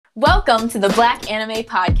Welcome to the Black Anime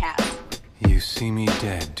Podcast. You see me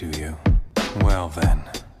dead, do you? Well then.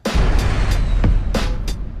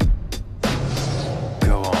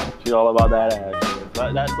 Go on. She all about that ass.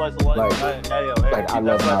 That's slice of life. I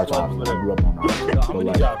love Naruto. I grew up on Naruto.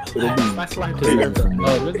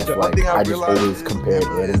 So I just always compared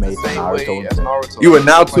anime to Naruto. You are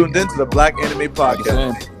now tuned into the Black Anime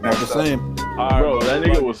Podcast. Not the same. Bro, that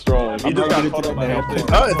nigga was strong. He just got caught up by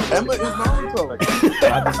that. Emma is Naruto.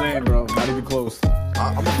 Not the same, bro. Not even close.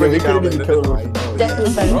 I'm a pretty down in kill the right.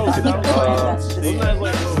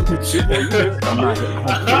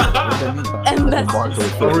 And that's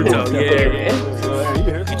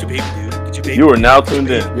Get your baby, dude. Get your baby. You are now tuned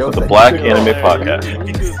in to the Black Anime Podcast.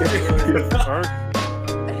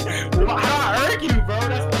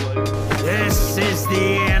 This is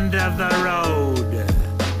the end of the road.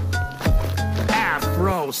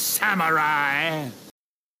 Afro Samurai.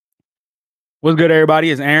 What's good,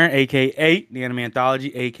 everybody? It's Aaron, a.k.a. The Anime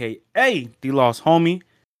Anthology, a.k.a. The Lost Homie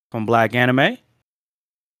from Black Anime.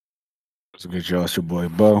 What's good, y'all? It's your boy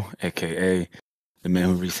Bo, a.k.a. The Man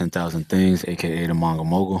Who Reads 10,000 Things, a.k.a. The Manga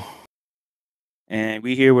Mogul. And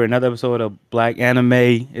we here with another episode of Black Anime.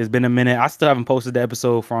 It's been a minute. I still haven't posted the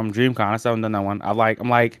episode from DreamCon. I still haven't done that one. I'm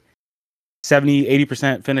like 70,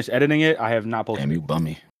 80% finished editing it. I have not posted Damn, it. you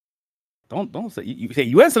bummy. Don't say you say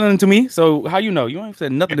you ain't saying nothing to me. So how you know? You ain't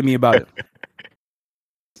said nothing to me about it.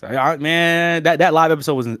 So, man, that live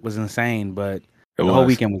episode was insane, but the whole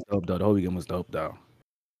weekend was dope though.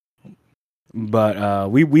 But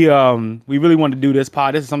we really wanted to do this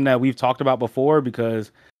pod. This is something that we've talked about before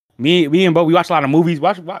because me and Bo, we watch a lot of movies, we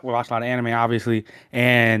watch a lot of anime, obviously,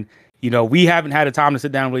 and we haven't had the time to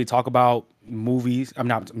sit down and really talk about movies. I'm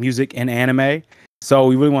not music and anime. So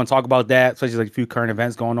we really want to talk about that, especially like a few current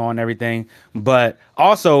events going on and everything. But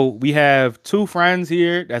also we have two friends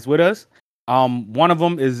here that's with us. One of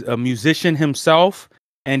them is a musician himself,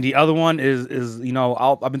 and the other one is I've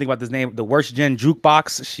been thinking about this name, the Worst Gen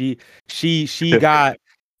Jukebox. She got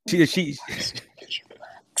the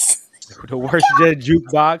Worst Gen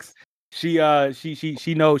Jukebox. She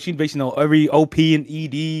basically know every OP and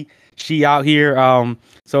ED. She out here.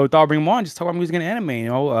 So I thought I'd bring them on, just talk about music and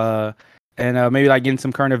anime, and maybe like getting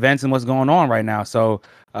some current events and what's going on right now. So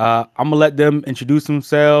I'm gonna let them introduce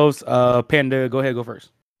themselves. Panda, go ahead, go first.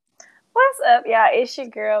 What's up, y'all? It's your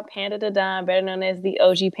girl, Panda the Don, better known as the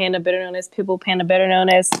OG Panda, better known as Pitbull Panda, better known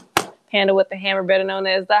as Panda with the Hammer, better known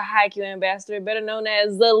as the Haikyuu Ambassador, better known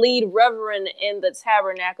as the lead reverend in the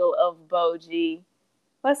Tabernacle of Boji.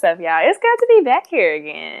 What's up, y'all? It's good to be back here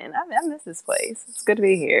again. I miss this place. It's good to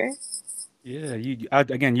be here. Yeah, I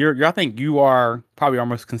think you are probably our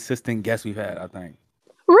most consistent guest we've had. I think.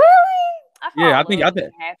 Really? I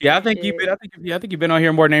think you've been on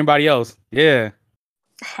here more than anybody else. Yeah.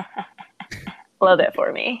 Love that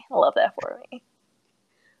for me. The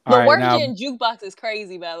Worst Gen Jukebox is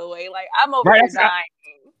crazy, by the way. Like, I'm over here dying.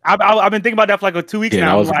 I've been thinking about that for like 2 weeks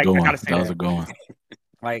now. I gotta say that was a good one.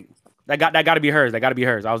 Like that got to be hers. I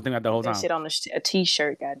was thinking about the whole time. Shit on a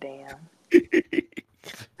t-shirt, goddamn.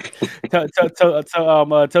 Tell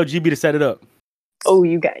GB to set it up. Oh,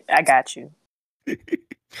 I got you. All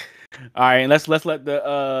right, and let's let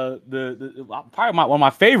the probably one of my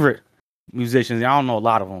favorite musicians. I don't know a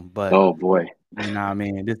lot of them, but Oh boy. you know what I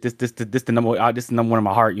mean. This the number. This is the number one in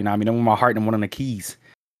my heart. You know what I mean. Number one in my heart and one on the keys.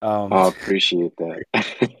 I appreciate that.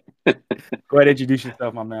 Go ahead, introduce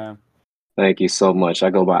yourself, my man. Thank you so much. I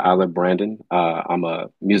go by Alec Brandon. I'm a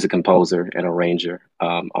music composer and arranger.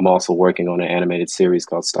 I'm also working on an animated series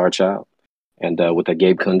called Star Child, and with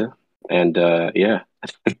Gabe Kunda. And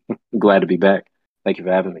glad to be back. Thank you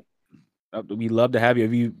for having me. We love to have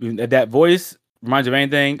you. That voice reminds you of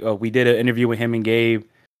anything? We did an interview with him and Gabe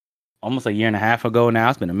almost a year and a half ago now.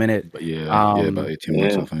 It's been a minute. But about 18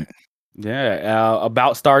 months, I think. Yeah,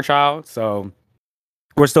 about Star Child. So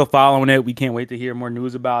we're still following it. We can't wait to hear more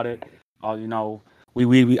news about it. I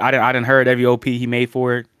didn't heard every OP he made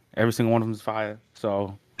for it. Every single one of them is fire.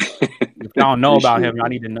 So if y'all don't know about him, y'all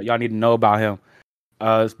need to know about him.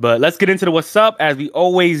 But let's get into the what's up as we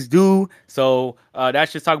always do. So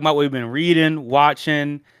that's just talking about what we've been reading,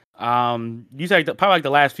 watching. You say probably like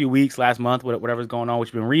the last few weeks, last month, whatever's going on, what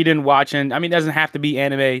you've been reading, watching. I mean, it doesn't have to be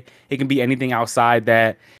anime. It can be anything outside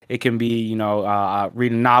that. It can be,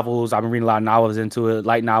 reading novels. I've been reading a lot of novels into it,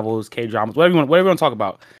 light novels, K-dramas, whatever you want to talk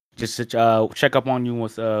about. Just to check up on you,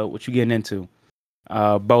 what you getting into.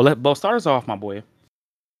 Bo, start us off, my boy.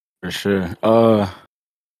 For sure.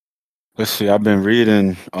 Let's see. I've been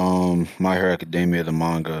reading My Hero Academia, the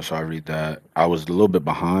manga, so I read that. I was a little bit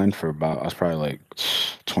behind I was probably like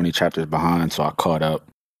 20 chapters behind, so I caught up.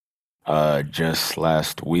 just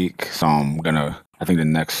last week. So I think the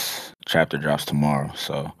next chapter drops tomorrow.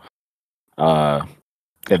 So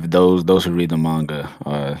if those who read the manga,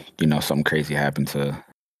 something crazy happened to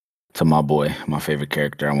my boy, my favorite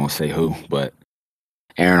character. I won't say who, but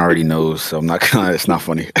Aaron already knows, so I'm not gonna. It's not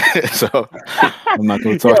funny, so I'm not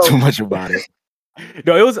gonna talk too much about it.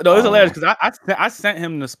 No, it was hilarious because I sent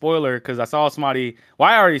him the spoiler because I saw somebody. Well,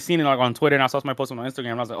 I already seen it like on Twitter, and I saw somebody posting on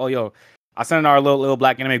Instagram. And I was like, oh, yo, I sent in our little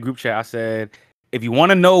black anime group chat. I said, if you want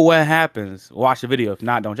to know what happens, watch the video. If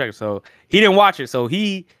not, don't check it. So he didn't watch it. So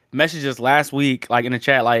he messaged us last week, like in the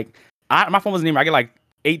chat, like my phone wasn't even. I get like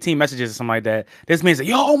 18 messages or something like that. This man said,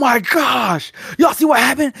 yo, oh my gosh, y'all see what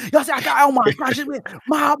happened? Y'all see, oh my gosh,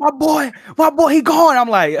 my boy, he gone. I'm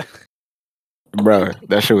like, bro,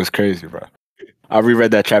 that shit was crazy, bro. I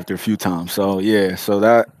reread that chapter a few times. So yeah, so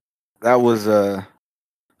that was a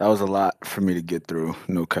lot for me to get through.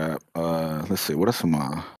 No cap. Let's see, what else am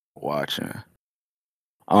I watching?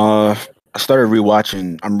 I started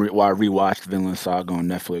rewatching. I rewatched Vinland Saga on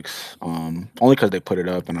Netflix. Only because they put it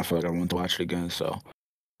up, and I feel like I wanted to watch it again. So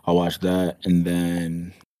I watched that, and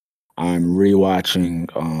then I'm rewatching.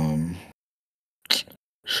 I'm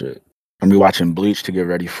rewatching Bleach to get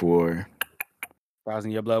ready for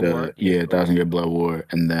 1,000 Year Blood War. Yeah, 1,000 Year Blood War,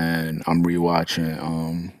 and then I'm rewatching.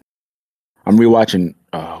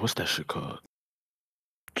 What's that shit called?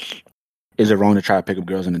 Is it wrong to try to pick up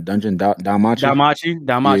girls in the dungeon?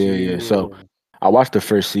 Danmachi. Yeah. So I watched the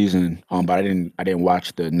first season, but I didn't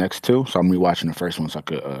watch the next two. So I'm rewatching the first one so I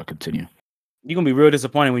could continue. You're gonna be real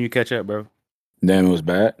disappointed when you catch up, bro. Damn, it was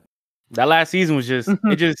bad. That last season was just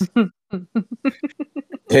Damn,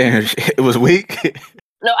 it was weak.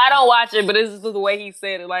 No, I don't watch it, but this is the way he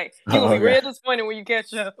said it. Like, he will be real disappointed when you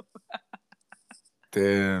catch up.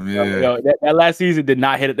 Damn, yeah. Yo, that last season did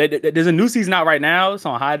not hit it. There's a new season out right now. It's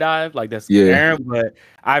on High Dive. Like, that's Aaron, but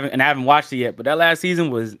I haven't watched it yet. But that last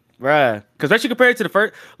season was, bruh. Because especially compared to the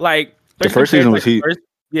first, like, the first season was heat.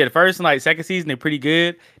 The first and like second season, they're pretty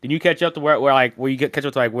good. Then you catch up to where you catch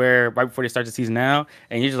up to like where right before they start the season now,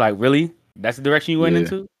 and you're just like, really? That's the direction you went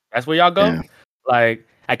into? That's where y'all go? Damn. Like,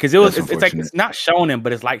 because it's like it's not shonen,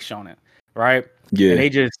 but it's like shonen, right? Yeah. And they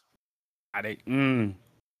just I'll check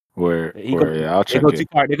it.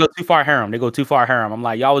 They go too far harem. I'm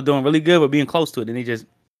like, y'all was doing really good with being close to it, and they just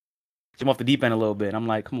jump off the deep end a little bit. I'm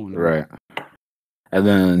like, come on, man. Right. And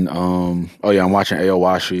then I'm watching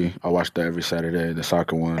Aowashi. I watch that every Saturday, the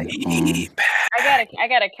soccer one. I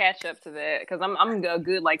gotta catch up to that because I'm a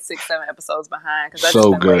good like 6-7 episodes behind.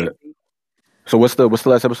 So good. So what's the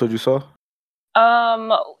last episode you saw?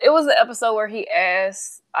 It was the episode where he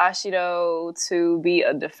asked Ashido to be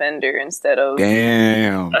a defender instead of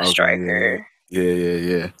a striker.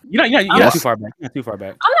 Yeah. You're not too far back. I'm not too far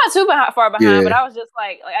behind, but I was just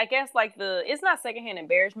like I guess like it's not secondhand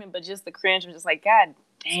embarrassment, but just the cringe was just like, God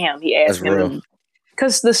damn, he asked him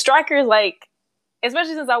because the strikers like,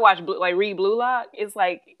 especially since I watched read Blue Lock, it's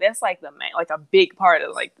like that's like the main, like a big part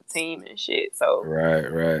of like the team and shit. So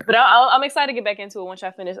right. But I'm excited to get back into it once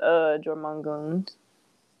I finish Jormungand.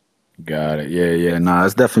 Got it. Yeah. Nah,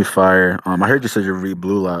 it's definitely fire. I heard you said you read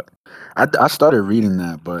Blue Lock. I started reading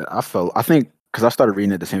that, but I think because I started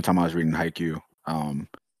reading it at the same time I was reading Haikyuu. And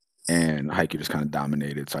Haikyuu just kind of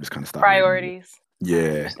dominated, so I just kind of stopped. Priorities.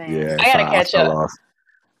 Yeah. I gotta catch up.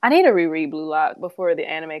 I need to reread Blue Lock before the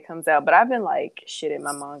anime comes out, but I've been like shitting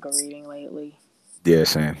my manga reading lately. Yeah,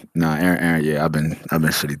 same. Nah, Aaron. Yeah, I've been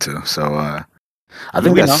shitty too. So I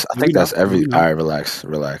think that's every. All right, relax.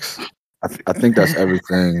 I think that's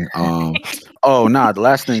everything. The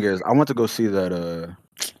last thing is I went to go see that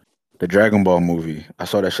the Dragon Ball movie. I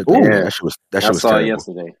saw that shit. That shit was terrible.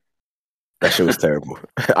 Yesterday. That shit was terrible.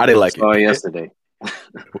 I didn't like it. Saw it yesterday.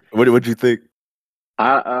 What'd you think?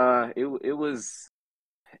 It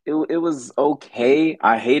was okay.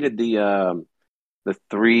 I hated the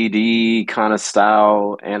 3D kind of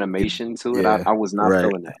style animation to it. I was not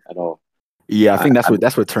feeling that at all. Yeah, I think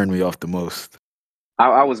that's what turned me off the most.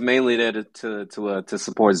 I was mainly there to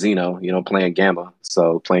support Xeno, playing Gamma.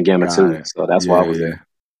 So playing Gamma 2. So that's why I was there.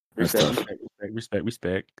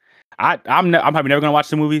 Respect. I'm probably never gonna watch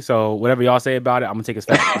the movie, so whatever y'all say about it, I'm gonna take a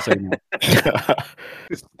step.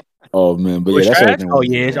 Oh man, but that's trash. Oh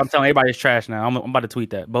yeah, I'm telling everybody it's trash now. I'm about to tweet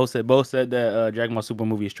that. Both said that Dragon Ball Super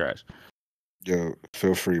movie is trash. Yo,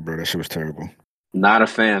 feel free, bro. That shit was terrible. Not a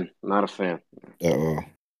fan. Uh-oh.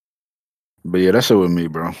 But yeah, that shit with me,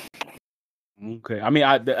 bro. Okay, I mean,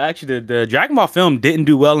 the Dragon Ball film didn't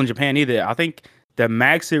do well in Japan either. I think the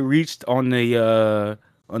max it reached on the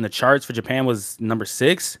charts for Japan was number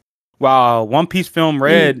 6, while One Piece Film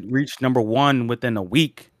Red reached number 1 within a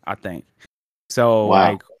week, I think.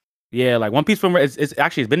 So Yeah, like One Piece Film Red. It's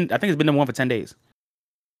actually I think it's been number one for 10 days.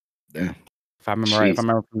 Damn. If I remember right, if I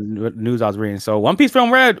remember from the news I was reading. So One Piece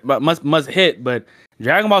Film Red must hit, but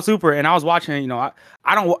Dragon Ball Super, and I was watching, I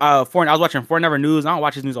don't I was watching For Never News. I don't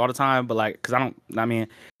watch his news all the time, but like, cause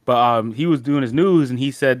he was doing his news and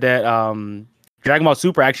he said that Dragon Ball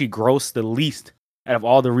Super actually grossed the least out of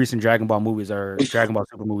all the recent Dragon Ball movies or Dragon Ball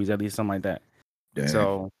Super movies, at least something like that. Damn.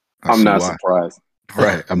 So I'm not surprised.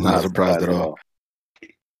 Right, I'm not surprised at all.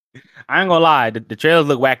 I ain't gonna lie, the trailers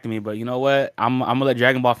look whack to me, but you know what? I'm gonna let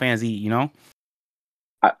Dragon Ball fans eat,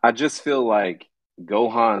 I just feel like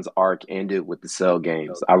Gohan's arc ended with the Cell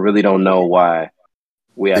games. I really don't know why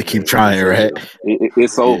they keep trying, right?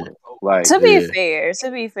 It's over. Like, to be fair,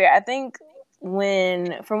 I think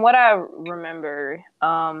from what I remember,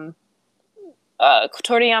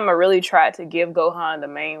 Toriyama really tried to give Gohan the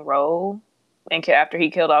main role, and after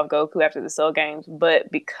he killed off Goku after the Cell games,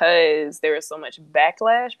 but because there was so much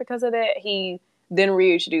backlash because of that, he then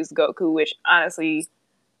reintroduced Goku, which honestly,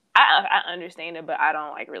 I understand it, but I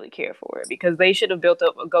don't really care for it because they should have built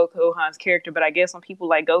up a Gohan's character. But I guess when people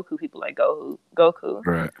like Goku, people like Goku.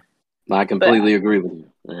 Right. I completely agree with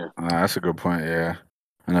you. Yeah, that's a good point. Yeah,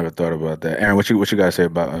 I never thought about that. Aaron, what you guys say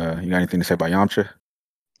about? You got anything to say about Yamcha?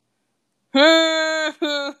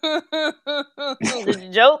 The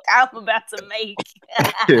joke I'm about to make.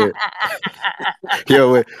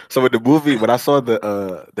 Yo, wait. So with the movie, when I saw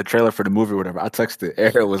the trailer for the movie or whatever, I texted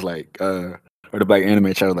Aaron was like, or the Black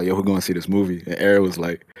Anime channel, like, yo, we're going to see this movie. And Aaron was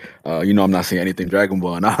like, I'm not seeing anything Dragon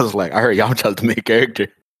Ball. And I was like, I heard Yamcha's the main character.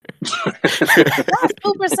 Why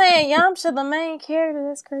Super saying Yamcha the main character?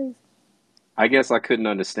 That's crazy. I guess I couldn't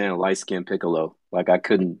understand light skinned Piccolo. Like I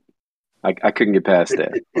couldn't get past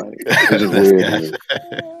that. Like it's just weird.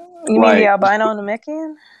 You mean the albino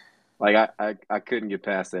Namekian? Like I couldn't get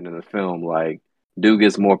past that in the film. Like dude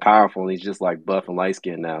gets more powerful and he's just like buff and light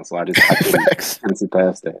skinned now. So I couldn't see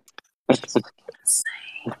past that.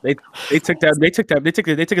 They took his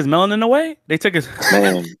melanin away. They took it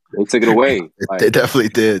away. Like, they definitely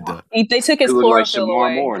did. Though. They took his chlorophyll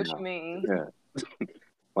away. What you mean? Yeah,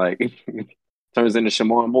 like turns into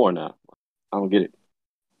Shamar Moore now. I don't get it.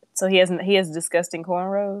 So he has disgusting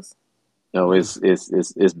cornrows. No, it's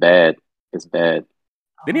bad. It's bad.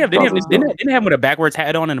 Didn't he have with a backwards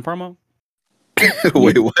hat on in the promo?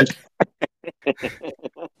 Wait, what?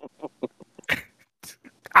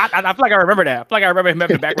 I feel like I remember that. I feel like I remember him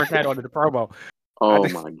having a backwards hat on in the promo. Oh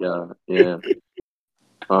my god! Yeah.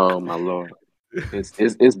 Oh my lord!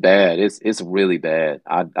 It's bad. It's really bad.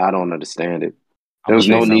 I don't understand it. There was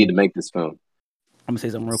no need to make this film. I'm gonna say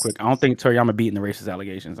something real quick. I don't think Toriyama beating the racist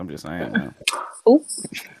allegations. I'm just saying. Ooh,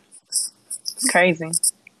 it's crazy.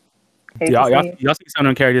 Y'all see some of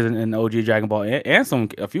them characters in OG Dragon Ball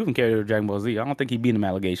and a few of them characters in Dragon Ball Z. I don't think he beat them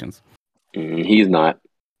allegations. He's not.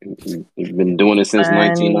 He's been doing it since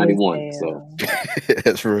 1991. So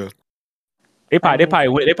that's real. They probably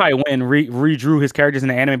went and redrew his characters in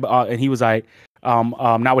the anime, and he was like,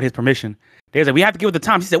 not with his permission. They was like, we have to give it the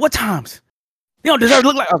times. He said, what times? They don't deserve to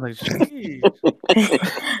look like. I was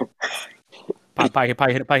like,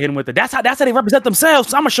 probably hit him with the. That's how they represent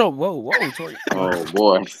themselves. I'm gonna show. Whoa, Tori. Oh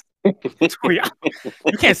boy. Tori,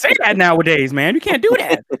 you can't say that nowadays, man. You can't do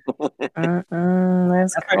that.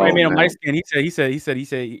 That's why he made him light skin. He said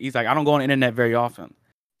he's like, I don't go on the internet very often,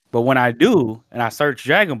 but when I do and I search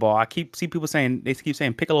Dragon Ball, I see people saying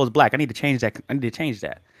Piccolo's black. I need to change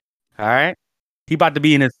that. All right. He about to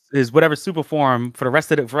be in his whatever super form for the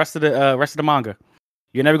rest of the manga.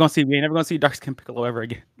 We ain't never gonna see dark skin Piccolo ever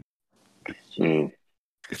again.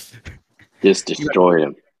 Just destroy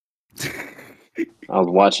him. I was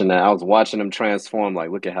watching that. I was watching them transform. Like,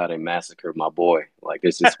 look at how they massacred my boy. Like,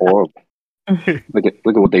 this is horrible. look at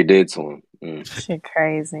what they did to him. Shit,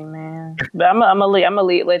 crazy, man. But I'm gonna let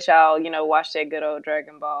y'all, watch that good old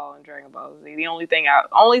Dragon Ball and Dragon Ball Z. The only thing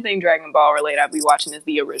Dragon Ball related I'll be watching is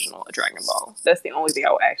the original Dragon Ball. That's the only thing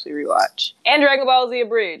I will actually rewatch. And Dragon Ball Z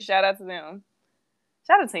Abridged. Shout out to them.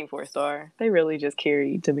 Shout out to Team 4 Star. They really just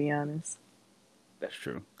carried, to be honest. That's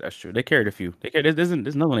true. They carried a few. There's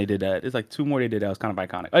another one they did that. There's like two more they did that was kind of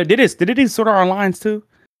iconic. Did it do Sword Art Online too?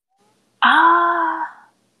 I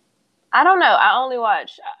don't know. I only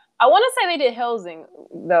watched. I want to say they did Hellsing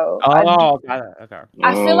though. Oh, okay.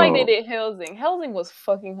 I feel like they did Hellsing. Hellsing was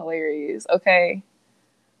fucking hilarious. Okay,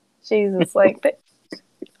 Jesus, like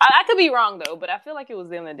I could be wrong though, but I feel like it was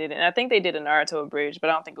them that did it. And I think they did a Naruto Abridged,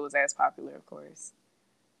 but I don't think it was as popular, of course.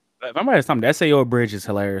 If I'm right, something, the SAO Abridged is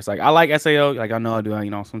hilarious. Like I like SAO. Like I know I do.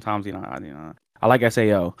 Sometimes I like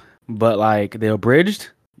SAO, but like the Abridged,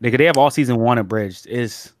 they have all season 1 Abridged.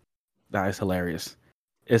 It's hilarious.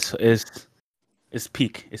 It's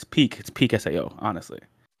peak SAO, honestly.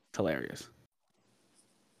 It's hilarious.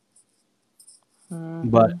 Mm-hmm.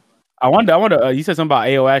 But I wonder. You said something about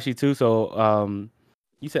Aoashi too. So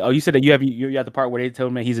you said that you're at the part where they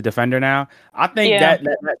told me he's a defender now. I think Yeah.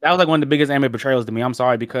 that was like one of the biggest anime betrayals to me. I'm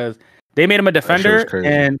sorry because they made him a That shit was defender crazy.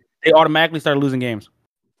 and they automatically started losing games.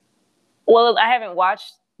 Well, I haven't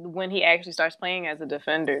watched when he actually starts playing as a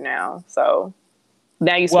defender now, so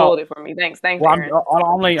now you spoiled it for me. Thanks, Well, Aaron. I'm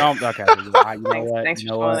only okay. You know what? Thanks You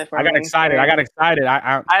for know spoiling what? it for I got me. excited.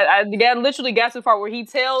 I literally got to the part where he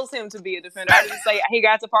tells him to be a defender. I didn't say he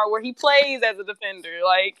got to the part where he plays as a defender.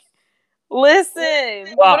 Like,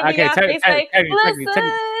 listen. Well, what did okay. Beyonce say? Listen.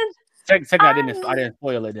 Technically, I didn't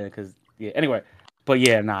spoil it then because Anyway, but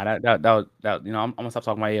yeah, nah. That was you know I'm gonna stop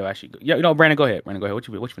talking about AO actually. Yeah, you know, Brandon, go ahead. What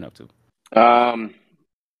you been up to?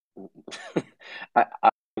 I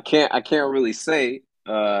can't really say,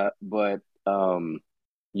 but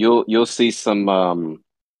you'll see some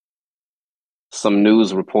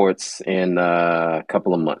news reports in a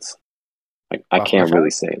couple of months. I About can't Star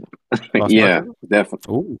really Child? say them. About Star Yeah, Child?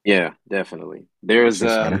 definitely. Ooh. Yeah, definitely. There's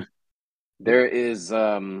Shit's better. there is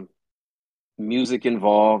music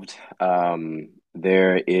involved.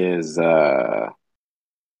 There is I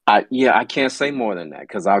can't say more than that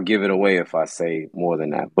because I'll give it away if I say more than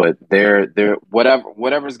that. But there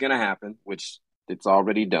whatever's gonna happen, which it's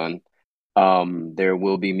already done, there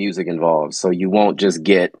will be music involved. So you won't just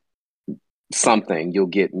get something, you'll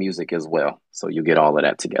get music as well. So you get all of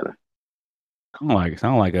that together.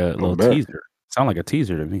 Sound like a little bet. teaser. Sound like a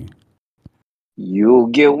teaser to me. You'll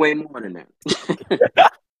get way more than that.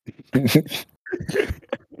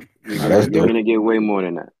 That's You're dope. gonna get way more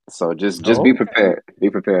than that. So just be Okay. prepared. Be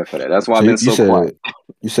prepared for that. That's why So I've been so quiet.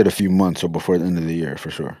 you said a few months or before the end of the year for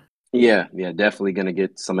sure. Yeah, definitely gonna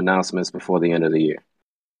get some announcements before the end of the year.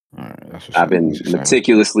 All right, that's what's I've up. been That's exciting.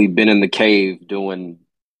 meticulously been in the cave doing,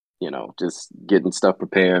 just getting stuff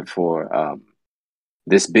prepared for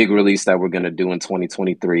this big release that we're gonna do in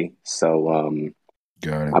 2023. So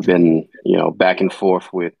Got it. I've been, back and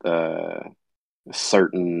forth with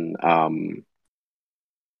certain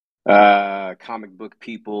comic book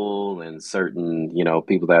people and certain,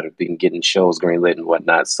 people that have been getting shows greenlit and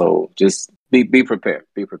whatnot. So just be prepared.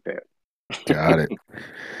 Be prepared. Got it.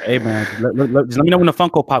 Hey man, just let me know when the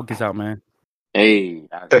Funko Pop gets out, man. Hey, you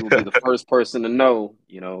will be the first person to know,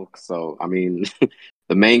 So I mean,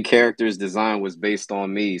 the main character's design was based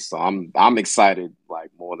on me, so I'm excited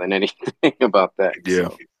like more than anything about that. Yeah.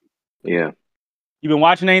 So, yeah. You been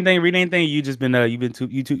watching anything, reading anything? You just been you've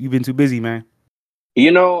been too busy, man.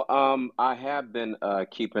 I have been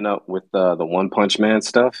keeping up with the One Punch Man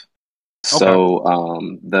stuff. So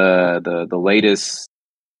the latest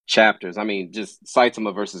chapters, I mean, just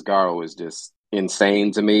Saitama versus Garo is just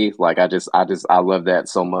insane to me. Like I love that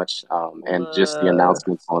so much. And just the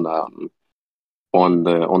announcements on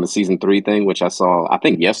the season 3 thing, which I saw, I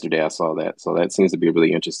think yesterday I saw that. So that seems to be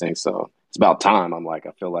really interesting. So it's about time. I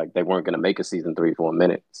feel like they weren't going to make a season 3 for a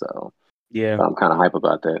minute. So yeah, I'm kind of hype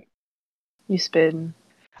about that. You spitting.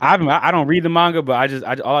 I don't read the manga,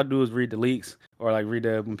 but all I do is read the leaks or like read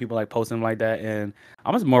when people like post them like that. And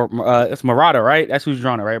it's Murata, right? That's who's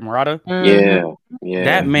drawing it, right? Murata. Yeah.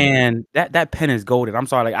 That man, that pen is golden. I'm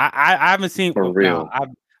sorry, like I haven't seen For real.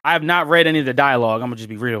 I have not read any of the dialogue. I'm gonna just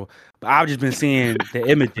be real, but I've just been seeing the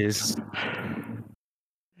images.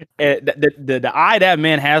 And the eye that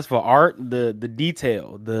man has for art, the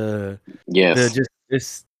detail,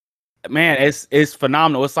 it's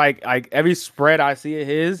phenomenal. It's like every spread I see of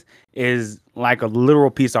his is like a literal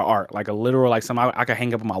piece of art, like a literal like something I could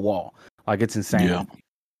hang up on my wall. Like it's insane. Yeah.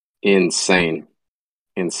 Insane.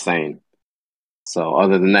 So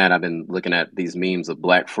other than that, I've been looking at these memes of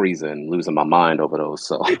Black Frieza and losing my mind over those.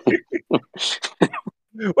 So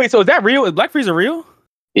wait, so is that real? Is Black Frieza real?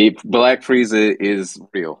 Black Frieza is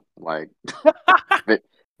real, like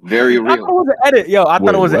very real. I thought it was an edit, yo. I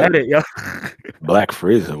thought it was an edit, yo. Black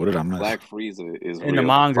Frieza. What did I miss? Black Frieza is in real. the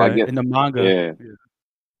manga. So in the manga, yeah.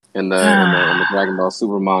 In the Dragon Ball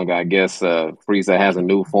Super manga, I guess Frieza has a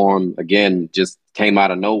new form again. Just came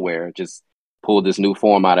out of nowhere. Just pulled this new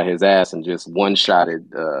form out of his ass and just one-shotted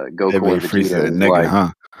Goku and Vegeta. Nigga,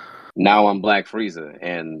 huh? Now I'm Black Frieza,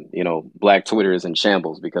 and Black Twitter is in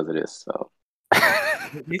shambles because of this. So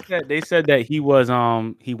they said that he was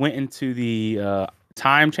he went into the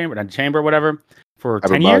time chamber, whatever, for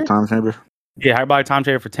 10 years. Time chamber. Yeah, hyperbolic time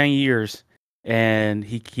chamber for 10 years, and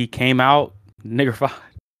he came out nigger-fied.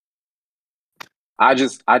 I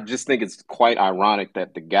just think it's quite ironic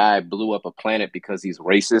that the guy blew up a planet because he's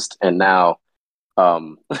racist, and now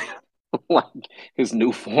like his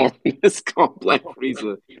new form is called Black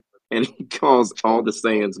Frieza. and he calls all the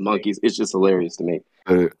Saiyans monkeys. It's just hilarious to me.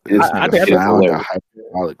 This I nigga think- found a hilarious.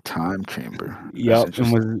 hyperbolic time chamber. That's Yep.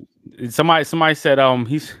 interesting. And somebody said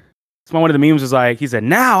he's one of the memes was like he said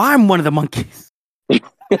now I'm one of the monkeys.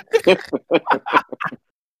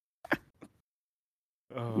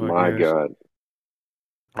 Oh My gosh. God.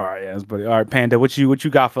 All right, yes, but all right, Panda, what you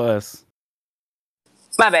got for us?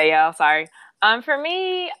 My bad, y'all. Sorry. For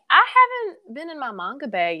me, I haven't been in my manga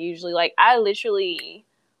bag usually. Like, I literally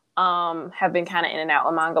have been kind of in and out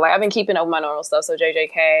with manga. Like, I've been keeping up with my normal stuff. So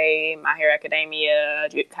JJK, My Hero Academia,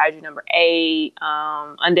 Kaiju number 8,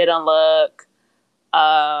 Undead Unluck,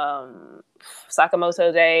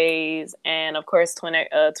 Sakamoto Days, and of course Twin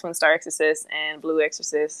Star Exorcist and Blue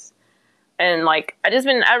Exorcist. And like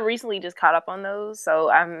I recently just caught up on those, so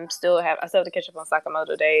I still have to catch up on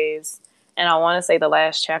Sakamoto Days, and I want to say the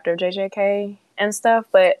last chapter of JJK and stuff.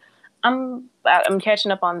 But I'm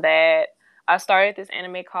catching up on that. I started this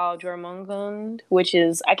anime called Jormungand, which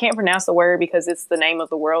is, I can't pronounce the word because it's the name of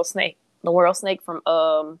the world snake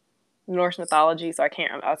from Norse mythology, so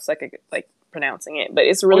I suck at like pronouncing it. But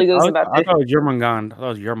it's really good. I About thought it was Jormungand. I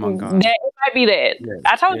thought it was Jormungand. It might be that. Yeah,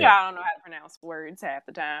 I told you yeah. I don't know how to pronounce words half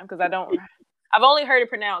the time because I've only heard it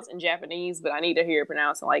pronounced in Japanese, but I need to hear it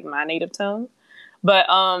pronounced in like my native tongue. But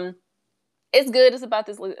it's good. It's about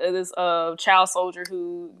this child soldier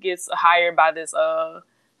who gets hired by this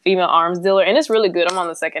female arms dealer, and it's really good. I'm on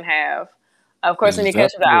the second half. Of course, when you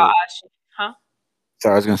catch the Aoshi, huh? So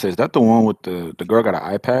I was gonna say, is that the one with the girl got an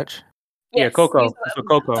eye patch? Yeah, Yes. Coco. So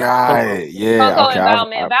Coco. Got it. Yeah. Coco Okay.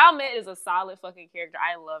 and Valmet is a solid fucking character.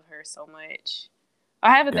 I love her so much.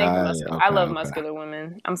 I have a thing for muscular. I love muscular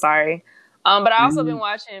women. I'm sorry. But I also been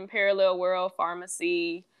watching Parallel World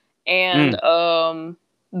Pharmacy and the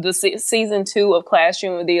season 2 of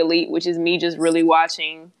Classroom of the Elite, which is me just really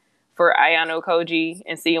watching for Ayano Koji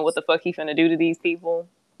and seeing what the fuck he finna do to these people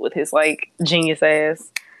with his like genius ass.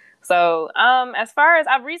 So, as far as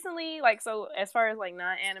non-anime,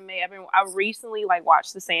 I recently like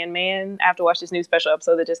watched The Sandman after watching this new special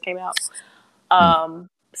episode that just came out.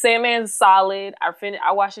 Sandman's solid. I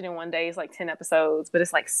watched it in one day. It's like 10 episodes, but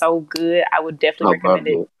it's like so good. I would definitely recommend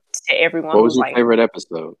it to everyone. What was your favorite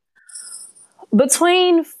episode?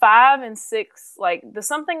 Between 5 and 6, like there's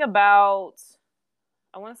something about,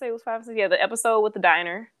 I want to say it was 5 and 6. Yeah, the episode with the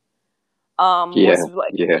diner. I want to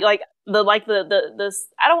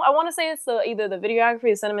say it's either the videography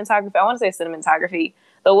or cinematography. I want to say it's cinematography.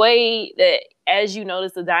 The way that, as you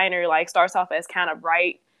notice, the diner like starts off as kind of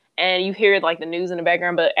bright, and you hear like the news in the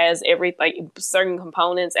background, but as certain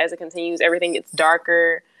components, as it continues, everything gets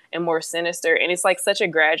darker and more sinister, and it's like such a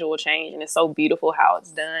gradual change, and it's so beautiful how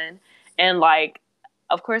it's done. And like,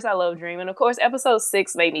 of course, I love Dream, and of course, episode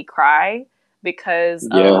 6 made me cry because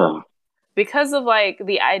of like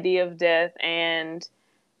the idea of death and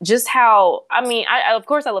just how, I of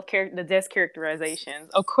course I love the death characterizations.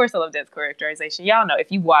 Of course I love death characterization. Y'all know,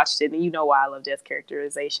 if you watched it, then you know why I love death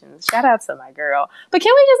characterizations. Shout out to my girl. But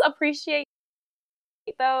can we just appreciate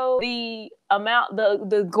though the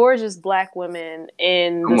gorgeous black women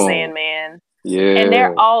in The Sandman? Yeah. And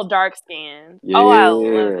they're all dark skinned. Yeah. Oh, I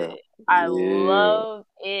love it. I love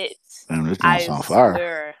it. Damn, this thing's on fire.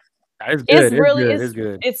 Swear. It's good. It's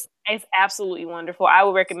good. It's absolutely wonderful. I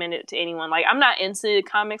would recommend it to anyone. Like, I'm not into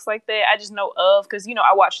comics like that. I just know of because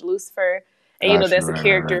I watched Lucifer, and that's a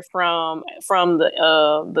character from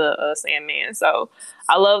the Sandman. So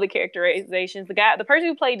I love the characterizations. The person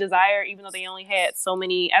who played Desire, even though they only had so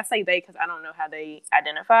many, I say they because I don't know how they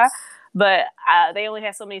identify, but they only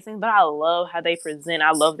had so many things. But I love how they present.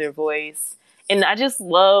 I love their voice, and I just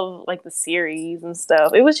love like the series and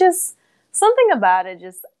stuff. It was just something about it.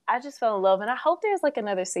 I just fell in love, and I hope there's like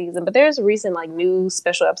another season. But there's a recent like new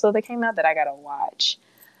special episode that came out that I gotta watch.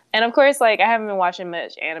 And of course, like I haven't been watching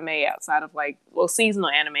much anime outside of seasonal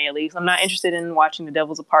anime at least. I'm not interested in watching The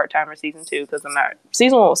Devil's a Part-Timer season 2 because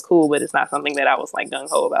season 1 was cool, but it's not something that I was like gung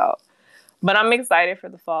ho about. But I'm excited for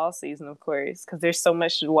the fall season, of course, because there's so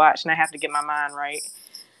much to watch, and I have to get my mind right.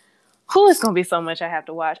 It's gonna be so much I have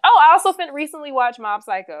to watch. Oh, I also recently watched Mob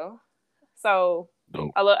Psycho, so.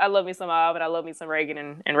 Dope. I love me some Mob, and I love me some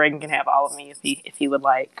Reagan, and Reagan can have all of me if he would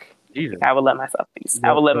like. Jesus. I would let myself be.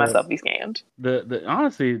 Myself be scammed.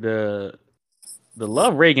 Honestly, the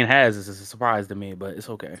love Reagan has is a surprise to me, but it's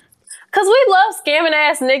okay. Cause we love scamming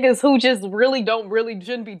ass niggas who just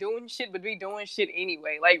shouldn't be doing shit, but be doing shit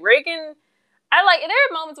anyway. Like Reagan, there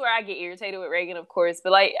are moments where I get irritated with Reagan, of course,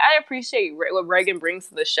 but like I appreciate what Reagan brings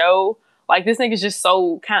to the show. Like this nigga's just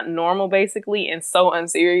so kind of normal, basically, and so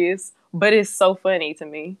unserious. But it's so funny to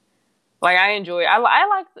me. Like, I enjoy it. I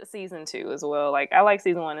like season 2 as well. Like, I like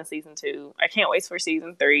season 1 and season 2. I can't wait for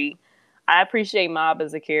season 3. I appreciate Mob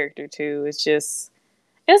as a character too. It's a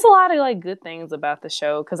lot of like good things about the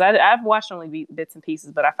show because I've watched only bits and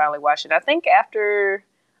pieces, but I finally watched it. I think after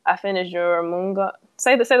I finished your Munga,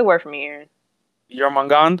 say the word for me, Aaron.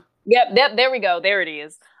 Jormungand? Yep, there we go. There it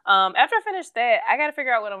is. After I finish that, I got to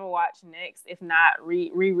figure out what I'm gonna watch next. If not,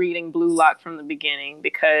 rereading Blue Lock from the beginning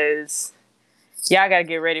because y'all gotta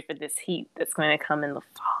get ready for this heat that's going to come in the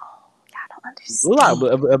fall. Y'all don't understand.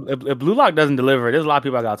 Blue Lock, if Blue Lock doesn't deliver, there's a lot of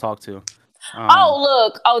people I gotta talk to. They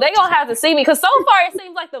gonna have to see me because so far it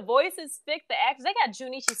seems like the voices fit the actors. They got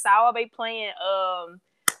Junichi Sawabe playing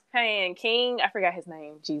King. I forgot his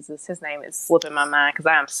name. Jesus, his name is slipping my mind because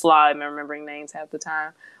I am slow at remembering names half the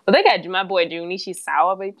time. But they got my boy Junichi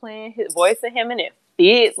Sawabe playing his voice of him, and it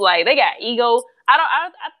fits. Like they got Ego. I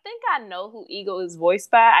think I know who Ego is voiced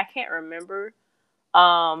by. I can't remember.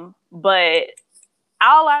 But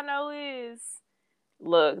all I know is,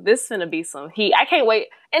 look, this is gonna be some heat. I can't wait.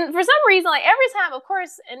 And for some reason, like every time, of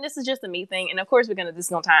course, and this is just a me thing, and of course this is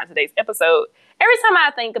gonna tie in today's episode. Every time I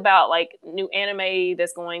think about like new anime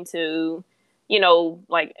that's going to,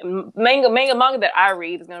 like manga that I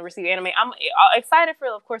read is gonna receive anime, I'm excited for,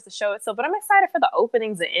 of course, the show itself, but I'm excited for the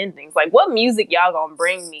openings and endings. Like what music y'all gonna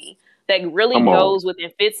bring me that really goes with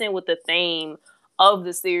and fits in with the theme of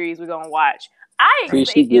the series we're gonna watch. If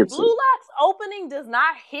Blue Lock's opening does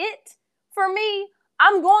not hit for me,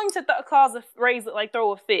 I'm going to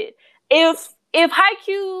throw a fit. If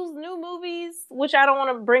Haikyuu's new movies, which I don't want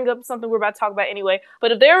to bring up something we're about to talk about anyway,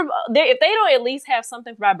 but if they don't at least have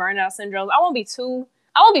something about Burnout Syndrome, I won't be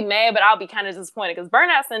mad, but I'll be kind of disappointed because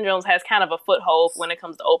Burnout Syndrome has kind of a foothold when it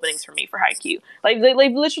comes to openings for me for Haikyuu. Like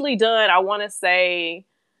they've literally done, I want to say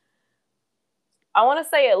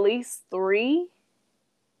at least 3.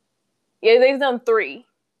 Yeah, they've done 3.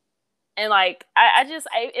 And like,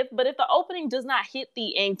 if the opening does not hit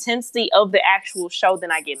the intensity of the actual show,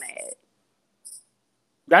 then I get mad.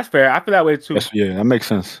 That's fair. I feel that way too. Yeah, that makes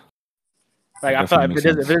sense. Like I feel like if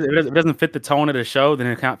it doesn't fit the tone of the show, then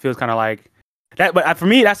it feels kind of like that. But for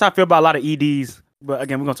me, that's how I feel about a lot of EDs. But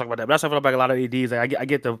again, we're gonna talk about that. But that's how I feel about a lot of EDs. Like I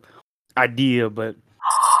get the idea, but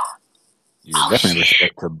yeah, definitely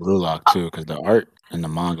respect to Blue Lock too, because the art and the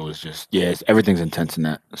manga was just everything's intense in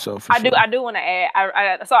that. So I do want to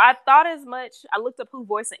add. So I thought as much. I looked up who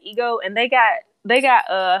voiced Ego, and they got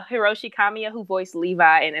Hiroshi Kamiya who voiced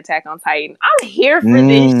Levi in Attack on Titan. I'm here for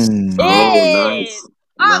this shit. Nice.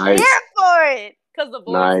 I'm here for it because the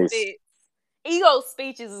voice fits. Ego's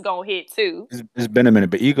speeches is gonna hit too. It's been a minute,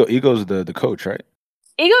 but Ego's the coach, right?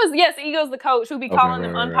 Ego's the coach who be calling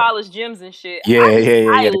them unpolished gems and shit. Yeah.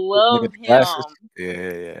 I love him. Yeah.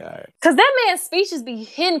 Because that man's speeches be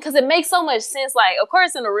hidden because it makes so much sense. Like, of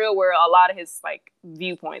course, in the real world, a lot of his like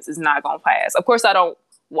viewpoints is not gonna pass. Of course, I don't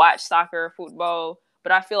watch soccer or football,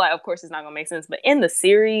 but I feel like, of course, it's not gonna make sense. But in the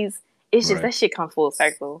series, it's just that shit come full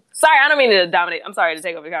circle. Sorry, I don't mean to dominate. I'm sorry to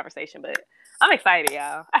take over the conversation, but I'm excited,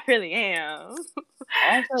 y'all. I really am.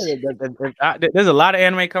 There's a lot of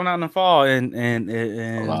anime coming out in the fall, and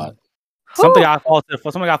a lot. Something got fall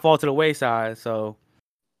to the wayside. So,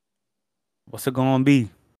 what's it gonna be?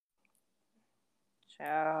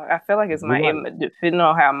 I feel like depending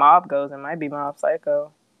on how Mob goes, it might be Mob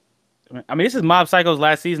Psycho. I mean, this is Mob Psycho's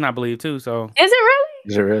last season, I believe, too. So, is it really?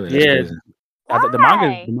 Is it really? Yeah.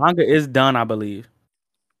 The manga is done, I believe.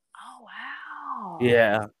 Oh wow.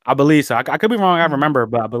 Yeah, I believe so. I could be wrong. I remember,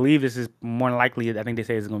 but I believe this is more than likely. I think they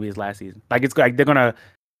say it's gonna be his last season. Like it's like they're gonna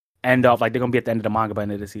end up like they're gonna be at the end of the manga by the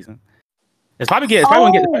end of the season. It's probably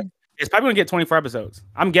gonna get 24 episodes.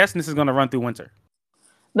 I'm guessing this is gonna run through winter.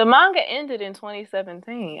 The manga ended in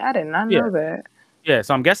 2017. I did not know that. Yeah,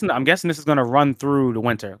 so I'm guessing this is gonna run through the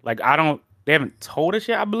winter. Like they haven't told us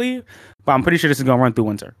yet, I believe, but I'm pretty sure this is gonna run through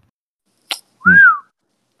winter.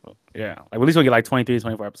 Yeah, like at least we'll get like 23,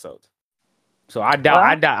 24 episodes. So I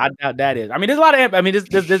doubt that is. I mean, there's a lot of. I mean, this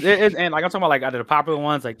and like I'm talking about like the popular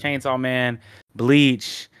ones like Chainsaw Man,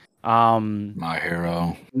 Bleach, My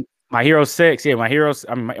Hero. My Hero 6, yeah, My Hero's.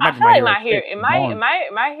 I mean, I feel like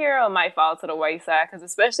My Hero might fall to the wayside because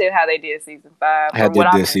especially how they did season 5. I had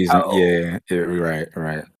this season, yeah,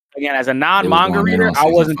 right. Again, as a non-manga reader,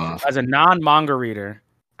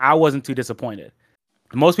 I wasn't too disappointed.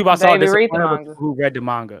 Most people I saw disappointed with who read the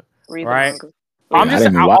manga. Right? I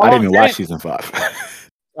didn't even watch season 5.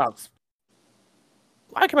 I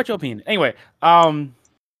care about your opinion. Anyway, why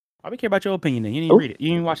we care about your opinion then? You didn't read it.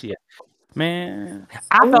 You didn't watch it yet. Man,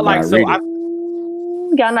 I felt like so. Y'all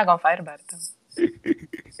not gonna fight about it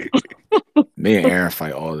though. Me and Aaron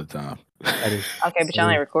fight all the time. Okay, but y'all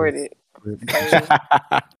ain't recorded. That's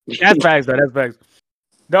facts though. That's facts.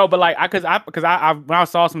 No, but like I when I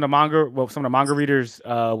saw some of the manga readers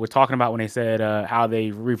were talking about when they said how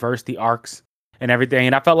they reversed the arcs and everything,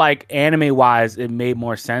 and I felt like anime wise it made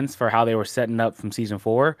more sense for how they were setting up from season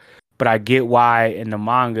 4. But I get why in the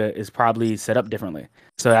manga is probably set up differently,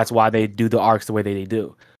 so that's why they do the arcs the way they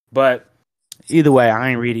do. But either way, I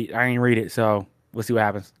ain't read it, so we'll see what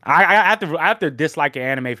happens. I have to dislike an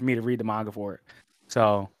anime for me to read the manga for it.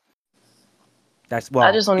 So that's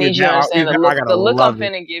I just don't need you to understand the look I'm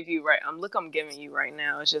finna give you look I'm giving you right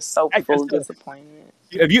now is just so full of disappointment.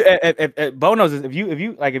 If Bo knows this, if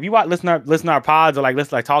you watch listen to our pods or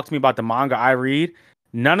listen talk to me about the manga I read,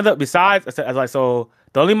 none of the besides so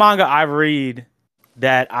the only manga I've read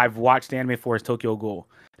that I've watched anime for is Tokyo Ghoul.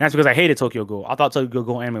 And that's because I hated Tokyo Ghoul. I thought Tokyo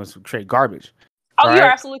Ghoul anime was straight garbage. Oh, right? You're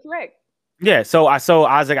absolutely correct. Yeah, so I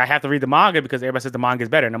was like, I have to read the manga because everybody says the manga is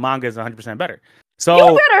better, and the manga is 100% better. So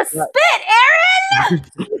you better spit, Aaron.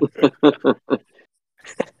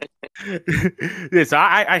 Yeah, so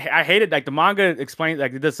I hated like the manga explains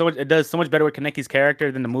like it does so much better with Kaneki's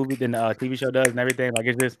character than the TV show does and everything. Like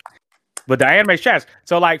it's just, but the anime is trash.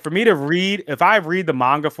 So like for me to read, if I read the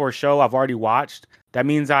manga for a show I've already watched, that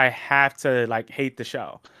means I have to like hate the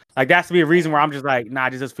show. Like that's to be a reason where I'm just like, nah,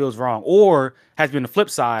 this just feels wrong. Or has been the flip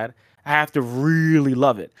side. I have to really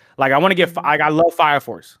love it. Like I want to get, I love Fire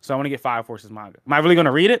Force, so I want to get Fire Force's manga. Am I really going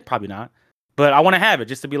to read it? Probably not. But I want to have it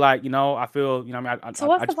just to be like, I feel, So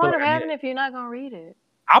what's the point of having it if you're not going to read it?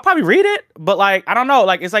 I'll probably read it, but like I don't know.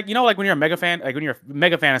 Like it's like like when you're a mega fan, like when you're a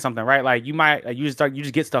mega fan of something, right? Like you might you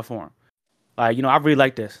just get stuff for them. Like I really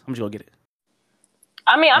like this. I'm just gonna get it.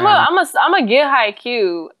 I mean, I'm a get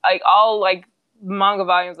Haikyuu, like all like manga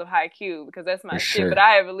volumes of Haikyuu because that's my shit. But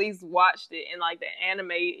I have at least watched it, and like the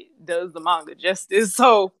anime does the manga justice.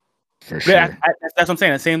 So that's what I'm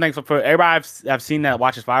saying. The same thing for everybody I've seen that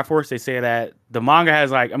watches Fire Force. They say that the manga has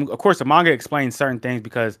like, of course, the manga explains certain things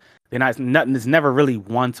because they're nothing. It's never really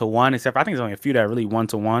 1-to-1, except for, I think there's only a few that are really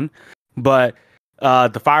 1-to-1. But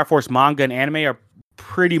the Fire Force manga and anime are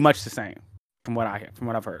pretty much the same from what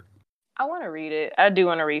I've heard. I want to read it. I do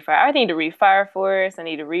want to read Fire. I need to read Fire Force. I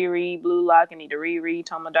need to reread Blue Lock. I need to reread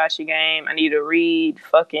Tomodachi Game. I need to read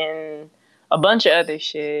fucking a bunch of other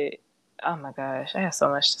shit. Oh my gosh, I have so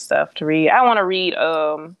much stuff to read. I want to read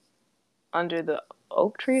Under the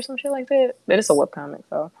Oak Tree or some shit like that. But it's a webcomic,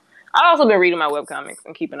 so I've also been reading my webcomics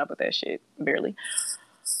and keeping up with that shit barely.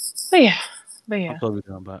 But yeah. I'm totally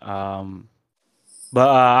done.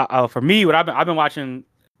 But for me, what I've been watching.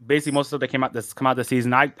 Basically, most of the stuff that come out this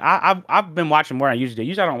season, I've been watching more than I usually do.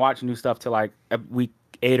 Usually, I don't watch new stuff till like week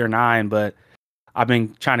 8 or 9, but I've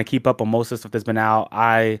been trying to keep up on most of the stuff that's been out.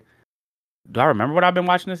 Do I remember what I've been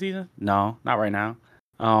watching this season? No, not right now.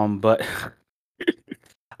 But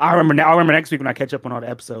I remember now. I remember next week when I catch up on all the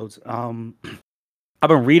episodes. I've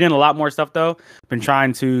been reading a lot more stuff though. Been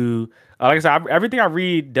trying to, like I said, everything I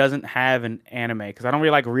read doesn't have an anime because I don't really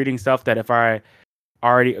like reading stuff that if I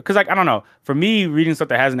already, because like I don't know, for me reading stuff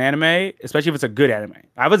that has an anime, especially if it's a good anime,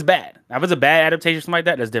 if it's bad, if it's a bad adaptation, something like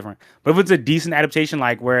that's different. But if it's a decent adaptation,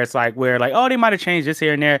 like where oh they might have changed this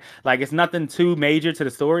here and there, like it's nothing too major to the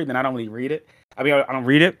story, then I don't really read it. I don't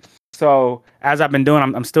read it. So as I've been doing,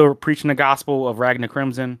 I'm still preaching the gospel of Ragnar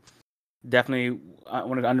Crimson. Definitely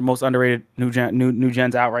one of the most underrated new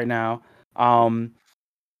gens out right now.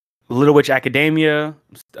 Little Witch Academia,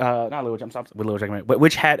 not Little Witch, I'm sorry, with Little Witch Academia, but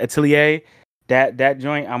Witch Hat Atelier. That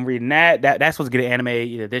joint, I'm reading that. That's supposed to get an anime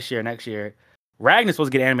either this year or next year. Ragnar's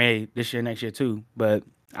supposed to get an anime this year, next year too, but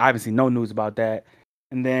I haven't seen no news about that.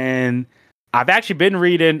 And then I've actually been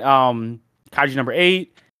reading Kaiju number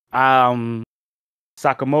 8,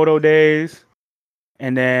 Sakamoto Days,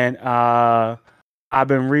 and then I've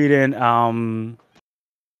been reading I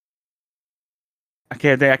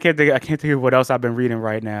can't think of what else I've been reading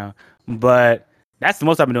right now, but that's the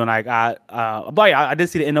most I've been doing. Like, I did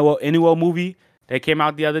see the Inuo movie that came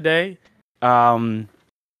out the other day. And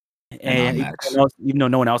even though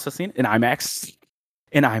no one else has seen it in IMAX,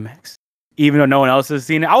 even though no one else has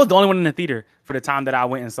seen it, I was the only one in the theater for the time that I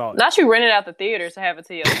went and saw it. Not you rented out the theater to have it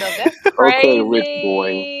to yourself. That's crazy. Okay, rich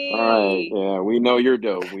boy. All right, yeah, we know you're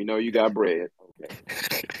dope. We know you got bread.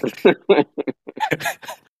 Okay.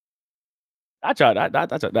 I tried.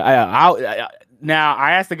 Now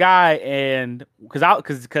I asked the guy, and because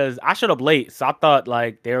I showed up late, so I thought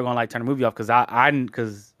like they were gonna like turn the movie off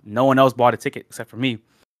because no one else bought a ticket except for me.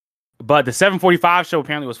 But the 7:45 show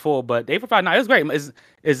apparently was full. But the 8:45, no, it was great.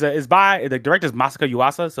 Is by the director's Masaka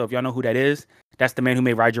Yuasa. So if y'all know who that is, that's the man who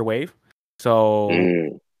made Ride Your Wave. So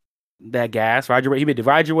that gas, Ride Your Wave. He did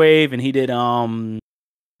Ride Your Wave, and he did The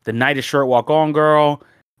Night is Short, Walk On Girl,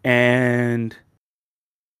 and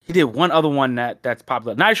he did one other one that's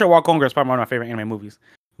popular. Night is Short, Walk On Girl is probably one of my favorite anime movies.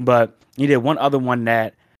 But he did one other one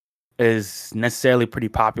that is necessarily pretty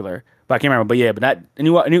popular, but I can't remember. But yeah, but that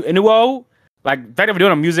Inuo, like the fact that we're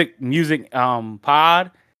doing a music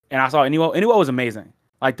pod, and I saw Inuo was amazing.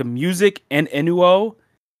 Like the music in Inuo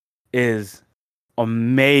is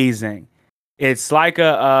amazing. It's like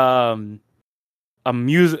a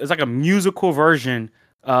music. It's like a musical version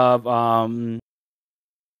of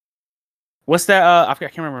what's that? I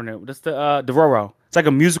can't remember the. That's the Dororo. It's like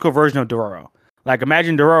a musical version of Dororo. Like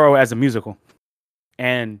imagine Dororo as a musical,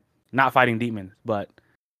 and not fighting demons, but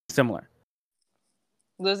similar.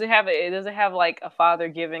 Does it have like a father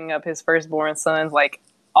giving up his firstborn sons, like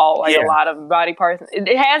all like a lot of body parts? It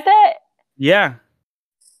has that. Yeah.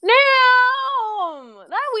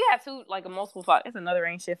 Now we have two like a multiple father. It's another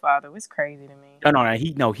ain't shit father. It's crazy to me.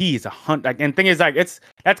 He's a hunt. Like, and thing is, like, that's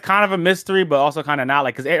kind of a mystery, but also kind of not.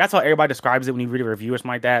 Like, because that's how everybody describes it when you read a review or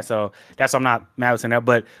something like that. So that's why I'm not mad with saying that.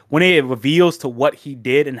 But when it reveals to what he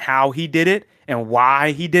did and how he did it and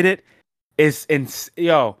why he did it,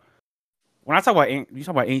 when I talk about ain't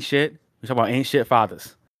shit, we talk about ain't shit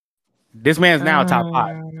fathers. This man's now top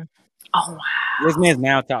 5. Oh wow. This man's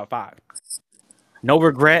now top 5. No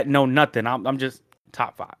regret, no nothing. I'm just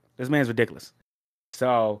top 5. This man's ridiculous.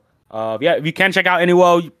 So, yeah, if you can check out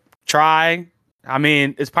Inuo, try. I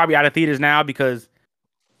mean, it's probably out of theaters now because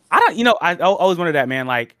I always wanted that, man.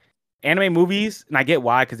 Like anime movies, and I get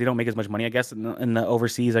why, because they don't make as much money, I guess, in the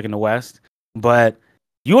overseas, like in the West. But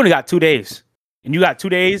you only got 2 days, and you got 2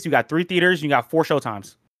 days, you got 3 theaters, you got 4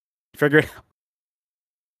 showtimes. Figure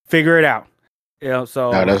it out. You know,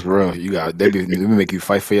 so nah, that's real. They make you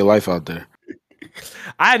fight for your life out there.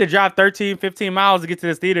 I had to drive 13, 15 miles to get to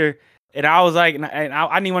this theater, and I was like, and I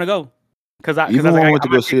didn't even want to go because I went to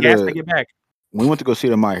go see to get back. We went to go see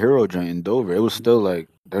the My Hero joint in Dover. It was still like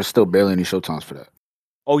there's still barely any showtimes for that.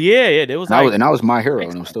 Oh yeah, there was. And I was My Hero,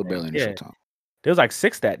 and it was still barely any showtime. There was like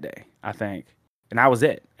 6 that day, I think, and that was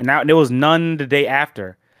it. And now there was none the day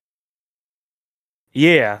after.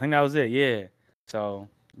 Yeah, I think that was it. Yeah, so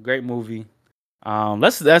great movie.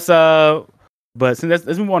 But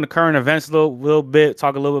let's move on to current events a little bit.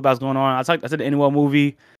 Talk a little bit about what's going on. I said the Inuo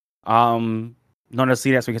movie. Don't know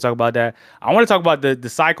see that, so we can talk about that. I want to talk about the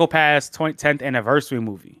Psycho Pass 10th anniversary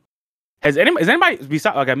movie. Is anybody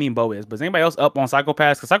besides like me and Bo but is anybody else up on Psycho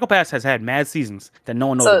Pass? Because Psycho Pass has had mad seasons that no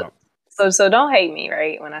one knows about. So don't hate me,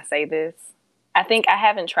 right? When I say this, I think I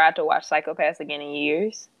haven't tried to watch Psycho Pass again in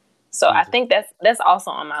years. So I think that's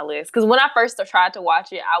also on my list. Because when I first tried to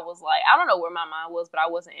watch it, I was like, I don't know where my mind was, but I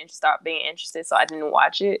wasn't being interested, so I didn't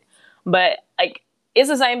watch it. But like, it's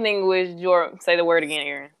the same thing with say the word again,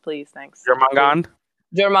 Aaron, please, thanks.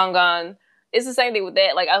 Jormungand. It's the same thing with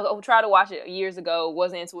that. Like I tried to watch it years ago,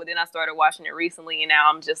 wasn't into it. Then I started watching it recently, and now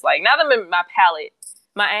I'm just like, now that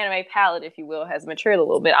my anime palette, if you will, has matured a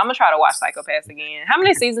little bit, I'm gonna try to watch Psycho Pass again. How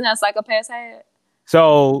many seasons has Psycho Pass had?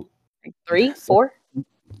 So like 3, 4.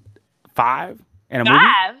 5 and a movie.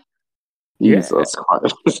 5. Jesus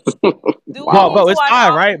Christ. But it's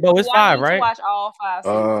 5, right? But it's 5, right? Watch all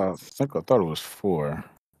 5 seasons. I thought it was 4.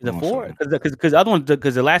 Is it 4? Because the other one,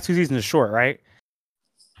 because the last 2 seasons are short, right?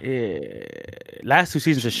 Yeah, last 2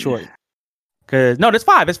 seasons are short. Because no, it's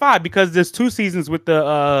 5. It's 5 because there's 2 seasons with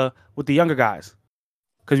the younger guys.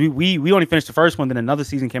 Because we only finished the first one, then another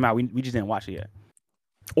season came out. We just didn't watch it yet.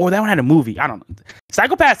 Or that one had a movie. I don't know.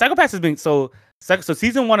 Psycho Pass has been so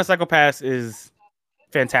season 1 of Psycho Pass is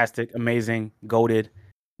fantastic, amazing, goated,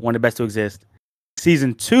 one of the best to exist.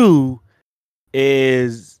 Season 2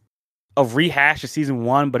 is a rehash of season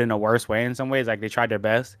 1, but in a worse way in some ways. Like they tried their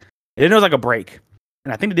best. And then it was like a break.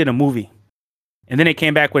 And I think they did a movie. And then they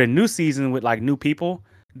came back with a new season with like new people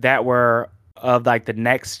that were of like the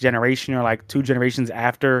next generation or like 2 generations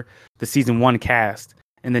after the season 1 cast.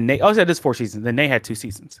 And then there's 4 seasons. Then they had 2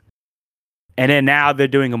 seasons. And then now they're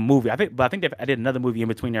doing a movie. I think I did another movie in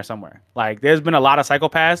between there somewhere. Like there's been a lot of Psycho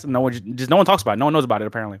Pass. No one talks about it. No one knows about it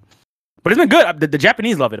apparently. But it's been good. The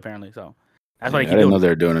Japanese love it apparently. So that's why I didn't know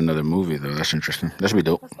they're doing another movie though. That's interesting. That should be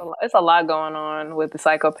dope. It's a lot going on with the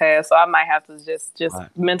Psycho Pass, so I might have to just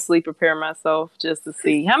mentally prepare myself just to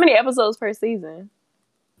see how many episodes per season.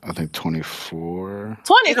 I think 24.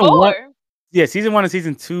 24. Yeah, season 1 and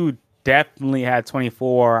season 2 definitely had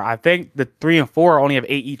 24. I think the 3 and 4 only have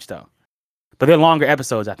 8 each though. But they're longer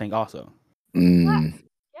episodes, I think, also. Yeah.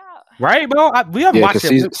 Right, bro? We haven't watched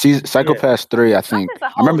it. Psycho Pass 3, I think.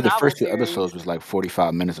 I remember the first 2 episodes was like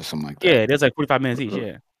 45 minutes or something like that. Yeah, there's like 45 minutes each,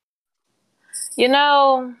 yeah. You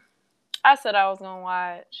know, I said I was going to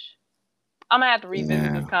watch. I'm going to have to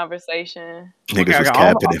revisit this conversation. Niggas was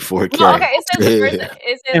capping at 4K. No, okay, it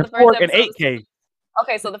says the first and 8K.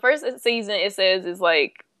 Okay, so the first season, it says is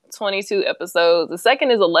like 22 episodes. The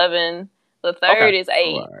second is 11. The third is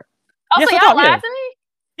 8. Alright. Oh, Yes, so I y'all thought, lied yeah. to me?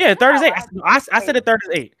 Yeah, third is 8. Y'all I said the third is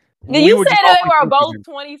 8. You were said just off they on were the both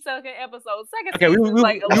season. 22nd episodes. Second Okay, season is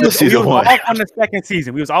like we 11. was Season one. off on the second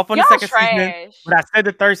season. We was off on the Y'all second season, trash. but I said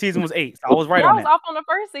the third season was 8, so I was right Y'all on was that. off on the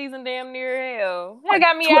first season, damn near hell. Y'all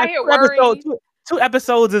got me Two- out here two episodes- worried. two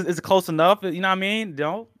episodes is close enough. You know what I mean? You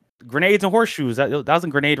know, grenades and horseshoes. That was in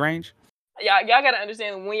grenade range. Y'all gotta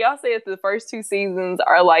understand when y'all say the first 2 seasons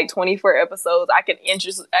are like 24 episodes. I can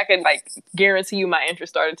like guarantee you my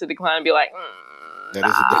interest started to decline and be like, That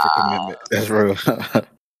is a different commitment. That's real.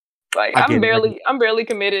 like I I'm get it. barely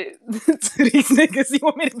committed to these niggas. You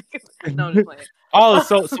want me to be? No, I'm just playing. Oh,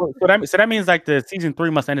 so that means like the season 3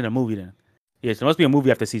 must end in a movie then. Yes, there must be a movie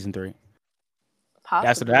after season 3.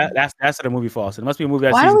 That's Possibly. that's where the movie falls. So there must be a movie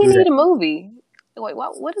after Why do season we 3. need a movie? Wait,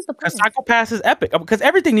 what is the point? Because Psycho Pass is epic. Because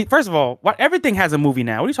everything. First of all, everything has a movie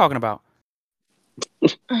now. What are you talking about?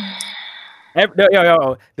 I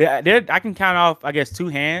can count off, I guess,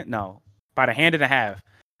 by the hand and a half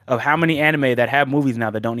of how many anime that have movies now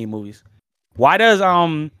that don't need movies. Why is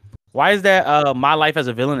that My Life as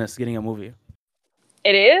a Villainess getting a movie?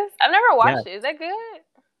 It is? I've never watched it. Is that good?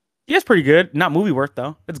 Yeah, it's pretty good. Not movie worth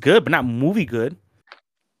though. It's good, but not movie good.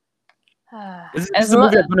 This is a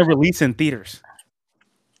movie that's going to release in theaters.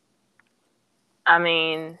 I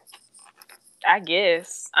mean, I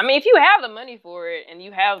guess. I mean, if you have the money for it and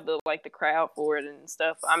you have the crowd for it and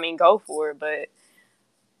stuff, I mean, go for it. But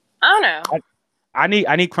I don't know. I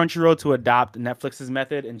need Crunchyroll to adopt Netflix's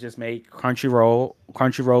method and just make Crunchyroll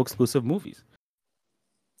exclusive movies.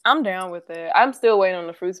 I'm down with it. I'm still waiting on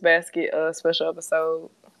the Fruits Basket special episode.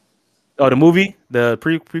 Oh, the movie, the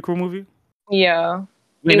prequel movie. Yeah.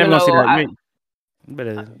 You ain't never gonna see that. You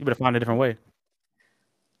better find a different way.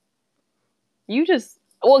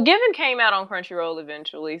 Given came out on Crunchyroll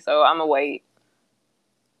eventually, so I'm gonna wait.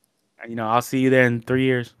 You know, I'll see you there in 3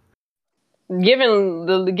 years. Given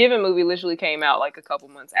the Given movie literally came out like a couple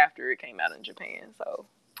months after it came out in Japan, so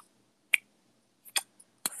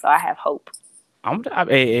I have hope.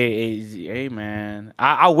 Hey, man.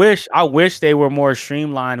 I wish they were more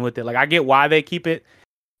streamlined with it. Like, I get why they keep it.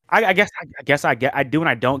 I guess I do, and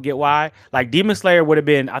I don't get why. Like, Demon Slayer would have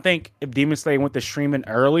been. I think if Demon Slayer went to streaming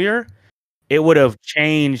earlier, it would have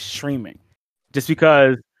changed streaming, just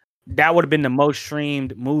because that would have been the most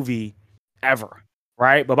streamed movie ever,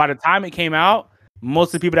 right? But by the time it came out,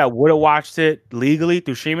 most of the people that would have watched it legally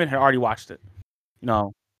through streaming had already watched it. You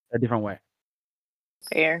know, a different way.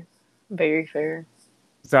 Fair. Very fair.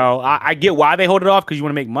 So I get why they hold it off, because you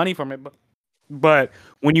want to make money from it. But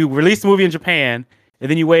when you release the movie in Japan,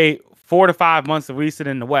 and then you wait 4 to 5 months to release it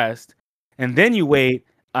in the West, and then you wait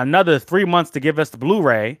another 3 months to give us the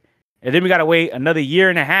Blu-ray, and then we got to wait another year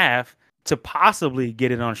and a half to possibly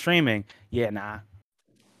get it on streaming. Yeah, nah.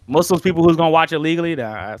 Most of those people who's going to watch it legally,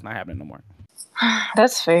 that's not happening no more.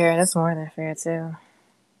 That's fair. That's more than fair, too.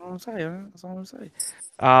 That's all I'm saying.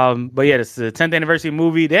 But yeah, it's the 10th anniversary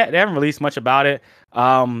movie. They haven't released much about it.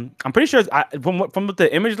 I'm pretty sure from what the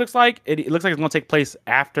image looks like, it looks like it's going to take place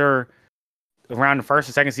after around the first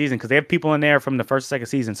or second season, because they have people in there from the first or second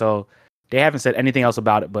season. So they haven't said anything else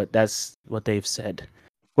about it, but that's what they've said.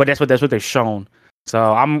 Well, that's what they've shown. So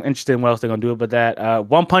I'm interested in what else they're going to do about that.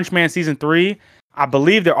 One Punch Man season 3. I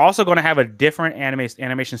believe they're also going to have a different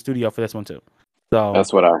animation studio for this one too. So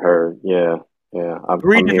that's what I heard. Yeah. I'm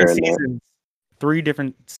different hearing seasons. 3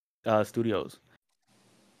 different studios.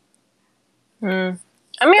 I mean,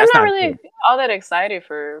 I'm not really all that excited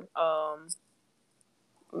for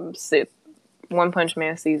One Punch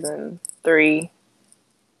Man season 3,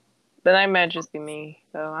 but that might just be me.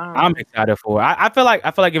 So I don't know. I'm excited for it. I feel like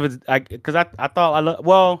if it's because I thought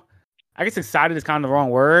well, I guess excited is kind of the wrong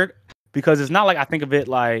word, because it's not like I think of it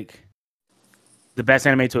like the best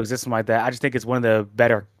anime to exist, something like that. I just think it's one of the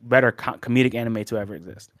better comedic anime to ever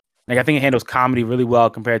exist. Like, I think it handles comedy really well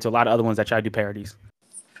compared to a lot of other ones that try to do parodies.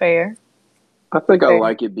 Fair. I think I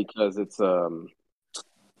like it because it's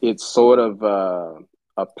sort of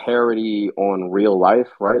a parody on real life,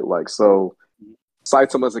 right? Like, so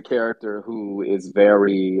Saitama's a character who is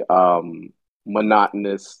very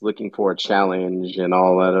monotonous, looking for a challenge and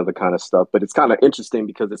all that other kind of stuff. But it's kind of interesting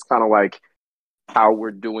because it's kind of like how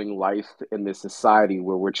we're doing life in this society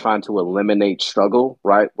where we're trying to eliminate struggle,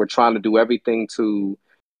 right? We're trying to do everything to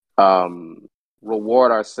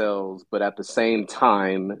reward ourselves, but at the same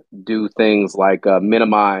time do things like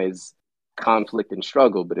minimize conflict and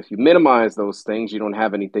struggle. But if you minimize those things, you don't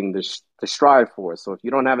have anything to strive for. So if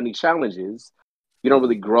you don't have any challenges, you don't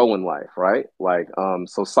really grow in life, right? Like,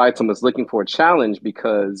 so Saitama is looking for a challenge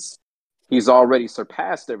because he's already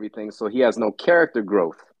surpassed everything, so he has no character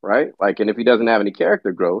growth, right? Like, and if he doesn't have any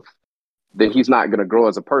character growth, then he's not going to grow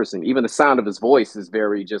as a person. Even the sound of his voice is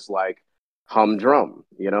very just like humdrum.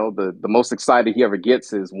 The most excited he ever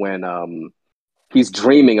gets is when he's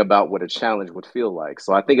dreaming about what a challenge would feel like.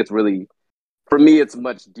 So I think it's really, for me, it's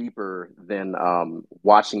much deeper than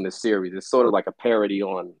watching the series. It's sort of like a parody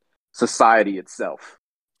on society itself,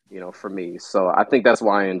 for me. So I think that's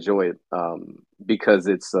why I enjoy it, because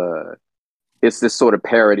it's this sort of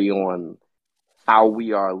parody on how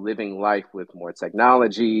we are living life with more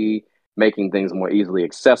technology, making things more easily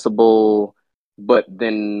accessible. But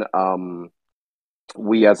then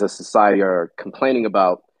we as a society are complaining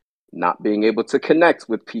about not being able to connect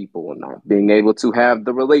with people and not being able to have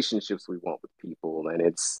the relationships we want with people. And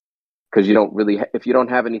it's because you don't really, if you don't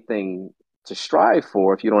have anything to strive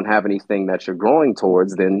for, if you don't have anything that you're growing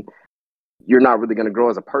towards, then you're not really going to grow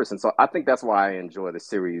as a person. So I think that's why I enjoy the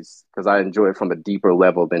series, because I enjoy it from a deeper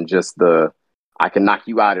level than just I can knock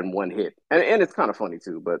you out in one hit. And it's kind of funny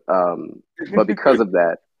too, but because of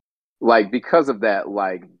that, like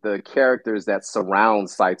the characters that surround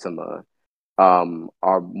Saitama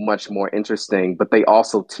are much more interesting, but they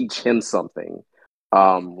also teach him something.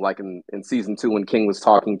 Like in season 2, when King was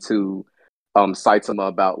talking to Saitama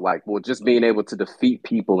about like, well, just being able to defeat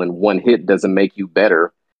people in one hit doesn't make you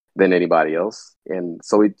better than anybody else. And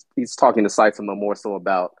so he's talking to Saitama more so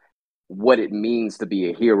about what it means to be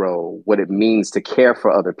a hero, what it means to care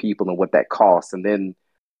for other people, and what that costs. And then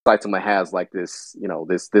Saitama has like this,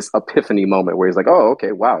 this epiphany moment where he's like, oh,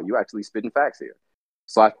 okay, wow, you actually spitting facts here.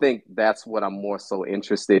 So I think that's what I'm more so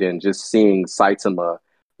interested in, just seeing Saitama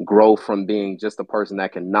grow from being just a person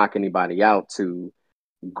that can knock anybody out to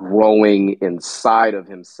growing inside of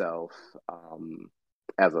himself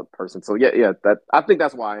as a person. So yeah, that I think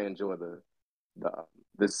that's why I enjoy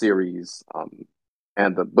the series,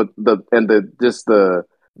 and the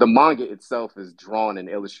manga itself is drawn and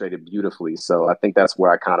illustrated beautifully. So I think that's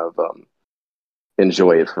where I kind of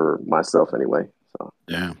enjoy it for myself anyway. So.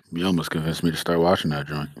 Yeah, you almost convinced me to start watching that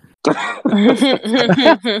joint.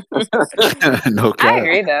 No cap. I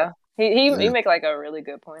agree though. He make like a really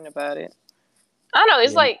good point about it. I don't know.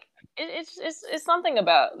 It's like it's something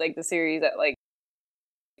about like the series that like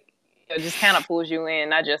it just kind of pulls you in,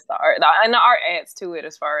 not just the art. And the art adds to it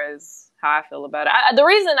as far as how I feel about it. The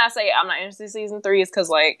reason I say I'm not interested in season 3 is because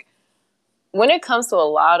like when it comes to a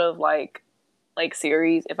lot of like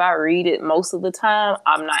series, if I read it most of the time,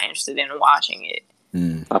 I'm not interested in watching it.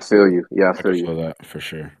 I feel you. Yeah, I feel you. That for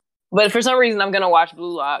sure. But for some reason, I'm gonna watch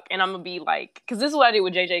Blue Lock, and I'm gonna be like, because this is what I did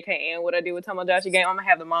with JJK and what I did with Tomodachi Game. I'm gonna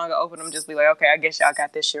have the manga open and just be like, okay, I guess y'all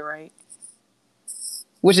got this shit right,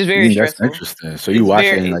 which is very stressful. That's interesting. So you watch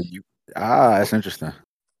it and like that's interesting.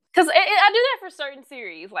 Because I do that for certain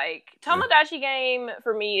series. Like Tomodachi Game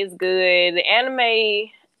for me is good. The anime,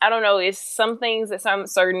 I don't know, it's some things that some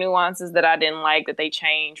certain nuances that I didn't like that they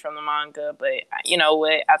changed from the manga, but you know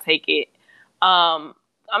what, I take it. I'm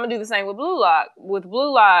gonna do the same with Blue Lock. With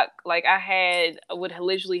Blue Lock, like I would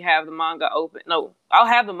literally have the manga open. No, I'll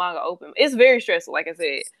have the manga open. It's very stressful, like I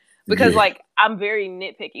said, because like I'm very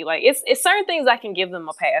nitpicky. Like it's certain things I can give them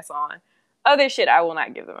a pass on. Other shit I will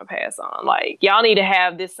not give them a pass on. Like y'all need to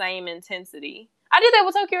have this same intensity. I did that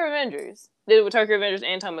with Tokyo Revengers. Did it with Tokyo Revengers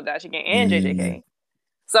and Tomodachi Game and JJK.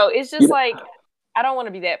 So it's just like I don't want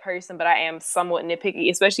to be that person, but I am somewhat nitpicky,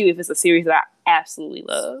 especially if it's a series that I absolutely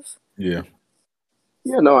love. Yeah.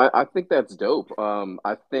 Yeah, no, I think that's dope.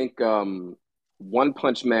 I think One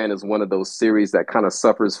Punch Man is one of those series that kind of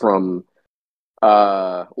suffers from,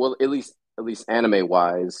 well, at least anime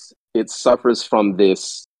wise, it suffers from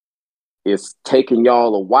this. It's taking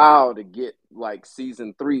y'all a while to get like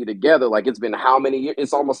season 3 together. Like it's been how many years?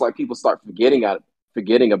 It's almost like people start forgetting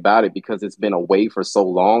about it because it's been away for so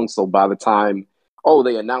long. So by the time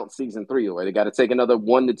they announced season 3, or they got to take another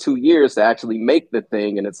 1 to 2 years to actually make the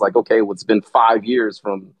thing. And it's like, okay, well, it's been 5 years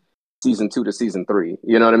from season 2 to season 3.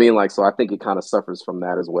 You know what I mean? Like, so I think it kind of suffers from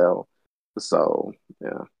that as well. So,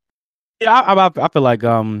 yeah. Yeah, I feel like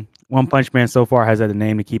One Punch Man so far has had the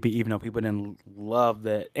name to keep it, even though people didn't love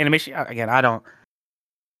the animation. Again, I don't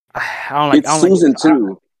like season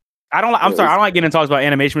 2. I'm sorry, I don't like getting in talks about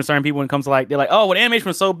animation with certain people when it comes to like, they're like, oh, well, the animation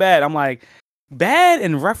was so bad. I'm like, bad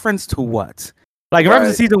in reference to what? Like in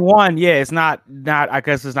reference to season 1, yeah, it's not. I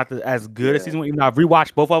guess it's not as good as season 1. Even though I've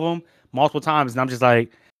rewatched both of them multiple times, and I'm just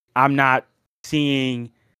like, I'm not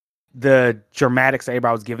seeing the dramatics that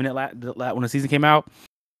everybody was giving it when the season came out.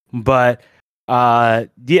 But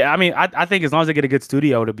yeah, I mean, I think as long as they get a good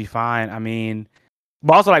studio, it'll be fine. I mean,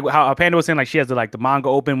 but also like how Panda was saying, like she has the manga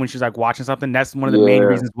open when she's like watching something. That's one of the main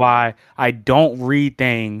reasons why I don't read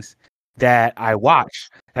things that I watch.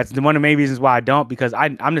 That's one of the main reasons why I don't, because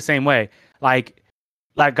I'm the same way. Like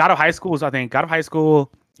God of High School is, I think God of High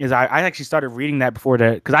School is I actually started reading that before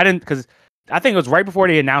because I think it was right before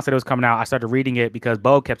they announced that it was coming out. I started reading it because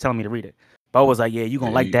Bo kept telling me to read it. Bo was like, "Yeah, you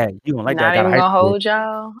gonna like that. You gonna like that." Not even gonna hold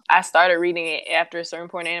y'all. I started reading it after a certain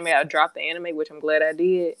point in anime. I dropped the anime, which I'm glad I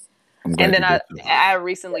did. And then I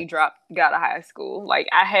recently got out of high school. Like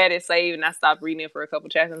I had it saved and I stopped reading it for a couple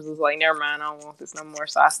chapters. I was like, never mind, I don't want this no more.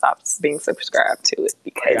 So I stopped being subscribed to it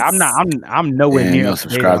because I'm nowhere near. You're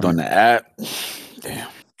subscribed on the app. Damn.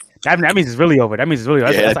 That means it's really over. That means it's really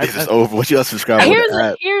over. Yeah, that's over. What you else subscribe on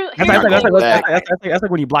the app? That's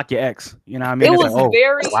like when you block your ex. You know what I mean? It was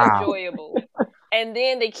very enjoyable. And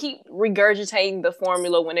then they keep regurgitating the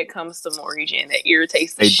formula when it comes to Mortgage, and that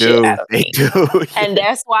irritates the shit out of me. They do. And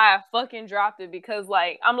that's why I fucking dropped it, because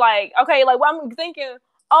like I'm like, okay, like well, I'm thinking,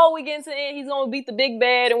 oh, we get to the end, he's gonna beat the big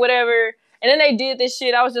bad and whatever. And then they did this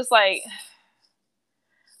shit. I was just like,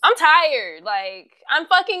 I'm tired. Like, I'm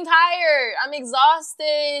fucking tired. I'm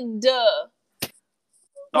exhausted.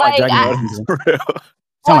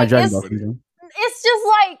 It's just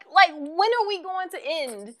like when are we going to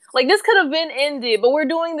end? Like, this could have been ended, but we're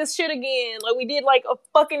doing this shit again. Like we did like a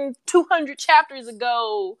fucking 200 chapters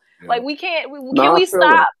ago. Yeah. Like we can't. Can we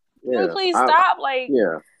stop? Yeah. Can we please stop? Like,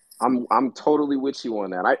 yeah, I'm totally with you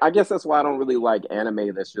on that. I guess that's why I don't really like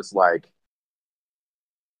anime that's just like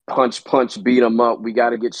punch, beat them up. We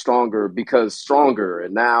got to get stronger because stronger,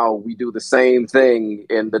 and now we do the same thing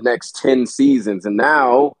in the next 10 seasons, and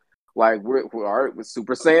now. Like we're all right with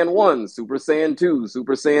Super Saiyan 1, Super Saiyan 2,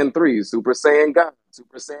 Super Saiyan 3, Super Saiyan God,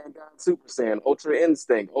 Super Saiyan, Ultra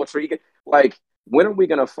Instinct, Ultra Ego. Like, when are we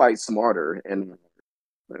gonna fight smarter? And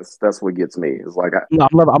that's what gets me. It's like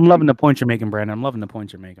I'm loving the point you're making, Brandon. I'm loving the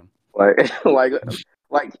point you're making. Like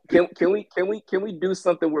can we do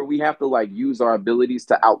something where we have to like use our abilities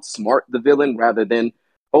to outsmart the villain rather than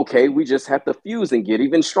okay, we just have to fuse and get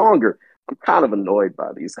even stronger. I'm kind of annoyed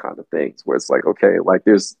by these kind of things where it's like, okay, like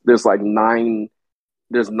there's like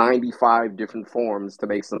 95 different forms to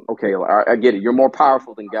make some, okay, I get it. You're more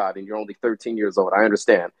powerful than God and you're only 13 years old. I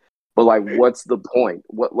understand. But like, what's the point?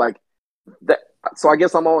 What like that? So I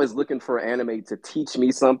guess I'm always looking for anime to teach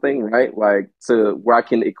me something, right? Like to where I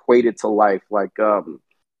can equate it to life. Like, I'm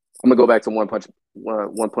gonna go back to One Punch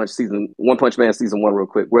Man season 1 real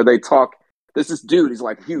quick, where they talk, there's this dude, he's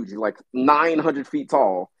like huge, he's like 900 feet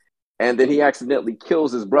tall. And then he accidentally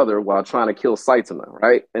kills his brother while trying to kill Saitama,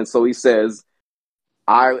 right? And so he says,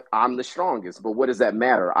 I'm the strongest, but what does that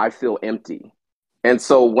matter? I feel empty. And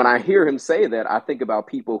so when I hear him say that, I think about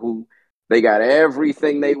people who, they got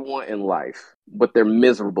everything they want in life, but they're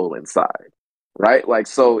miserable inside, right? Like,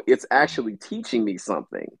 so it's actually teaching me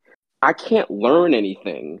something. I can't learn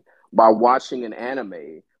anything by watching an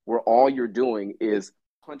anime where all you're doing is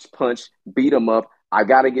punch, beat them up. I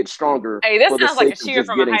gotta get stronger. Hey, this sounds like a cheer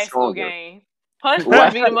from a high school game. Punch,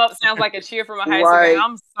 beat 'em up sounds like a cheer from a high school game.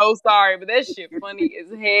 I'm so sorry, but that shit funny as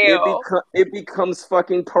hell. It becomes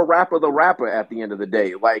fucking Parappa the Rapper at the end of the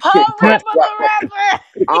day. Like, Parappa the Rapper.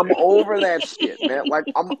 I'm over that shit, man. Like,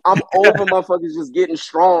 I'm over motherfuckers just getting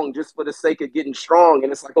strong just for the sake of getting strong.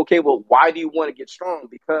 And it's like, okay, well, why do you want to get strong?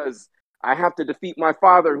 Because I have to defeat my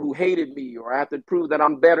father who hated me, or I have to prove that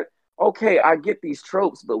I'm better. Okay, I get these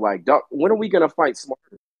tropes, but like, when are we going to fight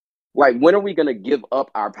smarter? Like, when are we going to give up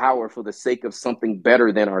our power for the sake of something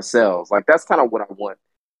better than ourselves? Like, that's kind of what I want,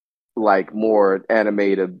 like, more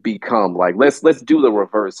anime to become. Like, let's do the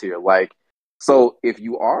reverse here. Like, so if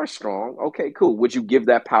you are strong, okay, cool. Would you give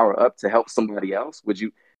that power up to help somebody else? Would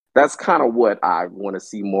you? That's kind of what I want to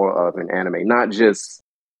see more of in anime, not just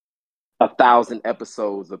 1,000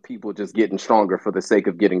 episodes of people just getting stronger for the sake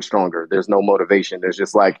of getting stronger. There's no motivation. There's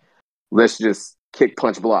just like, let's just kick,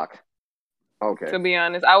 punch, block. Okay. To be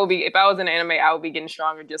honest, I would be, if I was in anime, I would be getting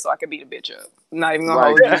stronger just so I could beat a bitch up. I'm not even gonna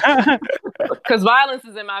hold you. Because violence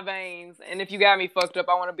is in my veins, and if you got me fucked up,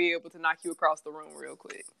 I want to be able to knock you across the room real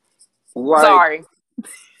quick. Like, sorry.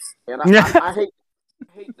 And I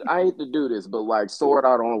hate to do this, but like Sword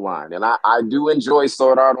Art Online, and I do enjoy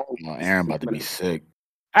Sword Art Online. Oh, Aaron about to be sick.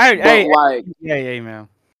 Hey, like, yeah, man.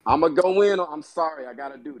 I'm gonna go in. I'm sorry, I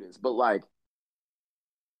gotta do this, but like,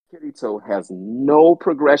 Kirito has no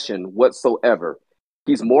progression whatsoever.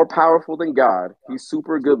 He's more powerful than God. He's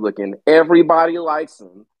super good looking. Everybody likes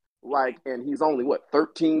him. Like, and he's only, what,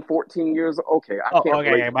 13, 14 years old? Okay, I can't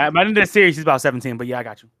relate. By the end of the series, he's about 17, but yeah, I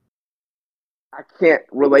got you. I can't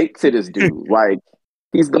relate to this dude. Like,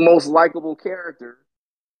 he's the most likable character.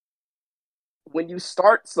 When you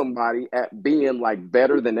start somebody at being, like,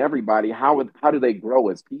 better than everybody, how do they grow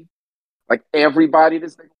as people? Like, everybody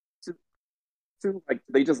to like,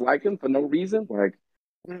 they just like him for no reason? Like,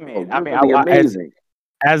 amazing.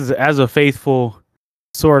 As a faithful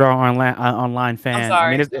Sword Art Online fan, I'm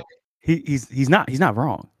sorry. I mean, he's not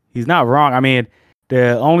wrong. He's not wrong. I mean,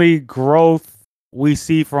 the only growth we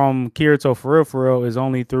see from Kirito for real is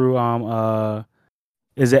only through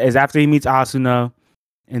is after he meets Asuna,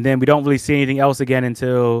 and then we don't really see anything else again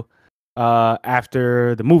until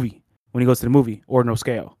after the movie, when he goes to the movie, Ordinal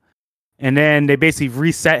Scale. And then they basically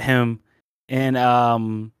reset him in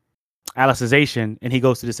Alicization, and he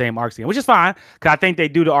goes to the same arcs again, which is fine, because I think they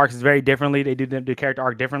do the arcs very differently. They do the character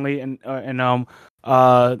arc differently in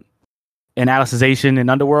Alicization and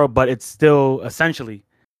Underworld, but it's still essentially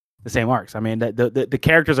the same arcs. I mean, the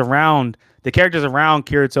characters around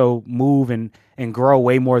Kirito move and grow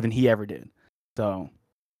way more than he ever did. So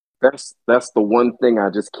that's the one thing I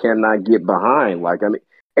just cannot get behind. Like, I mean,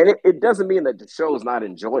 and it doesn't mean that the show is not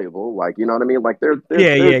enjoyable. Like, you know what I mean? Like, there's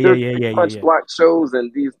punch block shows and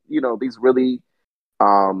these, you know, these really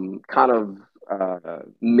kind of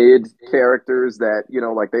mid characters that, you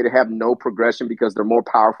know, like they have no progression because they're more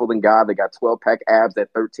powerful than God. They got 12-pack abs at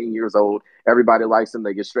 13 years old. Everybody likes them.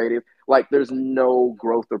 They get straight in. Like, there's no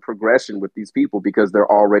growth or progression with these people because they're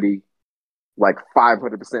already like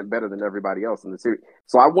 500% better than everybody else in the series.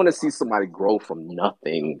 So I want to see somebody grow from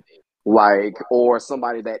nothing, like, or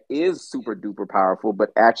somebody that is super duper powerful but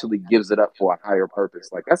actually gives it up for a higher purpose.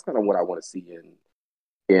 Like, that's kind of what I want to see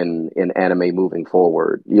in anime moving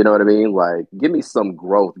forward. You know what I mean? Like, give me some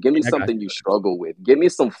growth. Give me something you struggle with. Give me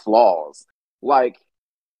some flaws. Like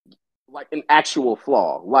an actual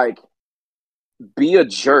flaw. Like, be a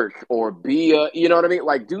jerk or be a, you know what I mean?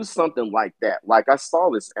 Like, do something like that. Like, I saw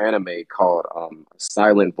this anime called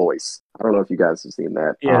Silent Voice. I don't know if you guys have seen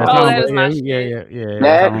that. Yeah, that is my shit. Yeah.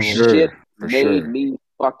 That shit made me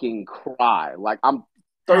fucking cry. Like, I'm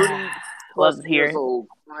 30 plus years old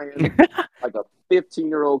crying like a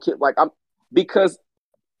 15-year-old kid. Like, because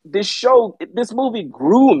this movie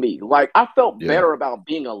grew me. Like, I felt better about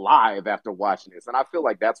being alive after watching this. And I feel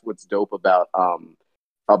like that's what's dope about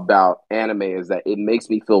anime, is that it makes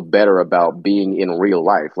me feel better about being in real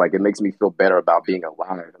life. Like, it makes me feel better about being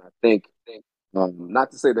alive. And I think,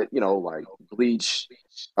 not to say that, you know, like Bleach,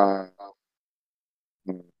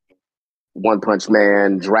 One Punch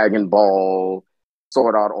Man, Dragon Ball,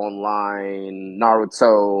 Sword Art Online,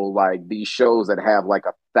 Naruto, like these shows that have like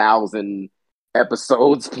 1,000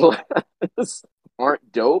 episodes plus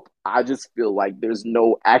aren't dope. I just feel like there's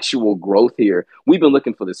no actual growth here. We've been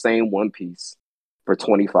looking for the same One Piece for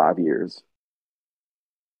 25 years.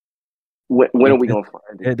 When are we gonna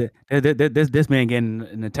find it? This man getting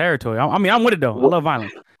in the territory. I mean, I'm with it though. I love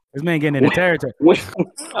violence. This man getting in the territory. We have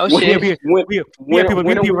people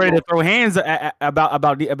ready to throw hands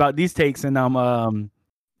about these takes and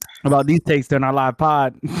about these takes during our live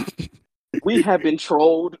pod. We have been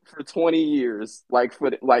trolled for 20 years.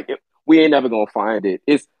 We ain't never gonna find it.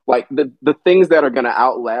 It's like the things that are gonna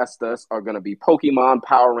outlast us are gonna be Pokemon,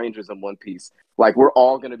 Power Rangers, and One Piece. Like, we're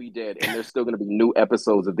all gonna be dead, and there's still gonna be new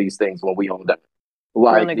episodes of these things when we all die.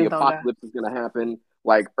 Like, the apocalypse is gonna happen.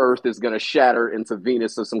 Like, Earth is gonna shatter into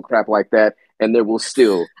Venus or some crap like that, and there will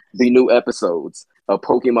still be new episodes of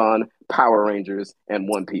Pokemon, Power Rangers, and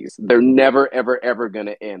One Piece. They're never, ever, ever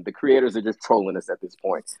gonna end. The creators are just trolling us at this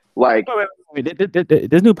point. Like,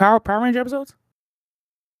 there's new Power Ranger episodes?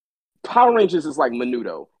 Power Rangers is like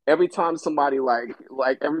Menudo. Every time somebody every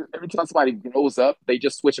time somebody grows up, they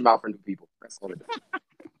just switch them out for new people. That's all it does.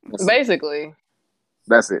 Basically.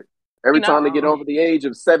 That's it. Every time they get over the age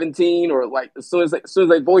of 17, or like as soon as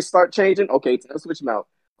their voice start changing, okay, time to switch them out.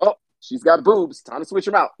 Oh, she's got boobs, time to switch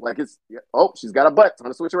them out. Like, she's got a butt, time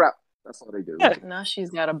to switch her out. That's all they do. Yeah. Now she's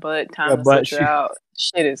got a butt, time to switch her out.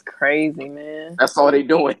 Shit is crazy, man. That's all they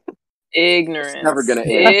doing. Ignorance. It's never gonna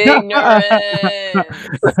end. Ignorance.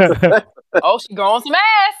 Oh, she growing some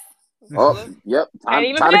ass. Oh, yep. Time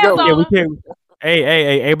to go. Yeah, we can't.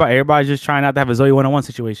 Hey, everybody's just trying not to have a Zoe 101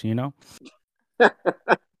 situation, you know? Fuck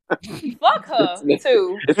her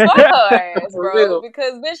too. Fuck her ass, bro.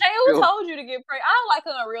 Because bitch, hey, who told you to get pregnant? I don't like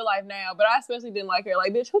her in real life now, but I especially didn't like her.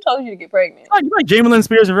 Like, bitch, who told you to get pregnant? Oh, you like Jamie Lynn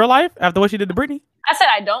Spears in real life after what she did to Britney? I said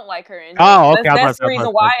I don't like her in Oh, okay. That's the reason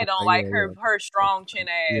why I don't like her. Her strong chin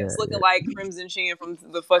ass, looking like Crimson Chin from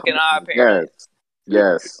the fucking Odd Parents.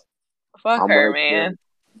 Yes. Fuck her, man.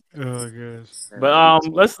 Oh gosh. But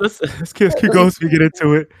let's keep going so we get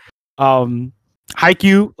into it.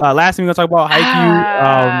 Haikyuu. Last thing we're gonna talk about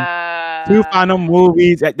Haikyuu. 2 final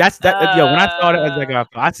movies. That's when I saw it,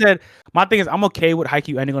 I said my thing is I'm okay with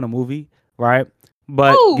Haikyuu ending on a movie, right?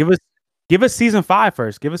 But give us season 5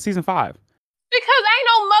 first. Give us season 5. Because ain't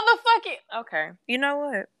no motherfucking. Okay, you know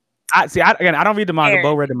what? I don't read the manga.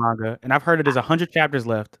 Bo read the manga, and I've heard that there's 100 chapters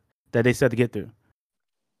left that they said to get through.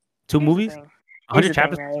 2 movies. 100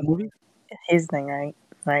 chapters. Right? 2 movies. His thing,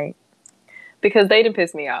 right? Because they didn't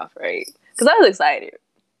piss me off, right? Because I was excited.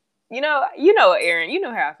 you know, Aaron. You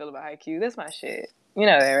know how I feel about Haikyuu. That's my shit. You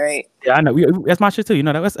know that, right? Yeah, I know. That's my shit too. You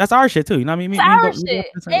know that's our shit too. You know what I mean? It's our shit.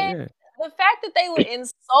 And the fact that they would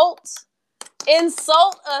insult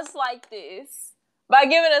us like this by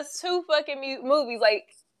giving us 2 fucking movies, like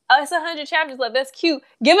it's 100 chapters left. That's cute.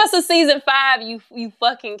 Give us a season 5, you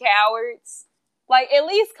fucking cowards. Like, at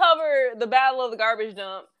least cover the Battle of the Garbage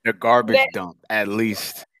Dump. The garbage dump, at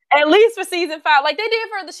least. At least for season 5. Like, they did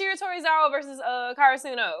for the Shiratori Zaro versus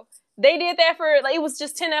Karasuno. They did that for, like, it was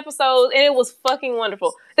just 10 episodes, and it was fucking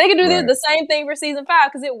wonderful. They could do the same thing for season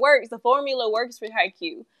 5, because it works. The formula works for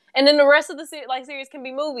Haikyuu. And then the rest of the series can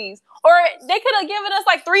be movies. Or they could have given us,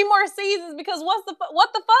 like, 3 more seasons, because what the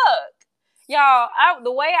fuck? Y'all,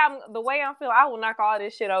 the way I'm feeling, I will knock all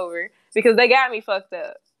this shit over, because they got me fucked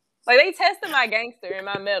up. Like, they tested my gangster and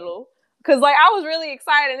my metal. Because, like, I was really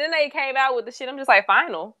excited. And then they came out with the shit. I'm just like,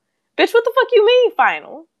 final? Bitch, what the fuck you mean,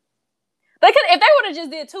 final? They could, if they would have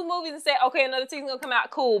just did 2 movies and said, okay, another season's going to come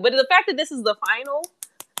out, cool. But the fact that this is the final.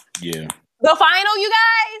 Yeah. The final, you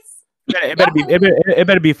guys? It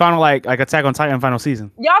better be final, like Attack on Titan final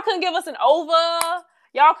season. Y'all couldn't give us an OVA.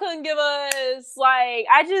 Y'all couldn't give us, like,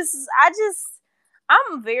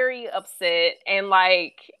 I'm very upset. And,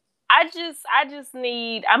 like,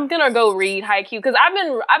 I'm gonna go read Haikyuu, because I've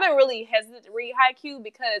been really hesitant to read Haikyuu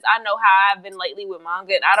because I know how I've been lately with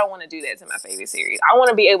manga, and I don't want to do that to my favorite series. I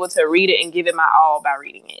want to be able to read it and give it my all by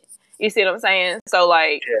reading it. You see what I'm saying? So,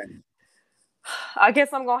 like, I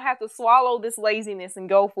guess I'm gonna have to swallow this laziness and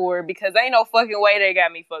go for it, because ain't no fucking way they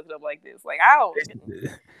got me fucked up like this. Like, I don't.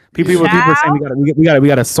 People are saying we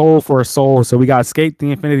got a soul for a soul, so we got Escape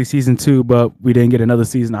the Infinity season 2, but we didn't get another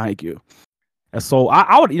season of Haikyuu. So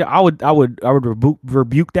I would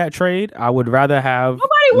rebuke that trade. I would rather have.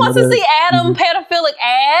 Nobody wants to see Adam pedophilic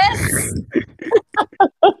ass.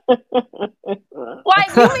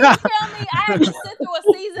 Like, you mean to tell me I have to sit through a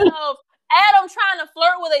season of Adam trying to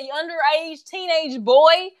flirt with a underage teenage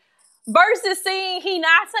boy versus seeing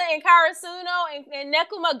Hinata and Karasuno and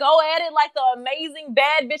Nekuma go at it like the amazing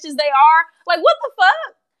bad bitches they are? Like, what the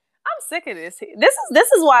fuck? I'm sick of this.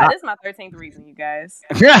 This is why this is my 13th reason, you guys.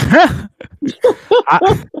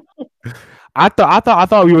 I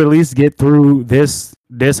thought we would at least get through this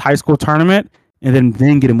high school tournament and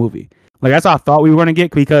then get a movie. Like, that's what I thought we were gonna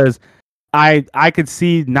get, because I could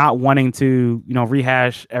see not wanting to,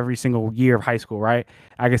 rehash every single year of high school, right?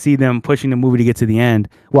 I could see them pushing the movie to get to the end.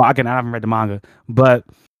 Well, I haven't read the manga, but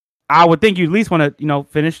I would think you at least want to,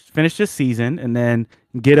 finish this season and then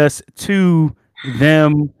get us to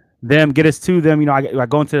them, I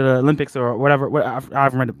go into the Olympics or whatever. I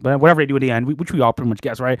haven't read it, but whatever they do at the end, which we all pretty much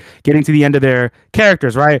guess, right? Getting to the end of their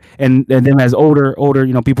characters, right? And them as older,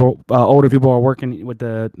 people, older people are working with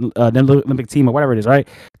the Olympic team or whatever it is, right?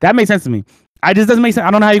 That makes sense to me. It just doesn't make sense.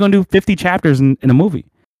 I don't know how you're gonna do 50 chapters in a movie.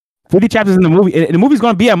 50 chapters in the movie. And the movie's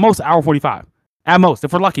gonna be at most hour 45. At most,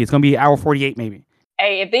 if we're lucky, it's gonna be hour 48 maybe.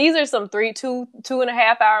 Hey, if these are some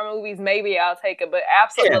 2.5 hour movies, maybe I'll take it. But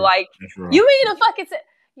absolutely, you mean to fucking say,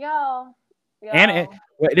 Yo. And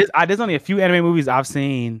there's only a few anime movies I've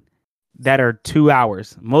seen that are 2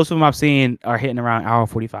 hours. Most of them I've seen are hitting around hour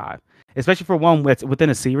 45, especially for one within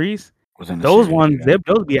a series. Those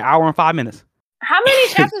would be an hour and 5 minutes. How many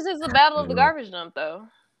chapters is the Battle of the Garbage Dump, though?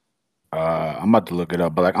 I'm about to look it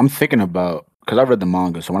up, but like I'm thinking about, because I read the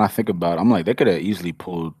manga, so when I think about it, I'm like, they could have easily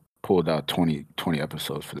pulled out 20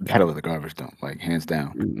 episodes for the Battle of the Garbage Dump, like hands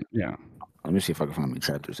down. Yeah. Let me see if I can find how many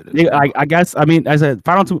chapters it is. Yeah, I guess, as a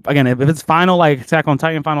final 2, again, if it's final, like Attack on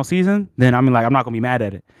Titan final season, then I'm not going to be mad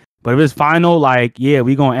at it. But if it's final, like, yeah,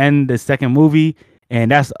 we going to end the second movie, and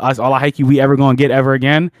that's us, all the Haikyuu we ever going to get ever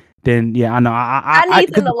again, then, yeah, I know. I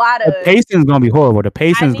need them a lot of. The pacing's going to be horrible. The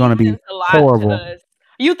pacing's going to be horrible.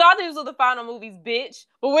 You thought these were the final movies, bitch.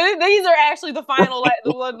 But these are actually the final,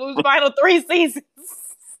 the final 3 seasons.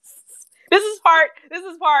 This is part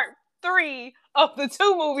 3 of the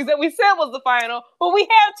 2 movies that we said was the final, but we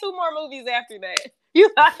have 2 more movies after that. You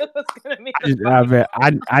thought it was gonna be.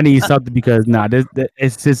 I need something, because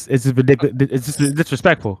it's just ridiculous. It's just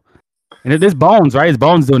disrespectful. And there's Bones, right? It's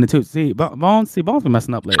Bones doing it too. Bones been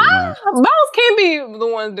messing up lately. Bones can't be the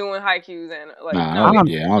ones doing Haikyuus and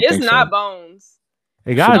it's not so. Bones.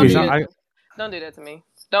 It gotta be. Don't do that to me.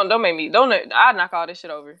 Don't make me. I'd knock all this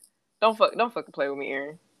shit over. Don't fucking play with me,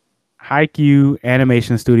 Aaron. Haikyuu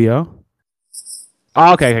Animation Studio.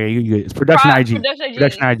 Oh, okay, you good. It's Production IG.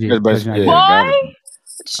 Production IG.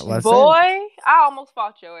 Boy, I almost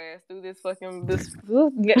fought your ass through this fucking this. It's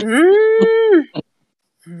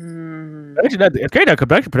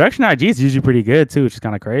great. Production IG is usually pretty good too, which is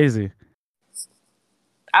kind of crazy.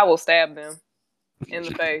 I will stab them in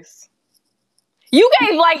the face. You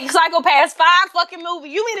gave like Psycho Pass 5 fucking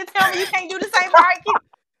movies. You mean to tell me you can't do the same for IQ?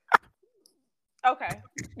 Okay.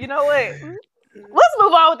 You know what? Let's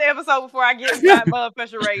move on with the episode before I get my blood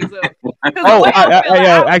pressure raised up. Actually,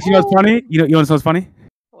 you know what's funny? You know what's funny?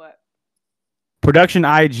 What? Production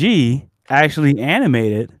IG actually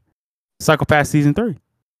animated Psycho Pass season 3.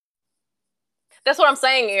 That's what I'm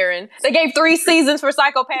saying, Aaron. They gave 3 seasons for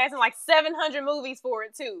Psycho Pass and like 700 movies for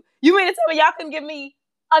it too. You mean to tell me y'all couldn't give me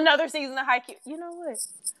another season of Haikyuu? You know what?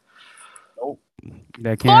 Nope.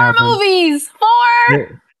 That can't happen. 4 movies.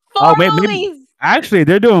 4 movies. Actually,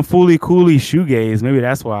 they're doing Fooly Cooly Shoegaze. Maybe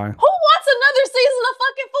that's why. Who wants another season of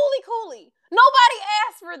fucking Fooly Cooly? Nobody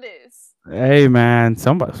asked for this. Hey man,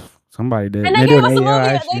 somebody did. And they gave us a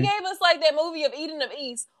movie. They gave us like that movie of Eden of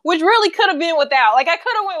East, which really could have been without. Like I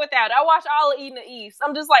could have went without. I watched all of Eden of East.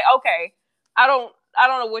 I'm just like, okay, I don't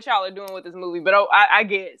know what y'all are doing with this movie, but I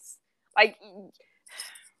guess like.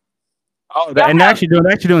 Oh, and they're actually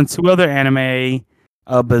doing 2 other anime.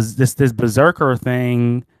 This Berserker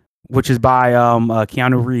thing, which is by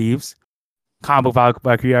Keanu Reeves, comic book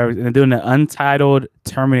by Keanu Reeves, and they're doing an Untitled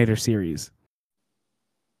Terminator series.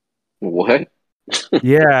 What?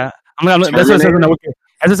 Yeah, that's what it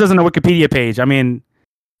says on the Wikipedia page. I mean,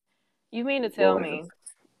 you mean to tell me?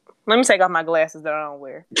 Let me take off my glasses that I don't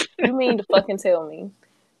wear. You mean to fucking tell me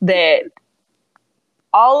that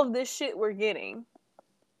all of this shit we're getting,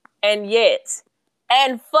 and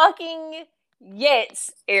fucking yet,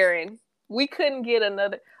 Aaron, we couldn't get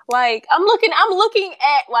another. Like I'm looking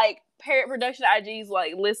at like Parrot Production IG's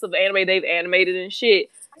like list of anime they've animated and shit.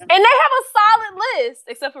 And they have a solid list,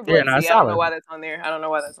 except for Blood. I don't know why that's on there.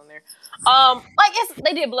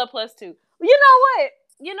 They did Blood Plus too. You know what?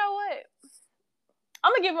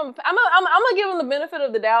 I'm gonna give them the benefit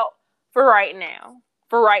of the doubt for right now.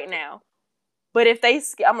 But if they,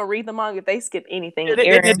 I'm gonna read the manga. If they skip anything,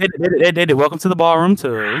 they did Welcome to the Ballroom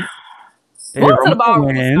too. Welcome to the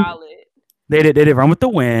Ballroom was solid. They did Run with the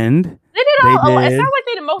Wind. They did all. It sounds like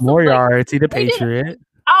they did most Moriarty, the Patriot.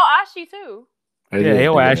 Ashi too.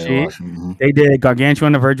 Ashi. They did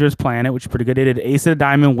Gargantuan, the Virtuous Planet, which is pretty good. They did Ace of the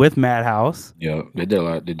Diamond with Madhouse. Yeah, they did a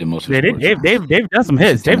lot. They did most of it. They've done some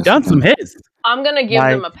hits. I'm gonna give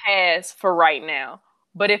them a pass for right now.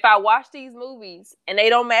 But if I watch these movies and they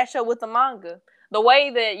don't match up with the manga, the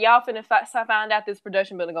way that y'all finna find out this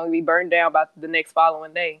production building gonna be burned down by the next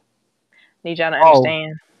following day, need y'all to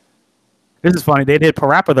understand. This is funny. They did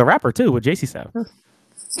Parappa the Rapper too with JC Staff.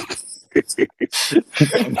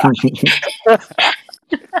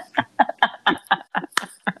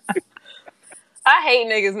 I hate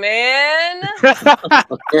niggas, man.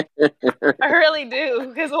 I really do.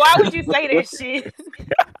 Because why would you say that shit?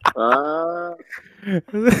 All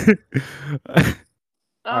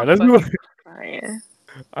right, let's move. All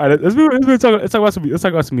right, let's talk about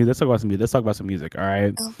some music. All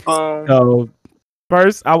right. So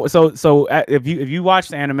first, if you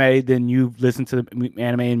watched anime, then you've listened to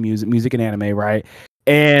anime and music and anime, right?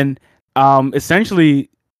 And essentially,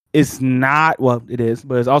 it's not, well, it is,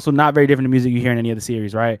 but it's also not very different to music you hear in any other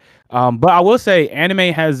series, right? But I will say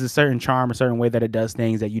anime has a certain charm, a certain way that it does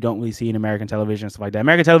things that you don't really see in American television and stuff like that.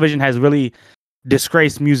 American television has really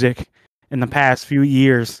disgraced music in the past few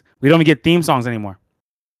years. We don't even get theme songs anymore.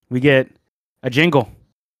 We get a jingle.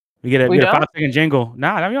 We get a 5-second jingle.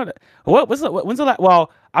 When's the last?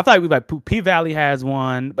 Well, I thought P Valley has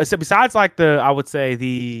one, but besides like a lot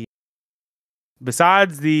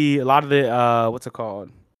of the what's it called?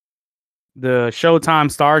 The Showtime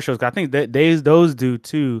Star shows. I think that those do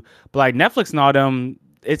too. But like Netflix and all them,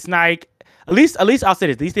 it's like at least I'll say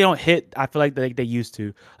this. At least they don't hit. I feel like they used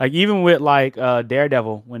to. Like even with like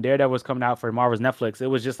Daredevil, when Daredevil was coming out for Marvel's Netflix, it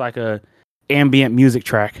was just like a ambient music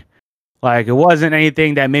track. Like it wasn't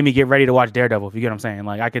anything that made me get ready to watch Daredevil. If you get what I'm saying.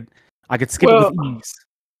 Like I could skip it with ease.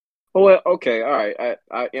 Well, okay, all right.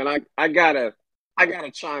 I gotta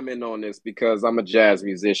chime in on this because I'm a jazz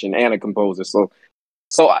musician and a composer. So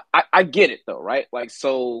I get it though, right? Like,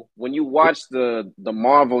 so when you watch the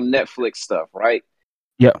Marvel Netflix stuff, right?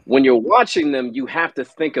 Yeah. When you're watching them, you have to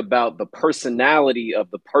think about the personality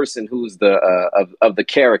of the person who's of the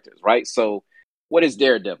characters, right? So what is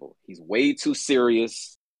Daredevil? He's way too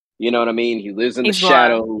serious. You know what I mean? He lives in the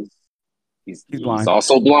shadows. He's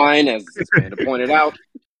also blind, as Amanda pointed out.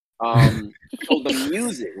 So the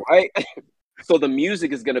music, right? So the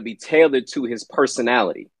music is going to be tailored to his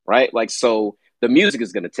personality, right? Like, so the music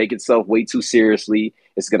is going to take itself way too seriously.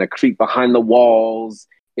 It's going to creep behind the walls.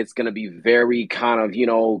 It's going to be very kind of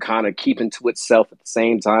keeping to itself at the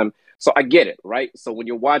same time. So I get it, right? So when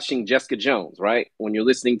you're watching Jessica Jones, right? When you're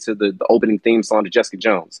listening to the opening theme song to Jessica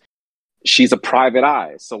Jones, she's a private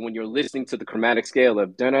eye. So when you're listening to the chromatic scale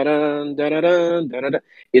of dun-dun-dun, dun-dun-dun, dun-dun-dun,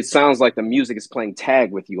 it sounds like the music is playing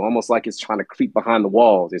tag with you, almost like it's trying to creep behind the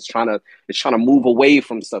walls. It's trying to move away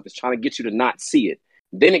from stuff. It's trying to get you to not see it.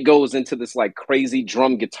 Then it goes into this like crazy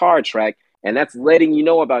drum guitar track, and that's letting you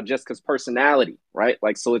know about Jessica's personality, right?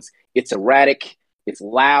 Like, so it's erratic, it's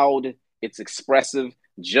loud, it's expressive,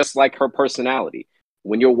 just like her personality.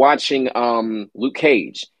 When you're watching Luke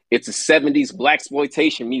Cage, it's a 70s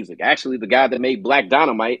blaxploitation music. Actually, the guy that made Black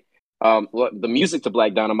Dynamite, the music to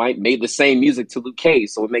Black Dynamite, made the same music to Luke Cage,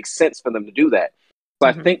 so it makes sense for them to do that. So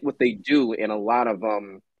I think what they do in a lot of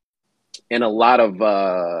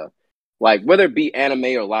like, whether it be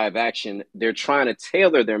anime or live action, they're trying to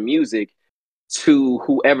tailor their music to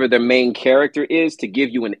whoever their main character is to give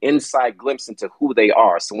you an inside glimpse into who they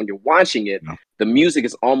are. So when you're watching it, the music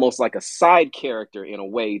is almost like a side character in a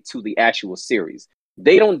way to the actual series.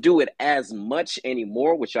 They don't do it as much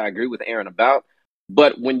anymore, which I agree with Aaron about.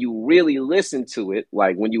 But when you really listen to it,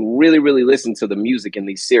 like when you really, really listen to the music in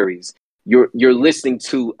these series, you're listening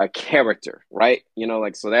to a character, right? You know,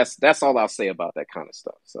 like, so that's all I'll say about that kind of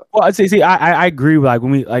stuff. So, well, I'd say, I agree. Like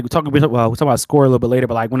when we talk about score a little bit later,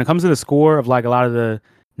 but like when it comes to the score of like a lot of the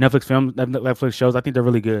Netflix shows, I think they're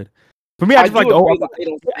really good. For me, I just like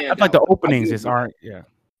the openings just aren't.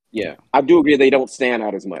 Yeah, I do agree they don't stand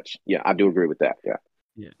out as much. Yeah, I do agree with that. Yeah.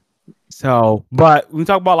 So, but when we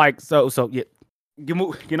talk about like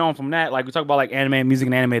get on from that. Like we talk about like anime, music,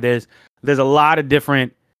 and anime. There's a lot of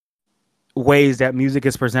different ways that music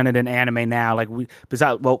is presented in anime now. Like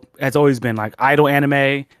it's always been like idol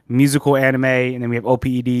anime, musical anime, and then we have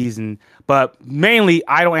OPEDs but mainly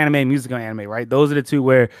idol anime and musical anime, right? Those are the two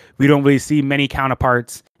where we don't really see many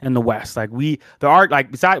counterparts in the West. Like there are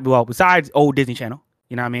like besides old Disney Channel,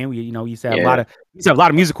 you know what I mean? We used to have a lot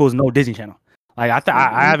of musicals in old Disney Channel. Like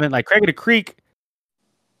I haven't like Craig of the Creek.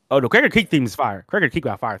 Oh, the Craig of the Creek theme is fire. Craig of the Creek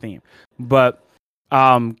got a fire theme, but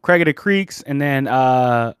Craig of the Creeks, and then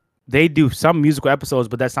they do some musical episodes,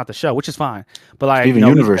 but that's not the show, which is fine. But like Steven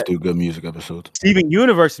Universe do good music episodes. Steven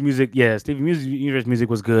Universe music, yeah. Universe music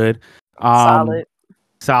was good. Solid.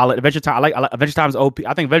 Adventure Time. I like Adventure Time's OP.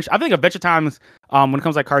 I think Adventure Time's when it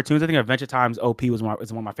comes to like cartoons, I think Adventure Time's OP is one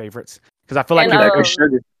of my favorites because I feel like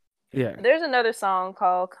yeah. There's another song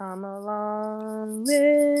called "Come Along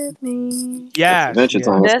with Me." Yeah, Adventure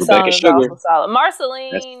Time. That song is also solid.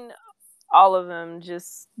 Marceline. All of them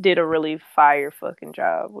just did a really fire fucking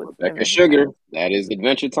job with Rebecca Sugar. That is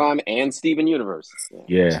Adventure Time and Steven Universe.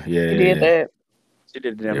 Yeah. She did that. She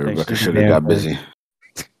did the damn thing. Rebecca Sugar got busy.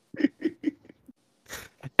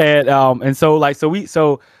 And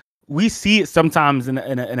so we see it sometimes in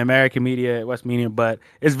American media, West media, but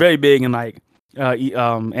it's very big in like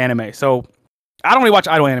anime. So I don't really watch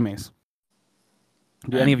idol animes.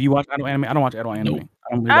 Do any of you watch idol anime? I don't watch idol anime. Nope.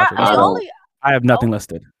 I don't really watch it. I have nothing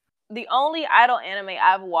listed. The only idol anime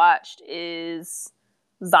I've watched is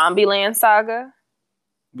Zombieland Saga,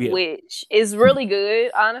 which is really good.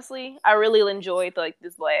 Honestly, I really enjoyed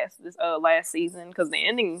this last season because the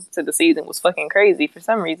ending to the season was fucking crazy for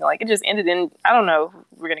some reason. Like it just ended in, I don't know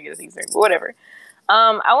if we're gonna get a season, but whatever.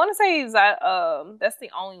 I want to say that's the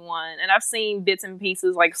only one, and I've seen bits and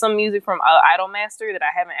pieces, like some music from Idolmaster that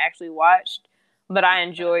I haven't actually watched, but I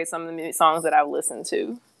enjoyed some of the songs that I've listened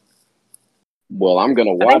to. Well, I'm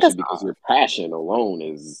gonna watch it because your passion alone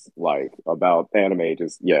is like about anime.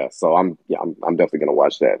 So I'm definitely gonna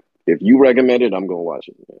watch that. If you recommend it, I'm gonna watch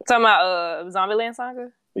it. Yeah. Talking about Zombieland Saga.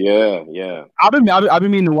 Yeah. I've been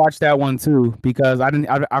meaning to watch that one too because I've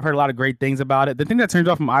heard a lot of great things about it. The thing that turns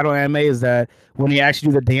off from idol anime is that when they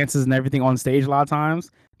actually do the dances and everything on stage, a lot of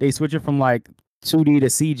times they switch it from like 2D to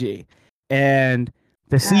CG, and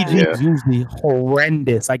the CG is usually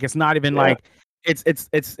horrendous. Like it's not even like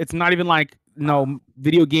it's not even like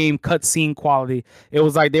video game cutscene quality. It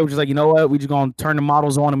was like they were just like, you know what, we just gonna turn the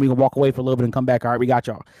models on and we gonna walk away for a little bit and come back. All right, we got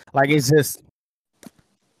y'all. Like it's just.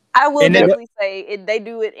 I will definitely say they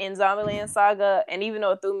do it in Zombieland Saga, and even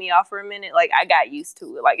though it threw me off for a minute, like I got used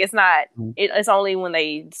to it. Like it's not. It's only when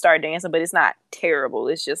they start dancing, but it's not terrible.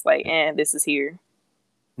 It's just like, this is here.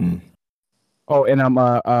 Oh, and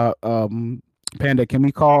Panda, can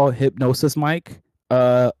we call Hypnosis Mike?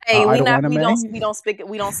 Hey, we don't speak of that.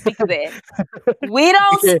 We don't speak of that.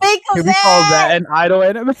 Can we call that an idol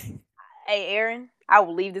anime? Hey, Aaron, I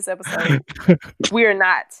will leave this episode. We are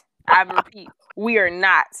not. I repeat, we are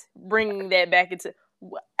not bringing that back into.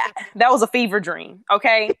 That was a fever dream,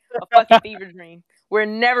 okay? A fucking fever dream. We're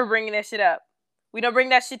never bringing that shit up. We don't bring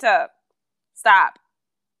that shit up. Stop.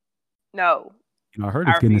 No. I heard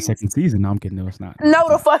it's getting a second season. No, I'm kidding. No, it's not. No,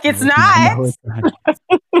 the fuck it's not. No, it's not.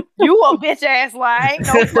 You a bitch ass lie.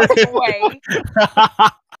 No fucking way.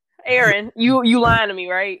 Aaron, you lying to me,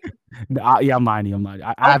 right? Yeah, I'm lying to you.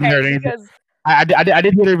 I haven't heard anything. Because I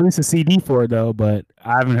did hear they release a CD for it though, but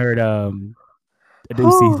I haven't heard a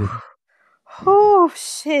new season. Oh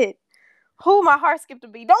shit! My heart skipped a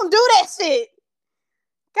beat. Don't do that shit.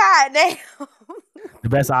 God damn. The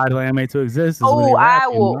best idol anime to exist. Is Oh, rap, I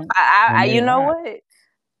will. You know, you know rap. what,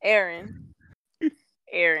 Aaron?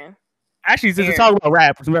 Actually, since we're talking about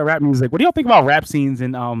rap music, what do y'all think about rap scenes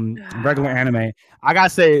in regular anime? I gotta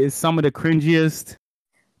say, it's some of the cringiest.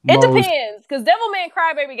 It depends, because Devilman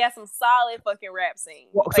Crybaby got some solid fucking rap scenes.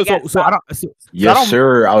 Well,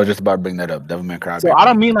 sir. I was just about to bring that up. Devilman Crybaby. So I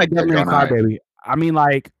don't mean like Devilman Crybaby. I mean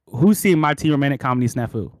like, who's seen my teen romantic comedy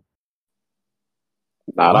Snafu?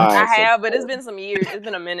 I have, but it's been some years. It's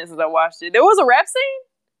been a minute since I watched it. There was a rap scene?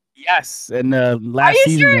 Yes, in the last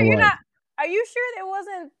season. Are you sure there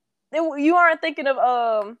wasn't? You aren't thinking of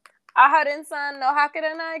Aharen-san no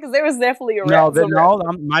Hakurenai? Because there was definitely a rap.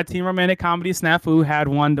 My teen romantic comedy Snafu had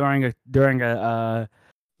one during a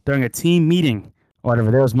team meeting or whatever.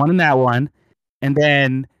 There was one in that one, and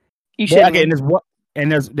then there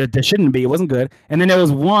shouldn't be. It wasn't good. And then there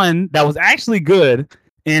was one that was actually good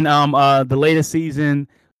in the latest season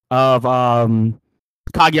of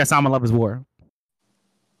Kaguya-sama Love is War.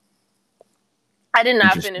 I did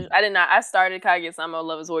not finish. I started Kaguya-sama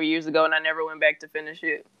Love is War years ago, and I never went back to finish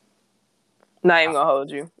it. Not even gonna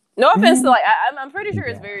hold you. No offense to like, I'm pretty sure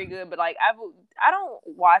it's very good, but like I don't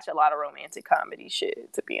watch a lot of romantic comedy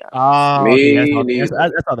shit, to be honest. Me neither.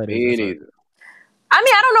 That's all that is. Me neither. I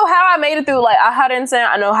mean, I don't know how I made it through like Aharen-san,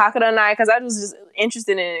 I know Hakurenai, because I was just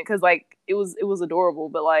interested in it because like it was adorable,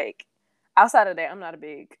 but like outside of that, I'm not a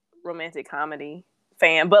big romantic comedy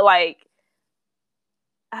fan. But like,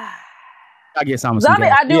 I guess I'm Zombie.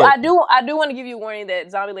 I do want to give you a warning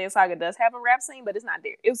that Zombieland Saga does have a rap scene, but it's not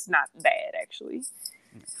there. It's not bad actually.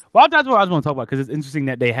 Well, that's what I was going to talk about because it's interesting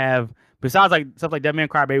that they have, besides like stuff like Devilman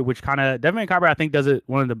Crybaby, which Devilman Crybaby I think does it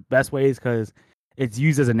one of the best ways because it's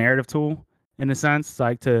used as a narrative tool in a sense,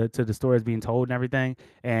 like to the stories being told and everything.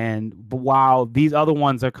 But while these other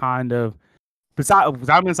ones are kind of, besides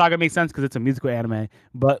Zombieland Saga makes sense because it's a musical anime,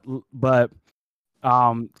 but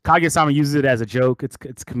Kaguya-sama uses it as a joke. It's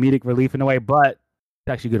comedic relief in a way, but it's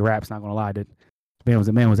actually good raps. Not gonna lie, the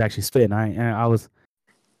man was actually spitting. I was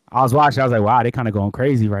watching. I was like, wow, they kind of going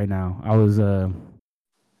crazy right now.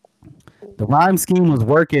 The rhyme scheme was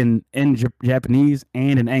working in Japanese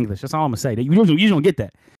and in English. That's all I'm gonna say. You don't get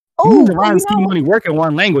that. The rhyme scheme only work in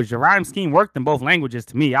one language. The rhyme scheme worked in both languages.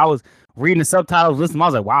 To me, I was reading the subtitles, listening. I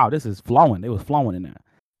was like, wow, this is flowing. It was flowing in there.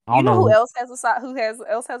 You know who else has a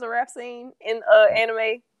rap scene in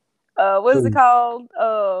anime? What is it called?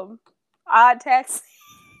 Odd Taxi.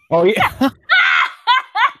 Oh yeah.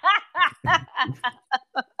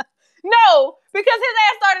 No, because his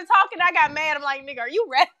ass started talking. I got mad. I'm like, nigga, are you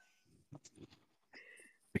rap?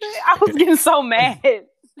 I was getting so mad.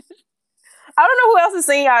 I don't know who else has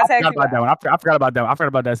seen Odd Taxi. I forgot about that one. I forgot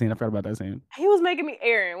about that scene. He was making me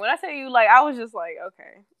Aaron. When I tell you, like, I was just like,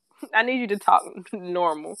 okay. I need you to talk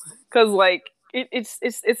normal, cause like it's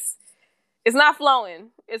not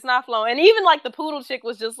flowing. It's not flowing, and even like the poodle chick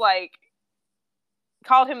was just like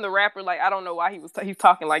called him the rapper. Like I don't know why he's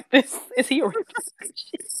talking like this. Is he a rapper?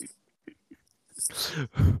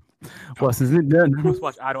 Well, since none of us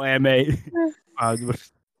watch idol anime, I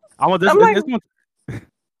want this. Like, this one. I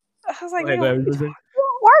was like, why are you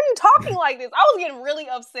talking like this? I was getting really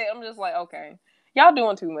upset. I'm just like, okay. Y'all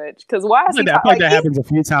doing too much. Because why is he I feel like that happens a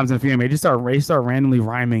few times in the anime. They start randomly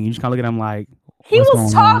rhyming. You just kind of look at him like, he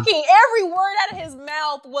was talking. Every word out of his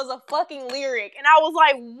mouth was a fucking lyric. And I was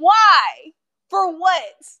like, why? For what?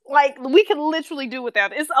 Like, we could literally do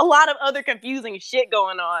without it. It's a lot of other confusing shit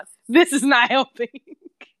going on. This is not helping.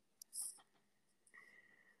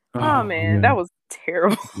 Oh man, that was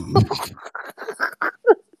terrible.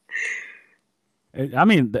 I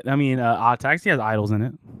mean, Odd Taxi has idols in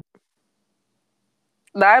it.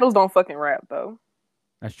 The idols don't fucking rap though.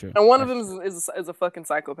 That's true. And one of them is a fucking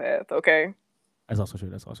psychopath. Okay. That's also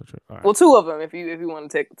true. All right. Well, two of them if you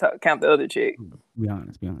want to count the other chick. Be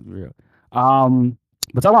honest, be real.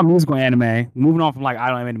 But talking about musical anime, moving on from like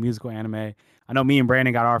idol anime to musical anime. I know me and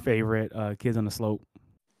Brandon got our favorite Kids on the Slope.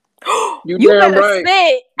 You better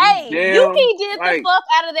spit. Hey, Yuki did the fuck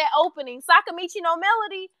out of that opening. Sakamichi no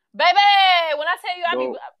Melody. Baby, when I tell you I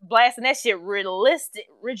be blasting that shit religiously.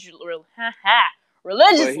 But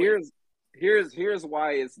here's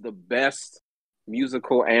why it's the best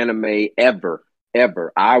musical anime ever.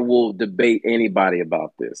 I will debate anybody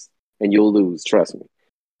about this, and you'll lose. Trust me.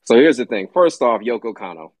 So here's the thing. First off, Yoko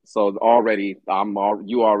Kanno. So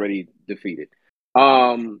you already defeated.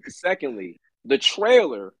 Secondly, the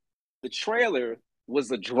trailer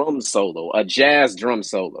was a drum solo, a jazz drum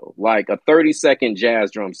solo, like a 30-second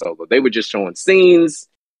jazz drum solo. They were just showing scenes,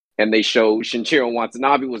 and they showed Shinichiro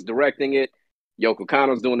Watanabe was directing it. Yoko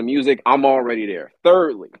Kanno's doing the music. I'm already there.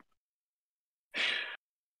 Thirdly,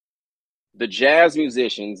 the jazz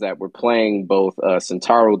musicians that were playing both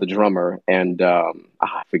Sentaro the drummer and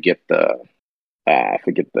I forget the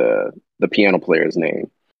piano player's name.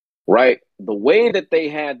 Right, the way that they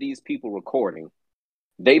had these people recording,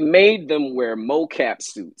 they made them wear mocap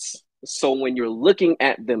suits. So when you're looking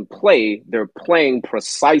at them play, they're playing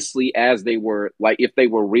precisely as they were, like if they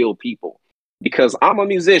were real people. Because I'm a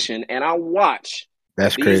musician and I watch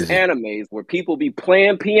these crazy animes where people be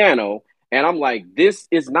playing piano, and I'm like, this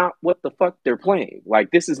is not what the fuck they're playing.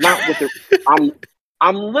 Like, this is not what they're.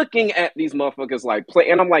 I'm looking at these motherfuckers like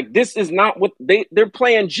play, and I'm like, this is not what they're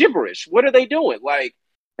playing gibberish. What are they doing? Like,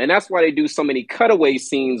 and that's why they do so many cutaway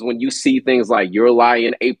scenes when you see things like Your Lie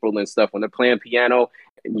in April and stuff when they're playing piano,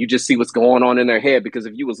 and you just see what's going on in their head. Because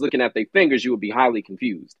if you was looking at their fingers, you would be highly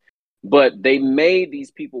confused. But they made these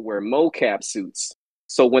people wear mocap suits.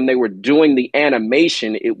 So when they were doing the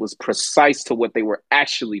animation, it was precise to what they were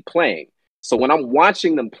actually playing. So when I'm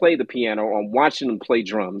watching them play the piano or I'm watching them play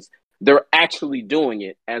drums, they're actually doing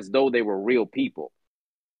it as though they were real people.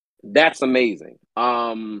 That's amazing.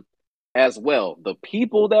 As well, the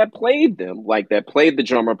people that played them, like that played the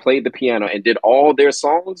drummer, played the piano, and did all their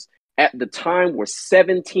songs at the time were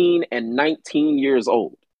 17 and 19 years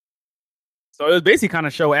old. So it was basically kind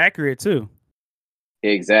of show accurate too.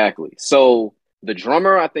 Exactly. So the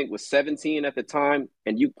drummer, I think, was 17 at the time,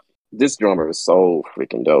 and this drummer is so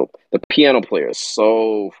freaking dope. The piano player is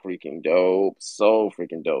so freaking dope. So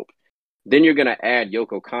freaking dope. Then you're going to add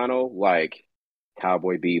Yoko Kanno, like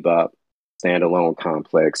Cowboy Bebop, Standalone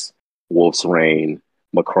Complex, Wolf's Rain,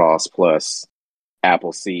 Macross Plus,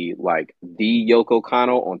 Appleseed, like the Yoko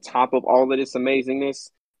Kanno on top of all of this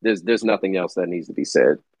amazingness. There's nothing else that needs to be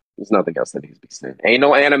said. There's nothing else that needs to be said. Ain't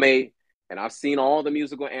no anime, and I've seen all the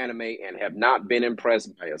musical anime and have not been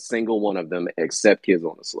impressed by a single one of them except Kids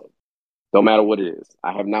on the Slope. No matter what it is,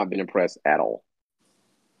 I have not been impressed at all.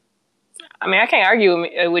 I mean, I can't argue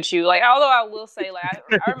with you. Like, although I will say, like,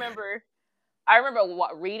 I remember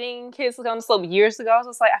reading Kids on the Slope years ago. I was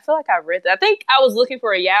just like, I feel like I read that. I think I was looking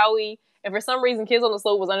for a yaoi, and for some reason, Kids on the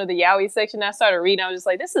Slope was under the yaoi section. I started reading. I was just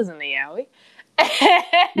like, this isn't the yaoi.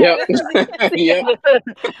 Yep. This is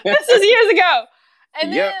years ago.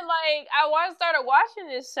 And then, like, I started watching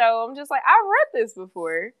this show. I'm just like, I read this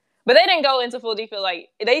before. But they didn't go into full detail. Like,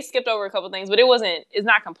 they skipped over a couple things, but it's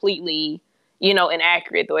not completely,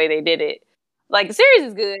 inaccurate the way they did it. Like, the series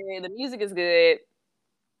is good. The music is good.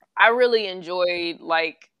 I really enjoyed,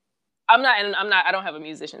 like, I don't have a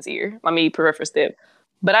musician's ear. Let me preface that.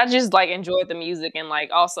 But I just, like, enjoyed the music and,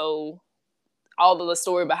 like, also all of the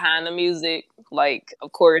story behind the music. Like,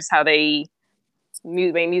 of course, how they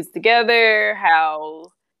made music together,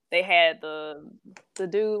 how they had the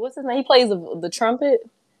dude, what's his name? He plays the trumpet.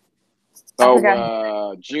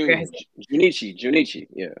 Junichi,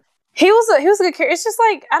 yeah. He was a good character. It's just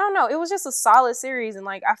like, I don't know, it was just a solid series, and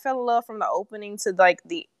like I fell in love from the opening to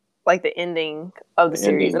the ending of the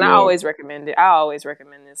series. And I always recommend it. I always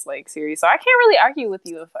recommend this like series. So I can't really argue with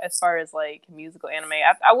you as far as like musical anime.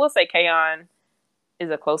 I will say K-On! Is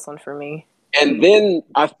a close one for me. And then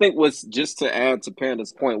I think just to add to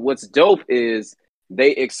Panda's point, what's dope is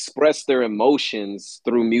they express their emotions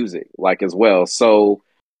through music, like as well. So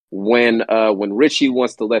when Richie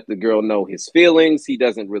wants to let the girl know his feelings, he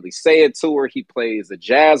doesn't really say it to her. He plays a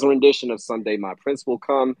jazz rendition of Someday My Prince Will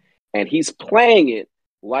Come, and he's playing it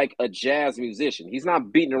like a jazz musician. He's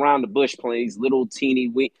not beating around the bush playing these little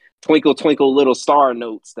teeny twinkle twinkle little star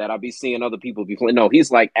notes that I be seeing other people be playing. No,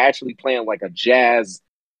 he's like actually playing like a jazz,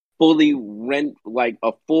 like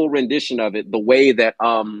a full rendition of it. The way that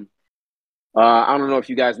I don't know if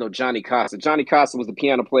you guys know Johnny Costa. Johnny Costa was the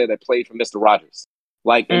piano player that played for Mr. Rogers.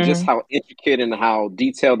 Like, and just how intricate and how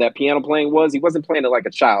detailed that piano playing was. He wasn't playing it like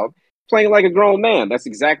a child, playing like a grown man. That's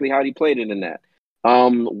exactly how he played it in that.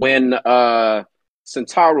 When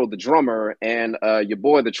Sentaro, the drummer, and your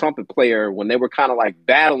boy, the trumpet player, when they were kind of like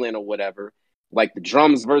battling or whatever, like the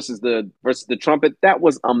drums versus the trumpet, that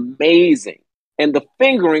was amazing. And the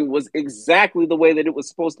fingering was exactly the way that it was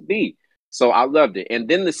supposed to be. So I loved it. And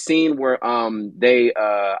then the scene where they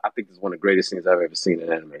I think this is one of the greatest scenes I've ever seen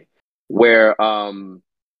in anime, where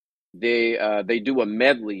they do a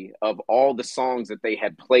medley of all the songs that they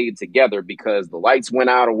had played together because the lights went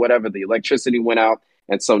out or whatever, the electricity went out.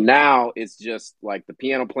 And so now it's just like the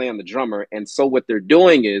piano playing the drummer. And so what they're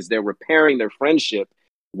doing is they're repairing their friendship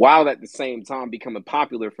while at the same time becoming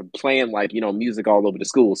popular for playing like, music all over the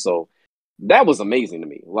school. So that was amazing to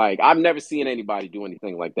me. Like, I've never seen anybody do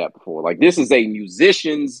anything like that before. Like, this is a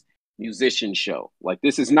musician show. Like,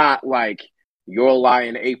 this is not like Your Lie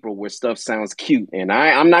in April where stuff sounds cute. And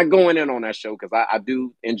I'm not going in on that show because I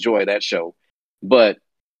do enjoy that show, but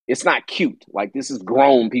it's not cute. Like, this is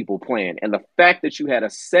grown people playing. And the fact that you had a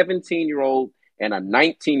 17-year-old and a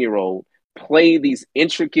 19-year-old play these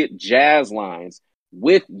intricate jazz lines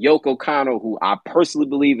with Yoko Kanno, who I personally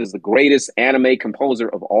believe is the greatest anime composer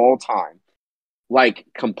of all time, like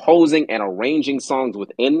composing and arranging songs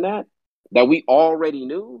within that we already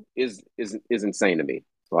knew is insane to me.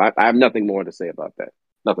 So I have nothing more to say about that.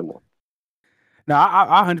 Nothing more. No,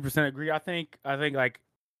 I 100% agree. I think like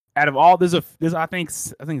out of all I believe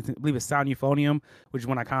it's Sound Euphonium, which is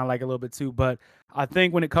one I kind of like a little bit too. But I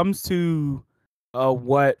think when it comes to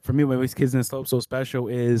what for me what makes Kids in the Slope so special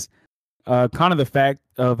is kind of the fact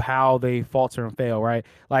of how they falter and fail, right?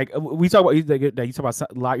 Like we talk about, you talk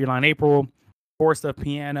about Your Line April, Forest of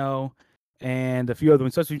Piano, and a few other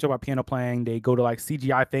ones. Especially when you talk about piano playing, they go to like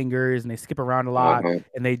CGI fingers and they skip around a lot,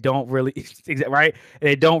 and they don't really right. And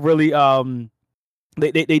they don't really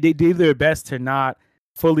they do their best to not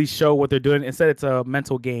fully show what they're doing. Instead, it's a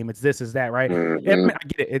mental game. It's this, is that, right? I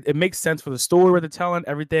get it. It makes sense for the story where they're telling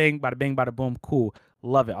everything. Bada bing, bada boom, cool.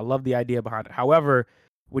 Love it. I love the idea behind it. However,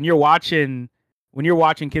 when you're watching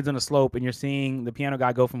Kids on the Slope and you're seeing the piano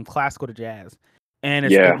guy go from classical to jazz, and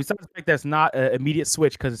it's besides the fact that's not an immediate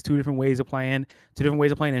switch because it's two different ways of playing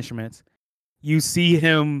instruments, you see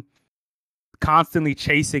him constantly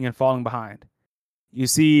chasing and falling behind. You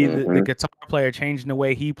see the guitar player changing the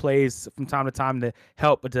way he plays from time to time to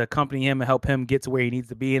accompany him and help him get to where he needs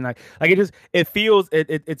to be. And like it feels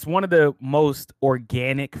it's one of the most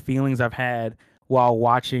organic feelings I've had while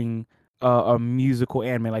watching a musical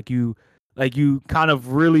anime. Like you kind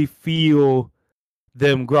of really feel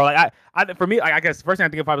them grow. Like for me, I guess the first thing I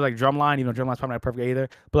think of probably like Drumline. You know, Drumline's probably not perfect either.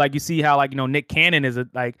 But like you see how like, you know, Nick Cannon is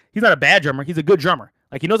he's not a bad drummer. He's a good drummer.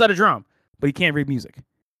 Like he knows how to drum, but he can't read music.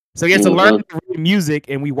 So he has to learn to read music,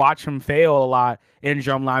 and we watch him fail a lot in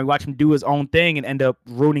Drumline. We watch him do his own thing and end up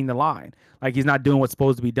ruining the line. Like he's not doing what's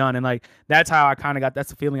supposed to be done. And like that's how I kind of got. That's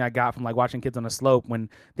the feeling I got from like watching Kids on the Slope when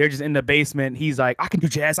they're just in the basement. He's like, I can do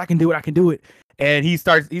jazz. I can do it. And he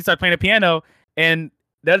starts playing the piano, and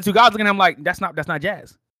the other two guys looking at him like, that's not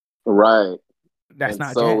jazz. Right. That's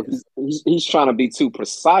not so jazz. He's trying to be too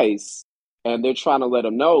precise, and they're trying to let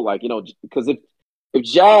him know, like, you know, because if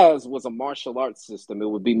jazz was a martial arts system, it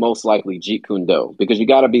would be most likely Jeet Kune Do, because you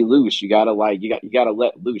got to be loose. You got to you got to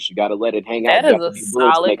let loose. You got to let it hang out. That is a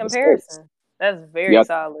solid comparison. Mistakes. That's very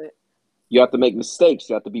solid. You have to make mistakes.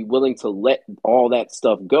 You have to be willing to let all that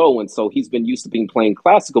stuff go. And so he's been used to playing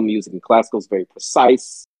classical music, and classical is very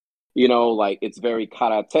precise. You know, like it's very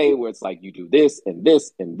karate, where it's like you do this and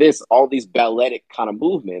this and this, all these balletic kind of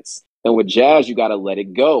movements. And with jazz, you got to let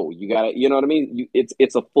it go. You got to, you know what I mean?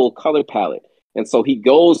 It's a full color palette. And so he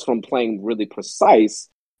goes from playing really precise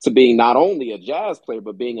to being not only a jazz player,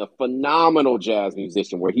 but being a phenomenal jazz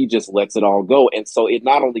musician where he just lets it all go. And so it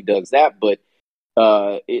not only does that, but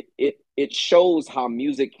it shows how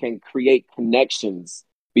music can create connections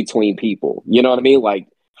between people. You know what I mean? Like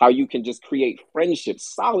how you can just create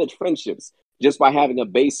friendships, solid friendships, just by having a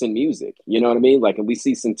bass in music. You know what I mean? Like, and we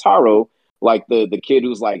see Sentaro, like the kid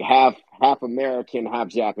who's like half American, half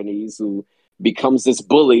Japanese, who becomes this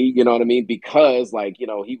bully, you know what I mean? Because like, you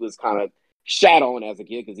know, he was kind of shat on as a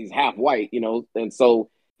kid because he's half white, you know? And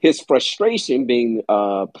so his frustration being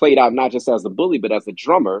played out not just as a bully, but as a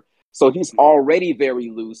drummer. So he's already very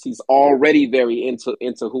loose. He's already very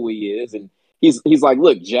into who he is. And he's like,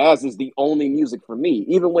 look, jazz is the only music for me.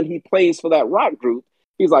 Even when he plays for that rock group,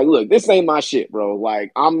 he's like, look, this ain't my shit, bro.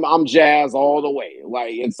 Like I'm jazz all the way.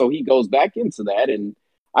 Like, and so he goes back into that. And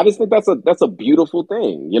I just think that's a beautiful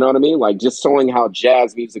thing. You know what I mean? Like just showing how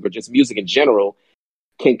jazz music or just music in general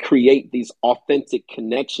can create these authentic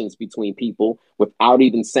connections between people without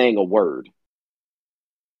even saying a word.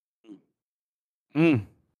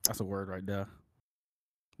 That's a word right there.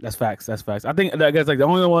 That's facts. I think I guess like the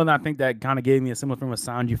only one I think that kind of gave me a similar film was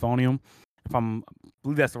Sound Euphonium. If I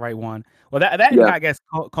believe that's the right one. Well, that I guess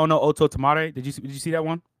Kono Oto Tamare. Did you see that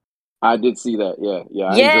one? I did see that. Yeah.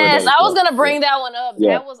 Yes, I was gonna bring that one up.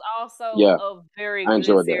 Yeah. That was also a very good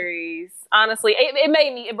series. That. Honestly,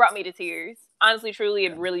 it brought me to tears. Honestly, truly,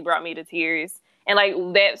 it really brought me to tears. And like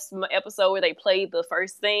that episode where they played the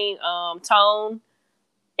first thing, Tone,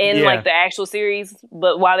 in like the actual series,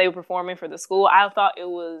 but while they were performing for the school, I thought it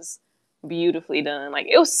was beautifully done. Like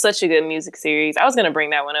it was such a good music series. I was gonna bring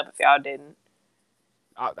that one up if y'all didn't.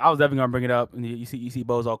 I was definitely gonna bring it up, and you see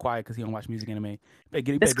Bo's all quiet because he don't watch music anime.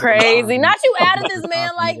 It's crazy. Not you added this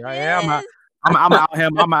man like this. Yeah, I'm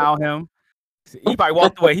out him. He probably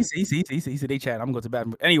walked away. He said they chat. I'm gonna go to the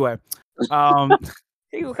bathroom. Anyway,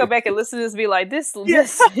 He will come back and listen to this, and be like, this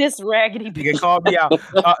raggedy he can bitch. call me out.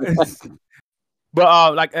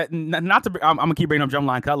 But not to. I'm gonna keep bringing up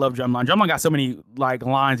Drumline because I love Drumline. Drumline got so many like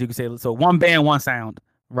lines you can say. So one band, one sound,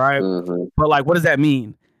 right? Mhm. But like, what does that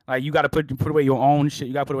mean? Like, you got to put away your own shit.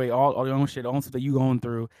 You got to put away all your own shit, all stuff that you going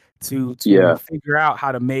through to Yeah. figure out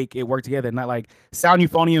how to make it work together. Not like Sound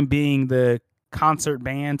Euphonium being the concert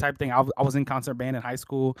band type thing. I was in concert band in high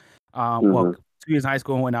school. Well, 2 years in high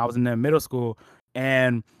school when I was in the middle school,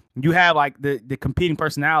 and you have like the competing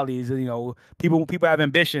personalities. You know, people have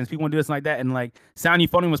ambitions. People want to do this and like that. And like Sound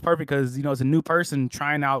Euphonium was perfect because it's a new person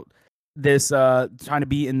trying out this, trying to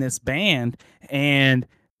be in this band, and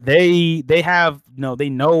they've done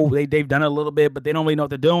it a little bit, but they don't really know what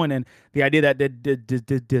they're doing. And the idea that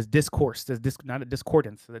this discourse, not a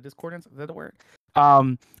discordance, is that the word?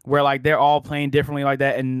 Where like they're all playing differently like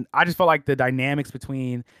that, and I just felt like the dynamics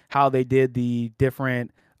between how they did the different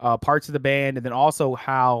parts of the band, and then also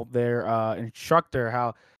how their instructor,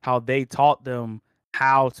 how they taught them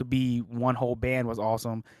how to be one whole band was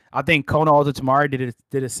awesome. I think Kono Alto Tamare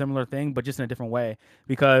did a similar thing, but just in a different way,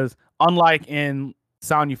 because unlike in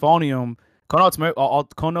Sound Euphonium,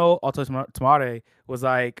 Kono Alto Tamare was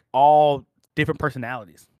like all different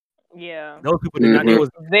personalities. Yeah. Those people did not. It was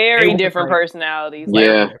very different personalities.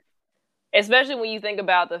 Yeah. Especially when you think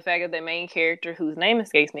about the fact that the main character, whose name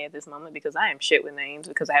escapes me at this moment because I am shit with names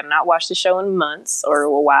because I have not watched the show in months or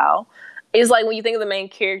a while, is like when you think of the main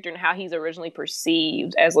character and how he's originally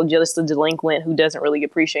perceived as just a delinquent who doesn't really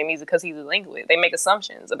appreciate music because he's a delinquent. They make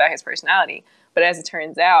assumptions about his personality. But as it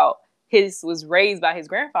turns out, his was raised by his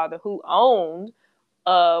grandfather who owned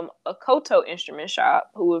a koto instrument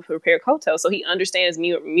shop, who would repair koto. So he understands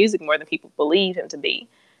music more than people believe him to be.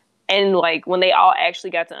 And like when they all actually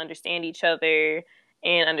got to understand each other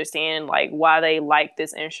and understand like why they like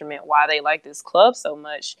this instrument, why they like this club so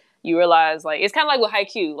much, you realize like it's kind of like with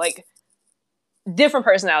Haikyuu, like different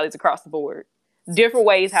personalities across the board, different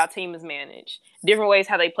ways how team is managed, different ways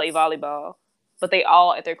how they play volleyball, but they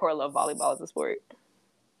all at their core love volleyball as a sport.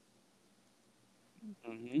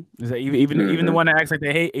 Mm-hmm. Is that even the one that acts like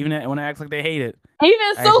they hate, even when they acts like they hate it,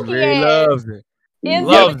 even Suki really loves it.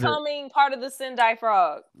 Is becoming part of the Sendai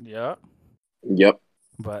Frog. Yep.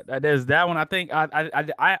 But there's that one. I think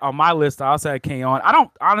I on my list I also had K-On. I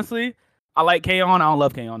don't honestly. I like K-On. I don't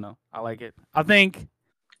love K-On though. I like it. I think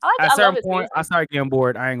at a certain point I started getting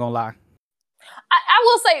bored. I ain't gonna lie. I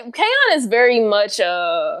will say K-On is very much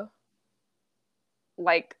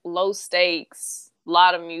like low stakes, a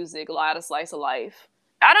lot of music, a lot of slice of life.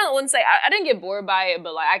 I wouldn't say I didn't get bored by it,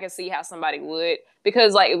 but like I can see how somebody would,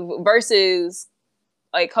 because like versus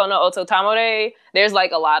like Kono Alto Tamare, there's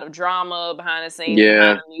like a lot of drama behind the scenes,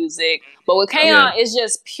 behind the music. But with K-On, it's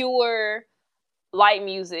just pure light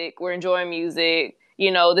music. We're enjoying music.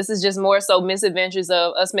 You know, this is just more so misadventures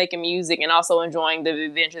of us making music and also enjoying the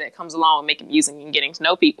adventure that comes along with making music and getting to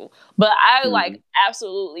know people. But I like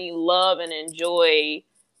absolutely love and enjoy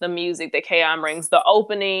the music that K-On brings. The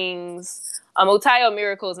openings. Otayo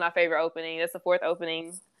Miracle is my favorite opening. That's the 4th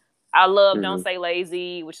opening. I love Don't Say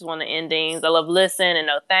Lazy, which is one of the endings. I love Listen and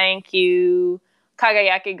No Thank You.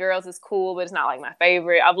 Kagayaki Girls is cool, but it's not like my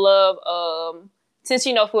favorite. I love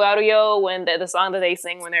Tenshi no Fuaruyo, when the song that they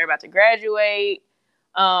sing when they're about to graduate.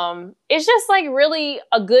 It's just like really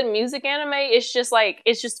a good music anime. It's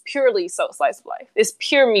just purely so slice of life. It's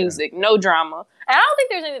pure music, no drama. And I don't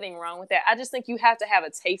think there's anything wrong with that. I just think you have to have a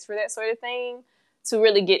taste for that sort of thing to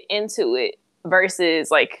really get into it versus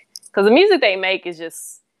like, because the music they make is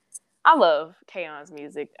just, I love K-On's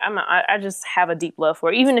music. I just have a deep love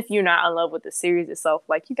for it. Even if you're not in love with the series itself,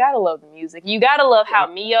 like you gotta love the music. You gotta love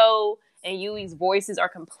how Mio and Yui's voices are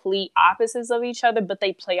complete opposites of each other, but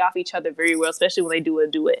they play off each other very well, especially when they do a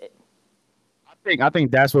duet. I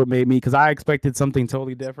think that's what made me, because I expected something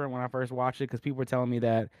totally different when I first watched it, because people were telling me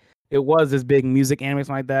that it was this big music anime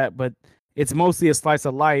like that, but it's mostly a slice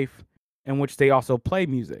of life in which they also play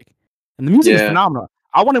music, and the music is phenomenal.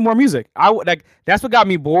 I wanted more music. That's what got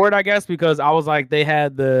me bored, I guess, because I was like, they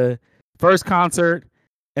had the first concert,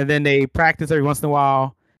 and then they practice every once in a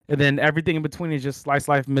while, and then everything in between is just slice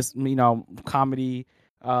life, comedy,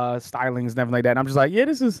 stylings, and everything like that. And I'm just like, yeah,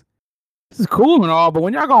 this is cool and all, but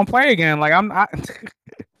when y'all gonna play again, like I'm not. That's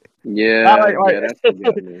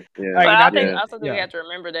the But I think also we have to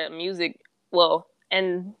remember that music. Well,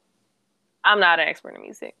 and I'm not an expert in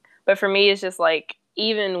music, but for me, it's just like,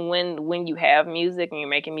 even when you have music and you're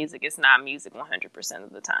making music, it's not music 100%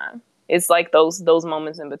 of the time. It's like those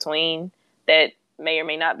moments in between that may or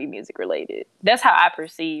may not be music related. That's how I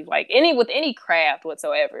perceive, like with any craft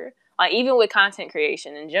whatsoever. Like even with content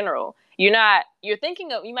creation in general, you're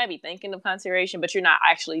thinking of, you might be thinking of consideration, but you're not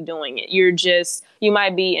actually doing it. You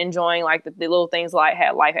might be enjoying like the little things life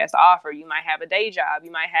has to offer. You might have a day job.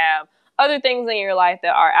 You might have other things in your life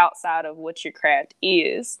that are outside of what your craft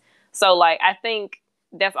is. So like, I think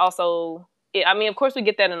that's also, I mean, of course we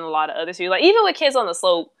get that in a lot of other series. Like even with Kids on the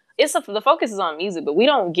Slope, the focus is on music, but we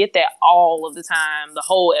don't get that all of the time, the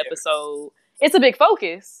whole episode. It's a big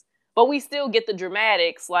focus, but we still get the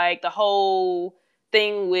dramatics, like the whole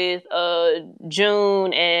thing with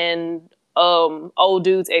June and old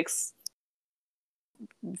dude's ex.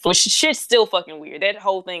 Shit's still fucking weird. That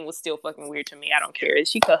whole thing was still fucking weird to me. I don't care.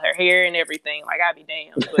 She cut her hair and everything. Like, I'd be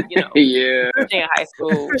damned. But, you know. Yeah. She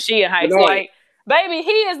in high school. Like, baby,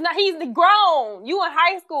 he's grown. You in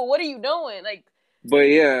high school. What are you doing? Like,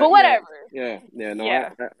 but whatever.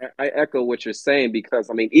 I echo what you're saying, because,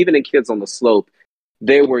 I mean, even in Kids on the Slope,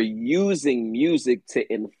 they were using music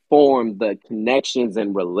to inform the connections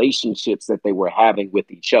and relationships that they were having with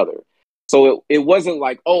each other. So it wasn't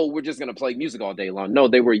like, oh, we're just going to play music all day long. No,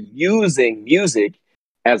 they were using music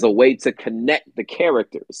as a way to connect the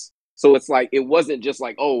characters. So it's like, it wasn't just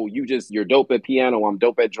like, oh, you're dope at piano, I'm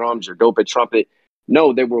dope at drums, you're dope at trumpet.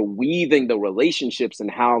 No, they were weaving the relationships and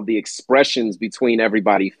how the expressions between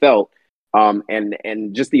everybody felt,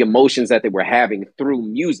 and just the emotions that they were having through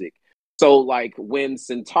music. So like when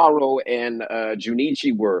Sentaro and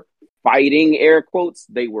Junichi were fighting, air quotes,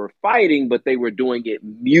 they were fighting, but they were doing it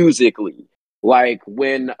musically. Like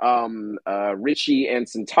when Richie and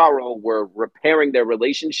Sentaro were repairing their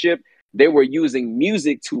relationship, they were using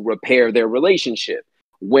music to repair their relationship.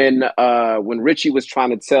 When Richie was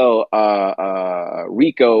trying to tell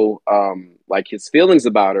Rico like his feelings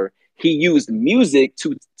about her, he used music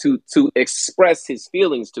to express his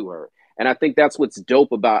feelings to her. And I think that's what's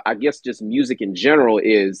dope about, I guess, just music in general,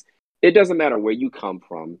 is it doesn't matter where you come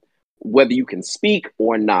from, whether you can speak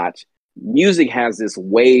or not. Music has this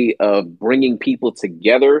way of bringing people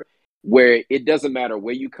together where it doesn't matter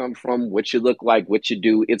where you come from, what you look like, what you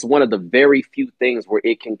do. It's one of the very few things where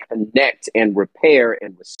it can connect and repair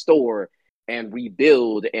and restore and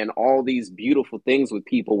rebuild and all these beautiful things with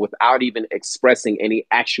people without even expressing any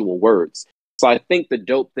actual words. So I think the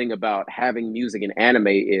dope thing about having music in anime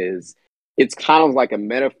is it's kind of like a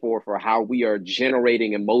metaphor for how we are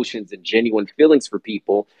generating emotions and genuine feelings for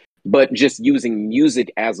people, but just using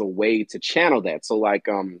music as a way to channel that. So like,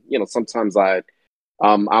 sometimes I'm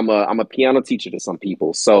a piano teacher to some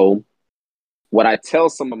people. So what I tell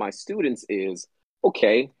some of my students is,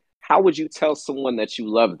 okay, how would you tell someone that you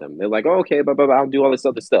love them? They're like, oh, okay, blah, blah, blah, I'll do all this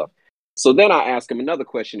other stuff. So then I ask them another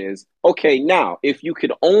question is, okay, now, if you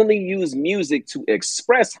could only use music to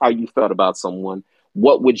express how you felt about someone,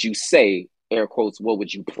 what would you say? Air quotes, what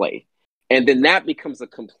would you play? And then that becomes a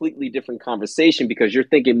completely different conversation because you're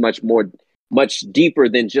thinking much deeper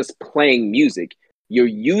than just playing music. You're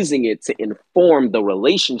using it to inform the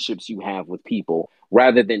relationships you have with people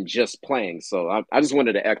rather than just playing. So I just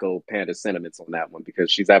wanted to echo Panda's sentiments on that one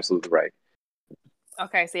because she's absolutely right.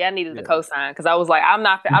 Okay, see, I needed the cosign because I was like, I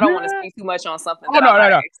don't want to speak too much on something. Oh,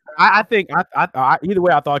 no. I think I either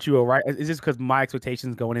way, I thought you were right. It's just because my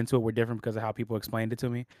expectations going into it were different because of how people explained it to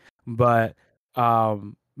me. But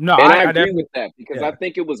no, and I agree with that because I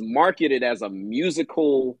think it was marketed as a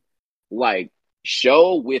musical like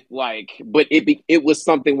show with like, but it was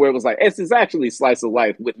something where it was like, this is actually slice of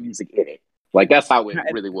life with music in it. Like that's how it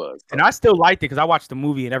really was. So. And I still liked it because I watched the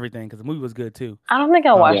movie and everything because the movie was good too. I don't think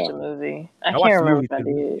I watched the movie. I can't remember if I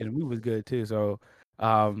did. And the movie was good too. So,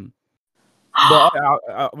 but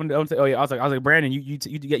I was like, Brandon, you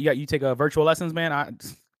take virtual lessons, man.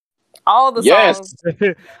 All the songs.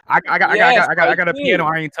 I got a piano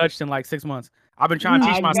I ain't touched in like 6 months. I've been trying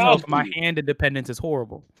to teach myself. My hand independence is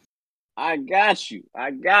horrible. I got you.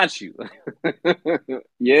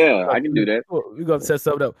 Yeah, I can do that. We're gonna set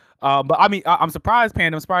something up. But I mean, I'm surprised,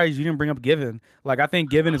 Panda. I'm surprised you didn't bring up Given. Like, I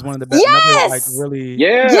think Given is one of the best. Yes! Like, really.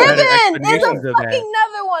 Yeah. Given is a fucking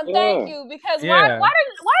another one. Yeah. Thank you. Because why didn't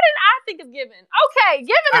I think of Given? Okay,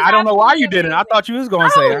 Given is I don't know why you didn't. I thought you was gonna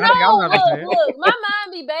say it. Look, my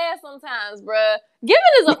mind be bad sometimes, bruh. Given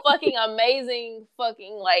is a fucking amazing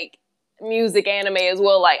fucking like music anime as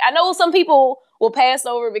well. Like, I know some people will pass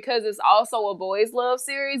over because it's also a boys' love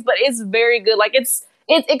series, but it's very good. Like,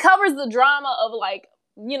 it covers the drama of like,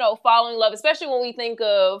 falling in love, especially when we think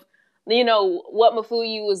of, what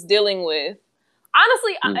Mafuyu was dealing with.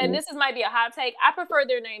 Honestly, and this might be a hot take, I prefer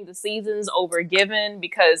their name The Seasons over Given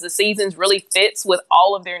because The Seasons really fits with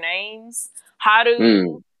all of their names.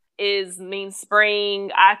 Haru means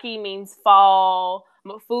spring, Aki means fall,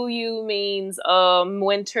 Mafuyu means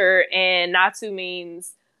winter, and Natsu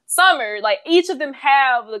means summer. Like each of them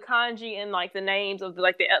have the kanji and like the names of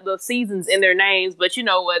the seasons in their names, but you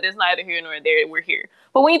know what? There's neither here nor there. We're here.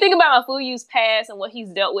 But when you think about Mafuyu's past and what he's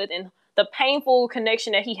dealt with and the painful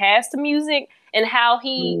connection that he has to music and how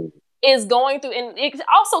he is going through, and it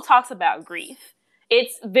also talks about grief.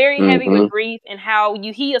 It's very heavy with grief and how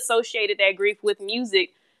he associated that grief with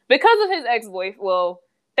music because of his ex-boyfriend. Well,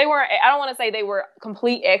 they weren't. I don't want to say they were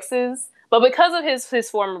complete exes, but because of his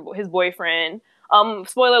boyfriend.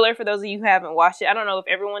 Spoiler alert for those of you who haven't watched it. I don't know if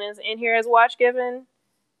everyone is in here has watched Given.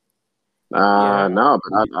 No,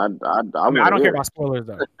 but I don't care about spoilers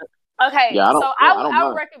though. Okay, yeah, so I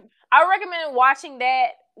would recommend watching that.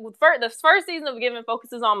 The first season of Given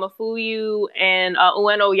focuses on Mafuyu and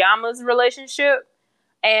Ueno Yama's relationship,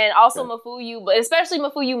 and also Mafuyu, but especially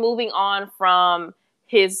Mafuyu moving on from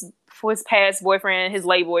his past boyfriend, his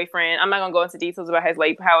late boyfriend. I'm not gonna go into details about how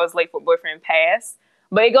his late boyfriend passed.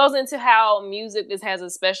 But it goes into how music has a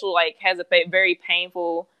very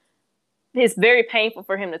painful. It's very painful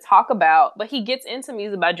for him to talk about. But he gets into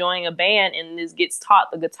music by joining a band and gets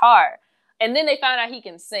taught the guitar. And then they find out he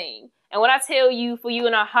can sing. And when I tell you, For You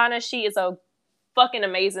and Hanashi is a fucking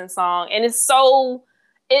amazing song. And it's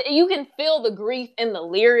you can feel the grief in the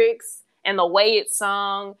lyrics and the way it's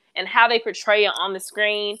sung and how they portray it on the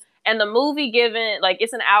screen. And the movie Given,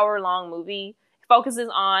 it's an hour-long movie. Focuses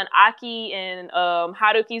on Aki and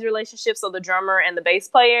Haruki's relationship, so the drummer and the bass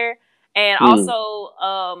player, and also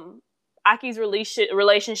Aki's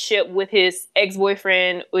relationship with his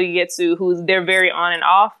ex-boyfriend Uegetsu, they're very on and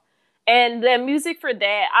off. And the music for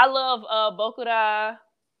that, I love Bokura.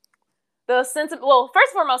 First and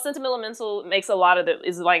foremost, Sentimental makes a lot of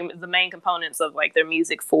is the main components of their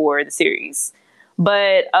music for the series,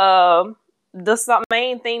 but the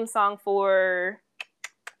main theme song for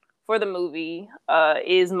the movie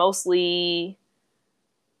is mostly,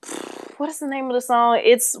 what is the name of the song?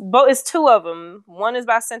 It's two of them. One is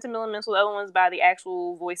by Sentimental, the other one's by the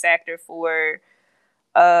actual voice actor for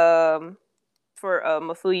Mafuyu.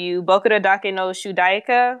 Bokura Dake no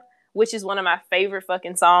Shudaika, which is one of my favorite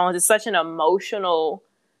fucking songs. It's such an emotional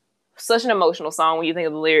song when you think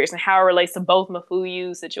of the lyrics and how it relates to both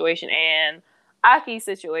Mafuyu's situation and Aki's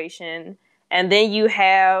situation. And then you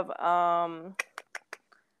have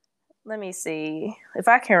let me see if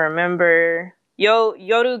I can remember.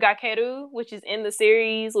 Yoru Gakeru, which is in the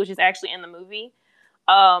series, which is actually in the movie.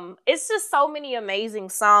 It's just so many amazing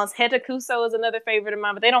songs. Hetakuso is another favorite of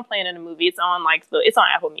mine, but they don't play it in the movie. It's on it's on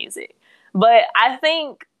Apple Music. But I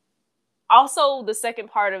think also the second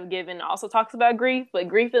part of Given also talks about grief, but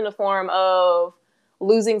grief in the form of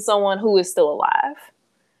losing someone who is still alive.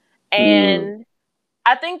 And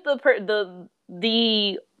I think the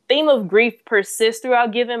theme of grief persists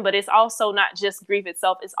throughout Given, but it's also not just grief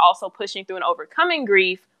itself. It's also pushing through and overcoming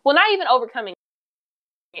grief. Well, not even overcoming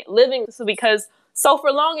it, living. So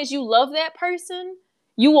for long as you love that person,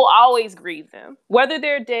 you will always grieve them, whether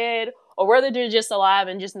they're dead or whether they're just alive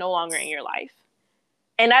and just no longer in your life.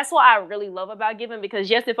 And that's what I really love about Given, because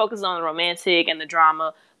yes, it focuses on the romantic and the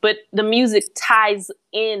drama, but the music ties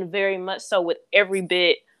in very much so with every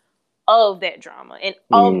bit of that drama and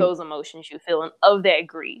of those emotions you feel and of that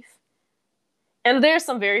grief. And there's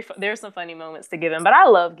some funny moments to Given, but I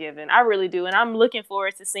love Given. I really do. And I'm looking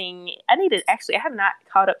forward to seeing, I have not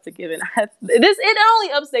caught up to Given. It only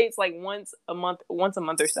updates once a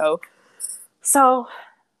month or so. So,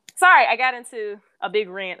 sorry, I got into a big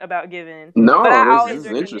rant about Given. No, but I always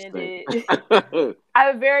this is recommend interesting.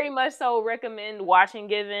 I very much so recommend watching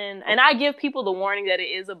Given. And I give people the warning that it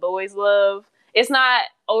is a boys' love. It's not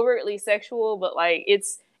overtly sexual, but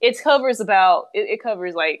it covers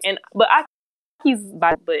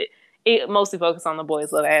it mostly focuses on the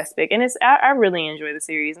boys' love aspect, and I really enjoy the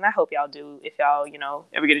series, and I hope y'all do if y'all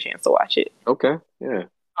ever get a chance to watch it. Okay, yeah.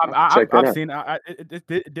 I've seen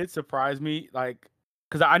it did surprise me,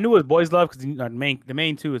 because I knew it was boys' love, because the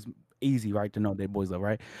main two is easy, right, to know they're boys' love,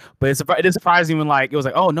 right? But it did surprise me when it was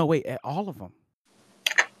oh no, wait, all of them.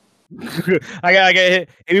 I hit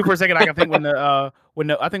me for a second. I can think when I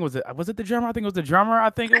think was it the drummer? I think it was the drummer. I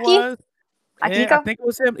think it was. Yeah, I think it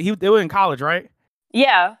was him. They were in college, right?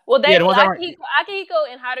 Yeah. Well, Akihiko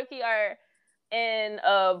and Haruki are in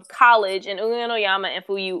college, and Uenoyama and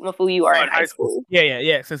Mafuyu are in high school.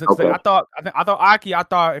 Yeah. So I thought Aki,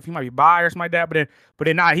 if he might be bi or something like that, but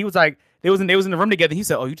then not. He was they was in the room together. He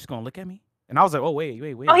said, "Oh, you just gonna look at me?" And I was like, "Oh, wait."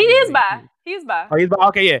 Oh, he is bi. He's bi. Oh, he's bi.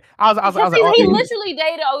 Okay, yeah. I was like, he literally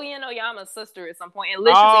dated Uenoyama's sister at some point, and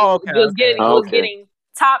literally was getting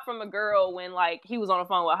top from a girl when he was on the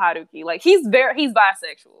phone with Haruki. He's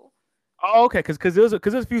bisexual. Oh, okay, because there's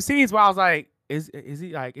a few scenes where I was like, is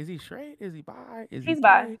he straight? Is he bi? Is He's he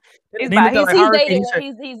bi. gay? He's And he bi. looked at, like, He's Hurricane,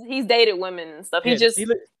 dated. he said- He's dated women and stuff. yeah, He's just he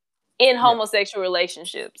looked- in homosexual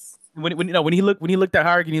relationships. when he looked at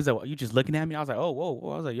Hurricane, he's like, well, "You just looking at me?" I was like, "Oh,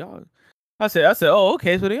 whoa!" I was like, "Y'all." I said, "Oh,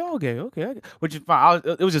 okay, so they all gay, okay." Which is fine.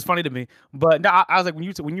 It was just funny to me. But no, I was like, when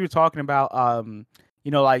you were talking about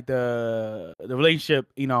like the relationship,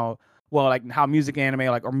 well, like how music anime,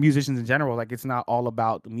 like, or musicians in general, like, it's not all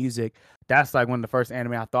about the music. That's like one of the first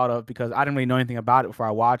anime I thought of, because I didn't really know anything about it before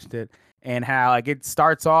I watched it, and how like it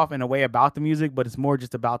starts off in a way about the music, but it's more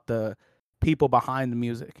just about the people behind the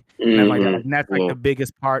music. And I'm like, and that's like the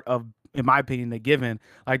biggest part of, in my opinion, the given.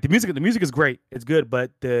 Like the music is great, it's good, but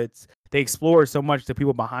they explore so much the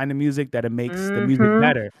people behind the music that it makes the music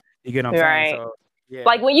better. You get what I'm saying? So, yeah.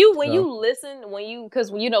 Like when you listen,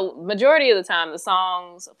 because majority of the time the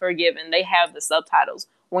songs for Given, they have the subtitles.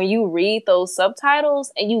 When you read those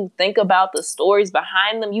subtitles and you think about the stories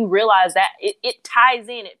behind them, you realize that it ties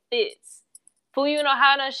in, it fits. Fuyu no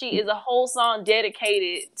Hanashi is a whole song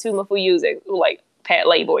dedicated to Mafuyu's like Pat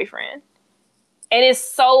Lay boyfriend. And it's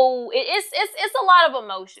so it's a lot of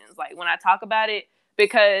emotions, like, when I talk about it,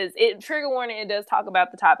 because trigger warning, it does talk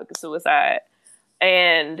about the topic of suicide,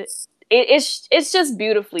 and it's just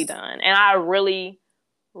beautifully done, and I really,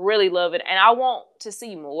 really love it, and I want to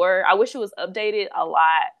see more. I wish it was updated a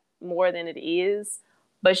lot more than it is,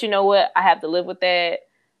 but you know what? I have to live with that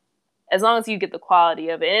as long as you get the quality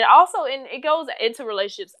of it. And it goes into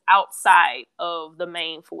relationships outside of the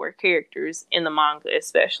main four characters in the manga,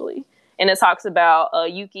 especially. And it talks about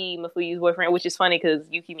Yuki, Mafuyu's boyfriend, which is funny because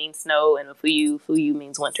Yuki means snow and Fuyu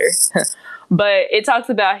means winter. But it talks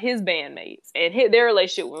about his bandmates and their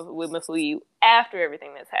relationship with Mafuyu after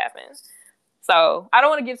everything that's happened. So I don't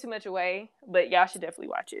want to give too much away, but y'all should definitely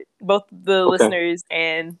watch it. Both the listeners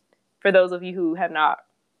and for those of you who have not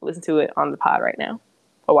listened to it on the pod right now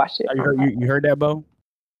or watched it. You heard that, Bo?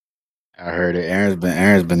 I heard it.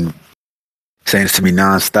 Aaron's been saying this to me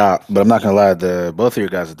nonstop, but I'm not gonna lie. Both of your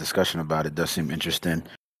guys' discussion about it does seem interesting.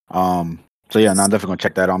 So yeah, no, I'm definitely gonna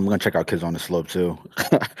check that out. I'm gonna check out Kids on the Slope too.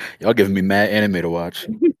 Y'all giving me mad anime to watch.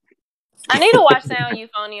 I need to watch Sound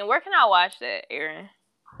Euphonium. Where can I watch that, Aaron?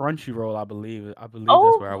 Crunchyroll, I believe. That's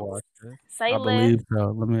where I watched it. Say I believe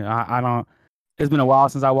so. I don't. It's been a while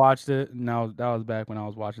since I watched it. No, that was back when I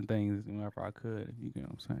was watching things whenever I could. You know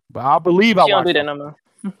what I'm saying? But I believe I watched it. Don't do that no more.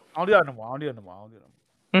 I don't do that no more.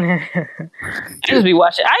 I just be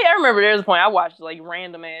watching. I remember there was a point I watched like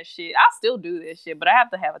random ass shit. I still do this shit, but I have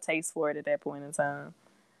to have a taste for it at that point in time.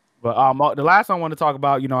 But the last one I want to talk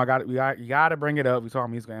about, you got to bring it up. We talk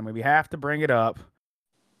music anime. We have to bring it up.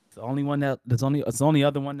 It's the only one it's the only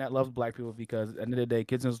other one that loves black people, because at the end of the day,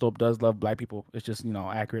 Kids on the Slope does love black people. It's just,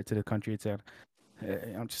 accurate to the country it's in.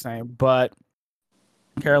 I'm just saying. But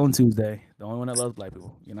Carolyn Tuesday, the only one that loves black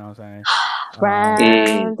people. You know what I'm saying? Round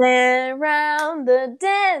and round the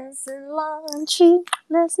dancing lawn tree.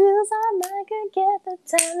 Let's use our mind and get the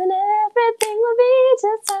time, and everything will be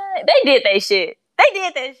just fine. They did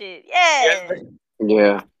that shit.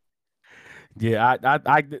 Yeah. Yeah,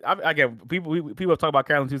 I get people talk about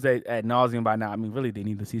Carolyn Tuesday ad nauseum by now. I mean, really, they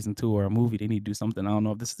need a season 2 or a movie. They need to do something. I don't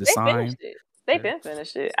know if this is the sign. They've been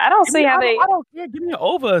finished it. I don't see how they. I don't care. Give me an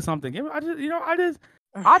OVA or something.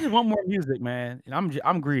 I just want more music, man. And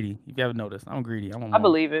I'm greedy. If you haven't noticed, I'm greedy. I want more. I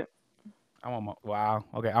believe it. I want more. Wow.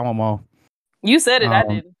 Okay, I want more. You said it. I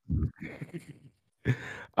didn't.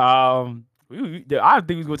 I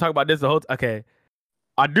think we're gonna talk about this the whole. Okay,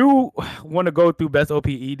 I do want to go through best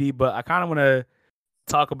OPED, but I kind of want to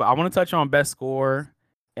talk about. I want to touch on best score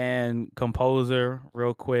and composer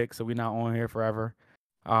real quick, so we're not on here forever.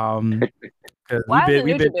 Why isn't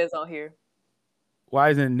Nujabes on here?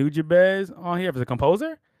 Why isn't Nujabes on here as a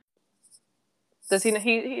composer? Does he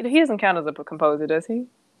doesn't count as a composer, does he?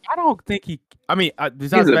 I don't think he. I mean,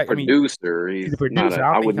 he's a producer. He's a producer.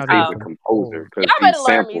 I wouldn't say he's a composer because he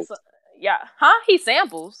samples. Yeah, huh? He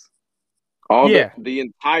samples. The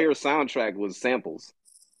entire soundtrack was samples.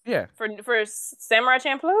 Yeah. For Samurai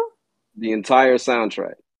Champloo? The entire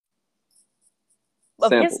soundtrack.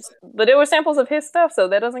 Samples. But there were samples of his stuff, so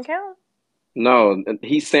that doesn't count? No,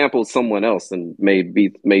 he sampled someone else and made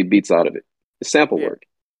beats out of it. It's sample work.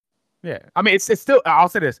 Yeah. I mean, it's still, I'll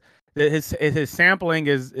say this. His sampling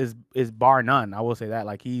is bar none. I will say that.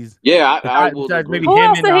 Like, he's... Yeah, I will agree. Who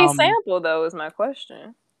else did he sample, though, is my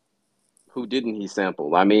question. Who didn't he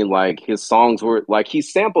sample? I mean, like, his songs were... Like, he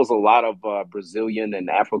samples a lot of Brazilian and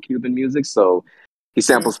Afro-Cuban music, so he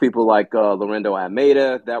samples people like Lorendo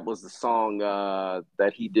Almeida. That was the song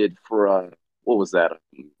that he did for... what was that?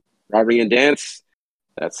 Rari and Dance?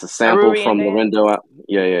 That's a sample from Lorendo...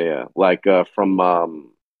 Yeah. Like, from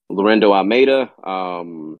Lorendo Almeida.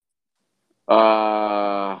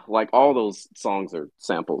 Like all those songs are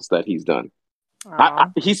samples that he's done.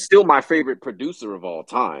 Aw. He's still my favorite producer of all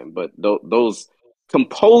time, but those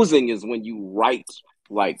composing is when you write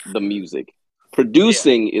like the music.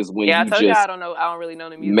 Producing is when Yeah, I you told you I just don't really know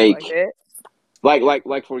the music make like that.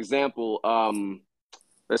 like for example,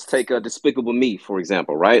 let's take Despicable Me for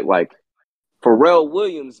example, right? Like Pharrell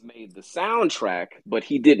Williams made the soundtrack, but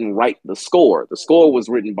he didn't write the score. The score was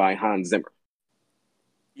written by Hans Zimmer.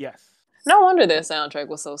 Yes. No wonder their soundtrack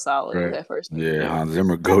was so solid Right. that first. Yeah, Hans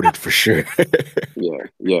Zimmer goated for sure.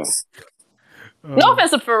 Yeah. No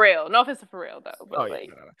offense to Pharrell. No offense to Pharrell though. But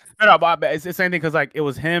like, No, but it's the same thing because like it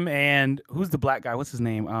was him and who's the black guy? What's his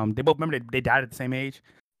name? They both remember they died at the same age.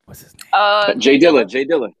 What's his name? Jay Dilla.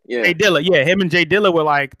 Yeah. Jay Dilla. Yeah, him and Jay Dilla were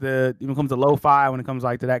like when it comes to lo-fi, when it comes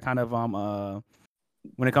like to that kind of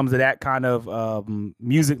when it comes to that kind of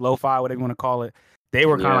music, lo-fi, whatever you want to call it, they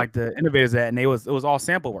were kind of like the innovators of that, and it was all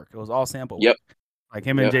sample work. It was all sample work. Yep. Like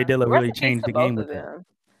him and Jay Dilla really changed the game with it.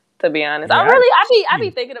 To be honest, Yeah, I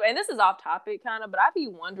be thinking of, and this is off topic kind of, but I be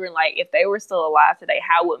wondering like if they were still alive today,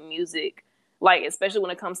 how would music, like especially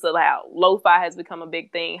when it comes to how lo-fi has become a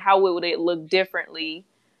big thing, how would it look differently?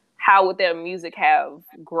 How would their music have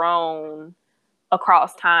grown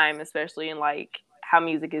across time, especially in like how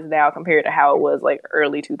music is now compared to how it was like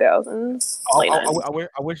early 2000s?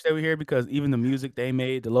 I wish they were here because even the music they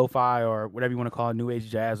made, the lo-fi or whatever you want to call it, new age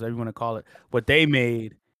jazz, whatever you want to call it, what they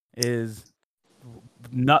made is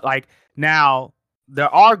not like now. There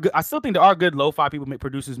are good, I still think there are good lo-fi people,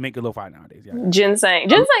 producers make good lo-fi nowadays. Yeah. Ginseng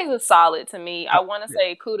is solid to me. I want to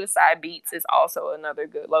say Kudasai Beats is also another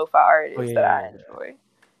good lo-fi artist that I enjoy.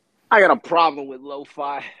 I got a problem with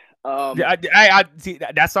lo-fi. I see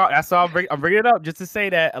that's all. I'm bringing it up just to say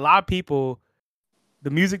that a lot of people, the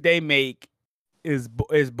music they make is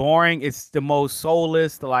boring. It's the most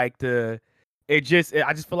soulless. I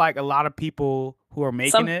just feel like a lot of people who are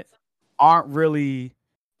making it aren't really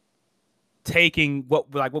taking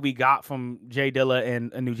what we got from Jay Dilla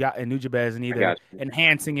and Nujabes and either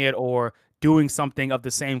enhancing it or doing something of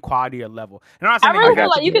the same quality or level. And I'm not saying I really feel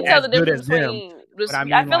like you can tell the difference between.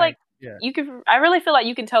 I really feel like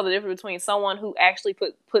you can tell the difference between someone who actually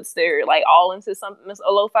puts their like all into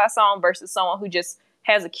a lo-fi song versus someone who just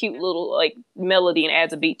has a cute little like melody and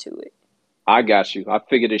adds a beat to it. I got you. I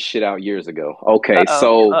figured this shit out years ago. Okay,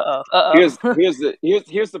 so here's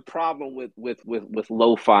the problem with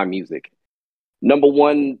lo-fi music. Number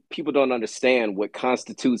one, people don't understand what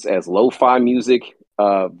constitutes as lo-fi music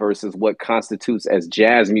versus what constitutes as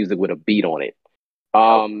jazz music with a beat on it.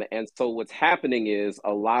 And so what's happening is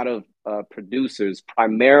a lot of producers,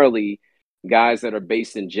 primarily guys that are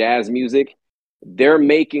based in jazz music, they're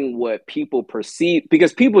making what people perceive,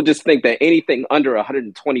 because people just think that anything under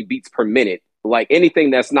 120 beats per minute, like anything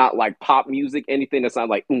that's not like pop music, anything that's not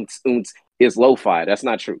like oonts is lo-fi. That's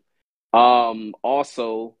not true.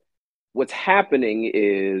 Also, what's happening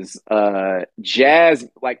is jazz,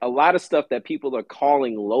 like a lot of stuff that people are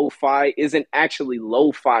calling lo-fi isn't actually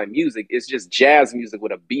lo-fi music. It's just jazz music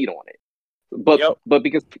with a beat on it. But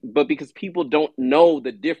because people don't know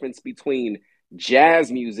the difference between jazz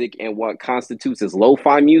music and what constitutes as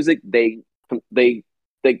lo-fi music, they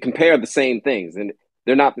compare the same things, and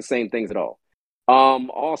they're not the same things at all.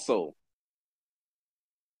 Also,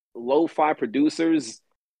 lo-fi producers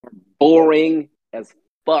are boring as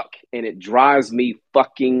fuck, and it drives me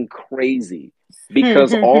fucking crazy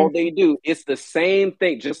because all they do, it's the same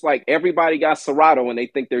thing. Just like everybody got Serato and they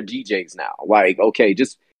think they're DJs now. Like, okay,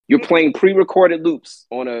 just you're playing pre-recorded loops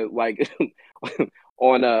on a like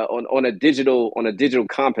on a digital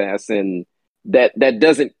compass, and that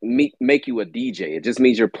doesn't make you a DJ. It just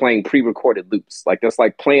means you're playing pre-recorded loops. Like that's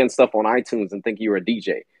like playing stuff on iTunes and thinking you're a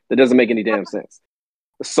DJ. That doesn't make any damn sense.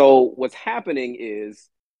 So what's happening is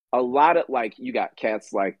a lot of like you got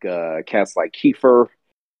cats like Kiefer,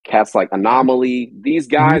 cats like Anomaly. These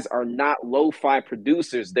guys are not lo-fi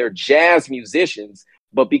producers. They're jazz musicians,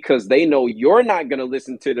 but because they know you're not going to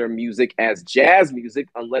listen to their music as jazz music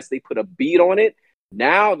unless they put a beat on it.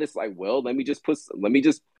 Now it's like, well, let me just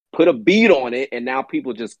put a beat on it, and now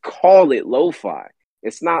people just call it lo-fi.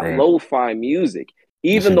 It's not lo-fi music.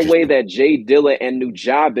 Even the way that Jay Dilla and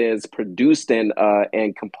Nujabes produced and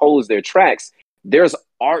composed their tracks, there's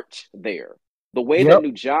art there. The way that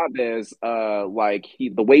Nujabes,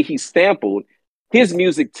 the way he sampled, his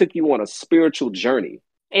music took you on a spiritual journey.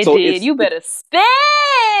 It did. You better spit.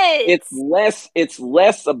 It's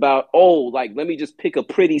less about, let me just pick a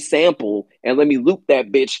pretty sample and let me loop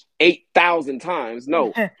that bitch 8,000 times.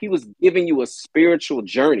 No, he was giving you a spiritual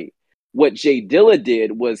journey. What Jay Dilla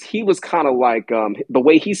did was he was kind of like, the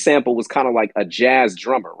way he sampled was kind of like a jazz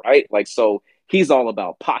drummer, right? Like, so he's all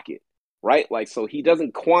about pocket. right? Like, so he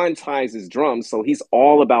doesn't quantize his drums, so he's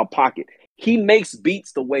all about pocket. He makes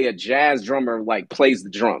beats the way a jazz drummer like plays the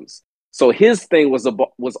drums. So his thing was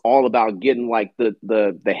all about getting like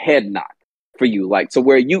the head knock for you, like to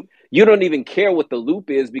where you don't even care what the loop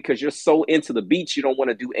is because you're so into the beats you don't want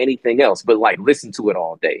to do anything else but like listen to it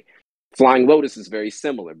all day. Flying Lotus is very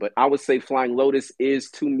similar, but I would say Flying Lotus is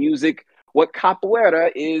to music what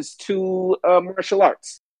capoeira is to martial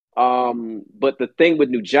arts. But the thing with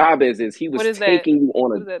Nujabes is he was What is taking you on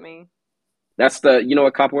What a. does that mean? That's the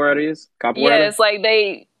what capoeira is? Capoeira. Yeah, it's like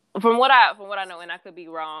they from what I know, and I could be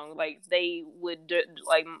wrong. Like they would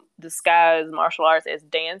like disguise martial arts as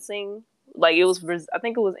dancing. Like it was, I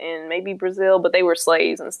think it was in maybe Brazil, but they were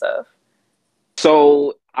slaves and stuff.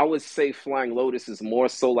 So I would say Flying Lotus is more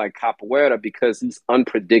so like capoeira because he's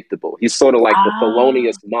unpredictable. He's sort of like the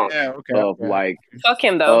Thelonious Monk of like fuck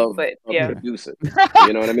him though, of, but of yeah, producer.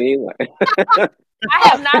 You know what I mean? Like, I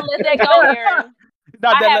have not let that go, Aaron.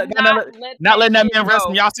 Not letting that man rest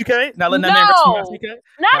from Yasuke. Not letting that man rest from Yasuke.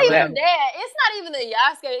 Not even that. It's not even the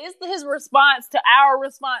Yasuke. It's his response to our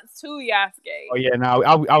response to Yasuke. Oh yeah, no,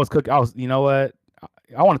 I was cooking. You know what?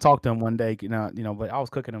 I want to talk to him one day. You know, but I was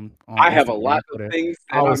cooking him. I have a lot of things.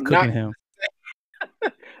 I was cooking him.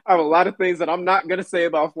 I have a lot of things that I'm not gonna say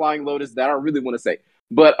about Flying Lotus that I really want to say.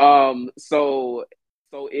 But so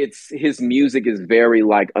it's his music is very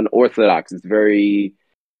like unorthodox. It's very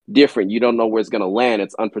different. You don't know where it's gonna land.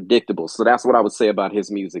 It's unpredictable. So that's what I would say about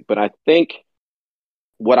his music. But I think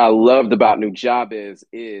what I loved about Nujabes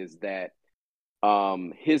is that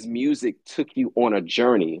his music took you on a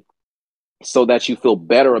journey so that you feel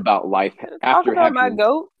better about life after having my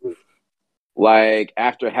goat. Like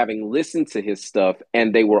after having listened to his stuff,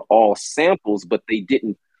 and they were all samples, but they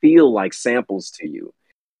didn't feel like samples to you.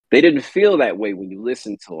 They didn't feel that way when you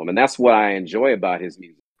listen to him, and that's what I enjoy about his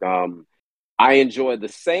music. I enjoy the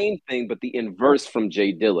same thing, but the inverse from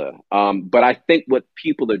Jay Dilla. But I think what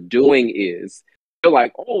people are doing is they're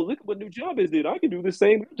like, "Oh, look at what Nujabes did! I can do the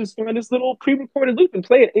same. I just find this little pre-recorded loop and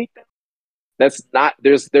play it 8,000." That's not.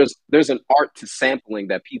 There's an art to sampling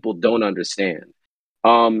that people don't understand.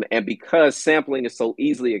 And because sampling is so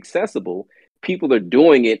easily accessible, people are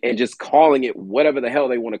doing it and just calling it whatever the hell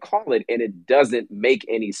they want to call it, and it doesn't make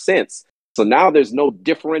any sense. So now there's no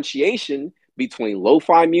differentiation between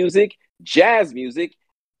lo-fi music, jazz music,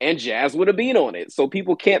 and jazz with a beat on it. So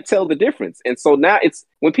people can't tell the difference. And so now it's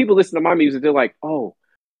when people listen to my music, they're like, "Oh,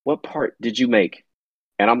 what part did you make?"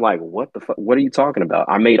 And I'm like, "What the fuck? What are you talking about?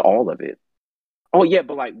 I made all of it." "Oh yeah,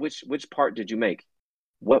 but like which part did you make?"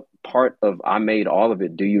 "What part of I made all of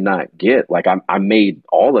it do you not get?" Like I made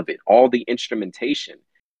all of it, all the instrumentation.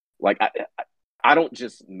 Like I don't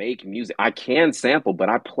just make music. I can sample, but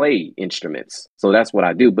I play instruments. So that's what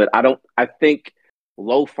I do. But I think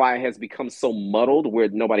lo-fi has become so muddled where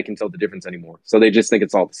nobody can tell the difference anymore. So they just think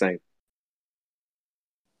it's all the same.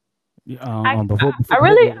 Before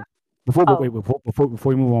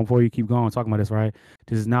you move on, before you keep going talking about this, right?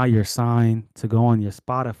 This is now your sign to go on your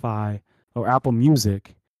Spotify or Apple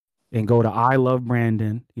Music and go to I Love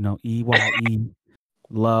Brandon, EYE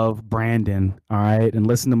Love Brandon, all right, and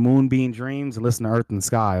listen to Moonbeam Dreams and listen to Earth and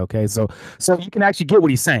Sky, okay? So you can actually get what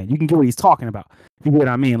he's saying. You can get what he's talking about. You get what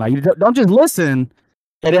I mean? Like, you don't just listen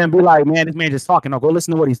and then be like, "Man, this man just talking." No, go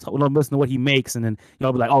listen to what listen to what he makes, and then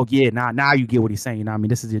you'll be like, "Oh yeah, now you get what he's saying." You know what I mean?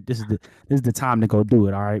 This is the time to go do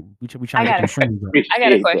it. All right, we trying to get streams up. I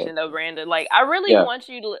got a question though, Brandon. Like, I really want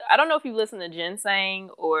you to. I don't know if you listen to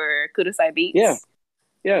Ginseng or Kudasai Beats.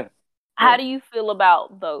 Yeah. How do you feel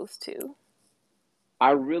about those two?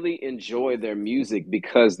 I really enjoy their music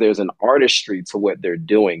because there's an artistry to what they're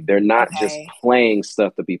doing. They're not just playing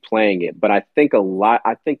stuff to be playing it. But I think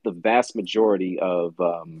the vast majority of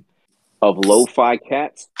lo-fi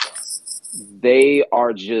cats, they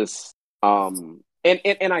are just and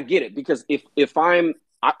I get it because if I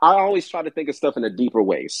always try to think of stuff in a deeper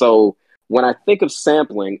way. So when I think of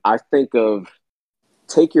sampling, I think of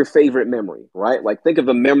take your favorite memory, right? Like think of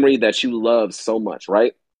a memory that you love so much,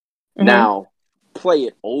 right? Mm-hmm. Now play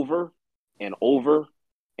it over and over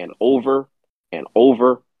and over and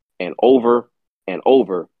over and over and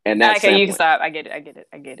over, and that's okay. Sampling. You can stop. I get it.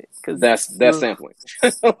 Because that's sampling.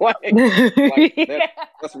 that's what it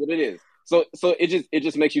is. So it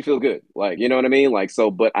just makes you feel good, like, you know what I mean? Like,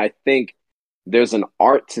 so, but I think there's an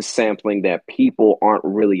art to sampling that people aren't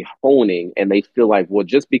really honing, and they feel like, well,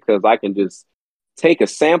 just because I can just take a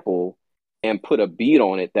sample and put a beat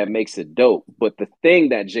on it, that makes it dope. But the thing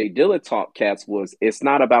that Jay Dilla taught cats was it's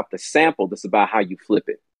not about the sample, it's about how you flip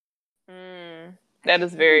it. That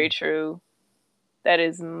is very true. That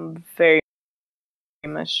is very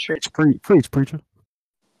much true. Preach, preacher.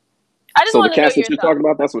 I just So the want to know cats your that you're thoughts. talking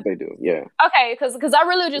about, that's what they do. Yeah. Okay, because I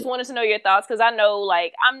really just wanted to know your thoughts because I know,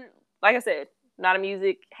 like, I'm, like I said, not a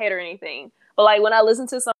music head or anything. But, like, when I listen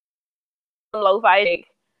to some lo-fi, like,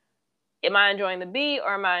 am I enjoying the beat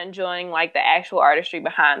or am I enjoying, like, the actual artistry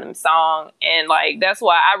behind the song? And, like, that's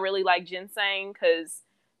why I really like Ginseng because,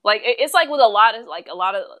 like, it's like with a lot of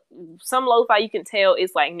some lo-fi you can tell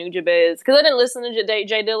it's like Nujabes because I didn't listen to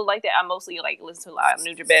J Dilla like that. I mostly like listen to a lot of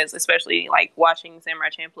Nujabes, especially like watching Samurai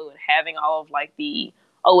Champloo and having all of like the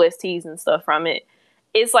OSTs and stuff from it.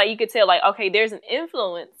 It's like you could tell like, okay, there's an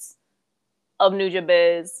influence of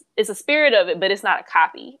Nujabes. It's a spirit of it, but it's not a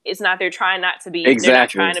copy. It's not they're trying not to be they're not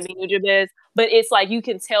trying to be Nujabes, but it's like you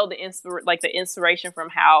can tell the inspiration from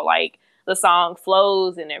how like the song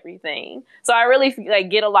flows and everything. So I really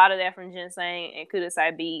like get a lot of that from Ginseng and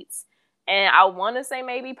Kudasai Beats. And I want to say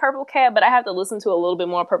maybe Purple Cat, but I have to listen to a little bit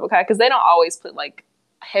more Purple Cat because they don't always put like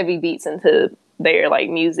heavy beats into their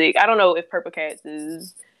like music. I don't know if Purple Cat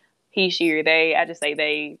is he, she, or they. I just say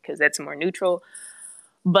they because that's more neutral.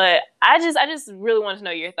 But I just really want to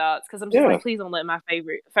know your thoughts because I'm just like, please don't let my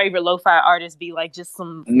favorite lo-fi artist be like just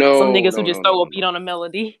some niggas who just throw a beat on a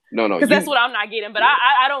melody. No, because that's what I'm not getting. But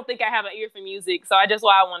I don't think I have an ear for music, so I just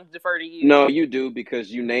why I want to defer to you. No, you do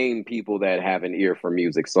because you name people that have an ear for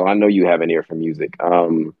music, so I know you have an ear for music.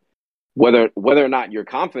 Whether or not you're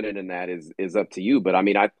confident in that is up to you. But I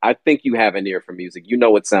mean, I think you have an ear for music. You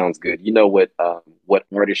know what sounds good. You know what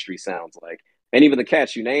artistry sounds like. And even the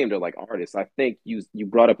cats you named are like artists. I think you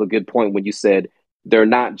brought up a good point when you said they're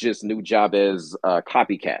not just Nujabes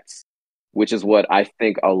copycats, which is what I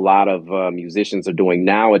think a lot of musicians are doing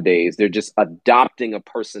nowadays. They're just adopting a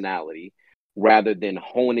personality rather than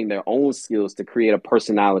honing their own skills to create a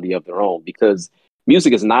personality of their own. Because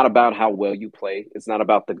music is not about how well you play. It's not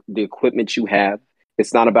about the equipment you have.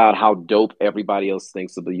 It's not about how dope everybody else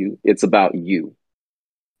thinks of you. It's about you.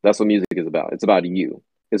 That's what music is about. It's about you.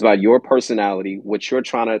 It's about your personality, what you're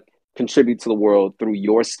trying to contribute to the world through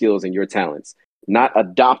your skills and your talents, not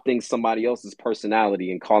adopting somebody else's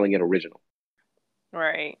personality and calling it original.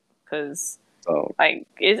 Right. Because like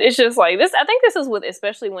it's just like this. I think this is with,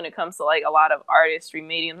 especially when it comes to like a lot of artistry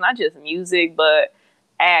mediums, not just music, but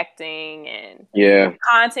acting and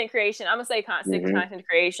content creation. I'm going to say content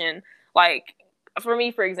creation. Like for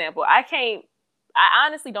me, for example, I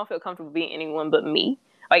honestly don't feel comfortable being anyone but me.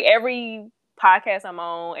 Like every podcast I'm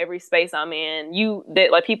on, every space I'm in,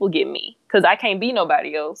 like people get me because I can't be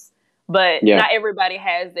nobody else. But not everybody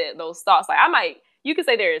has those thoughts. Like you could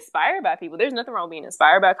say they're inspired by people. There's nothing wrong with being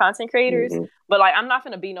inspired by content creators, but like I'm not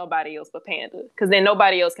gonna be nobody else but Panda because then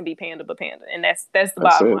nobody else can be Panda but Panda, and that's the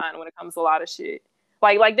bottom line when it comes to a lot of shit.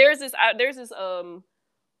 Like there's this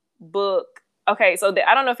book. Okay, so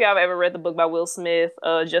I don't know if y'all have ever read the book by Will Smith,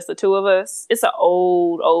 Just the Two of Us. It's an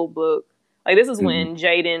old book. Like this is when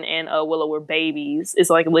Jaden and Willow were babies. It's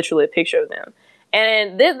like literally a picture of them.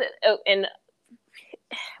 And and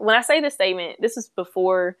when I say this statement, this is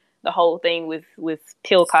before the whole thing with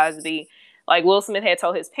Bill Cosby. Like Will Smith had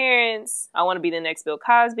told his parents, "I want to be the next Bill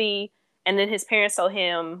Cosby," and then his parents told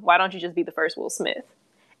him, "Why don't you just be the first Will Smith?"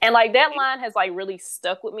 And like that line has like really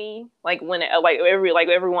stuck with me. Like when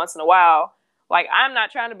every once in a while, like I'm not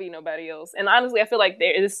trying to be nobody else. And honestly, I feel like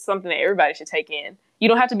there is something that everybody should take in. You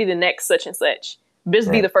don't have to be the next such and such. Just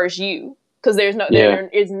be the first you. Because there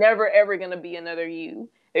is never ever going to be another you.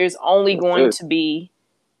 There's only going to be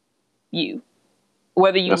you.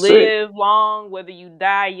 Whether you live long, whether you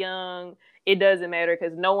die young, it doesn't matter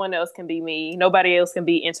because no one else can be me. Nobody else can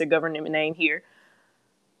be intergovernmental name here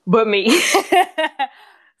but me.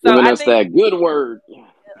 Giving us that good word.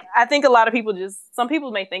 I think a lot of people some people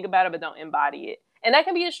may think about it but don't embody it. And that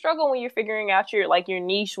can be a struggle when you're figuring out your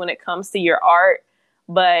niche when it comes to your art.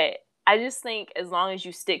 But I just think as long as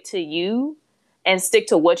you stick to you and stick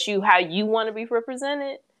to how you want to be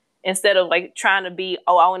represented, instead of like trying to be,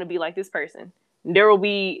 I want to be like this person. There will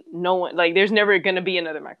be no one, like there's never going to be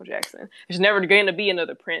another Michael Jackson. There's never going to be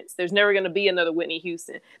another Prince. There's never going to be another Whitney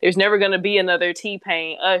Houston. There's never going to be another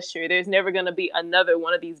T-Pain, Usher. There's never going to be another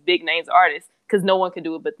one of these big names artists because no one can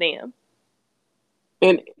do it but them.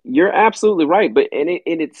 And you're absolutely right. But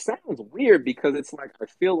it sounds weird because it's like, I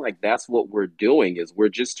feel like that's what we're doing is we're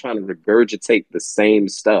just trying to regurgitate the same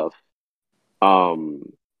stuff.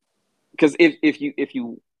 Because if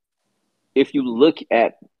you look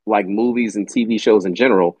at like movies and TV shows in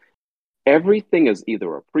general, everything is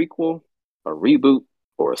either a prequel, a reboot,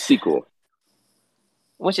 or a sequel.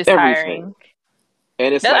 Which is tiring.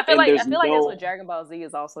 And it's I feel like that's what Dragon Ball Z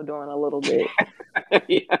is also doing a little bit.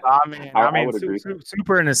 I mean,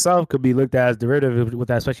 Super in itself could be looked at as derivative with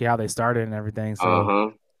that, especially how they started and everything.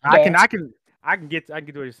 So I can I can get what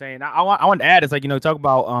you're saying. I want to add is like talk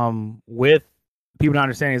about with people not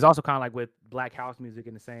understanding. It's also kind of like with black house music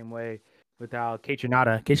in the same way with how Kate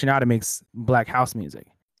Trinata makes black house music.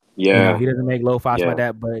 Yeah, he doesn't make lo-fi like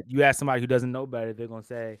that. But you ask somebody who doesn't know better, they're gonna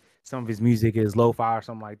say some of his music is lo-fi or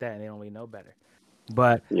something like that, and they don't really know better.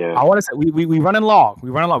 But I want to say we running long.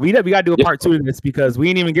 We gotta do a part 2 of this because we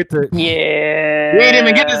ain't even get to. Yeah. We ain't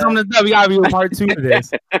even get to some of the stuff. We gotta do a part 2 of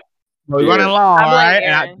this. We're running long, all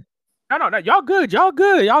right? No, y'all good.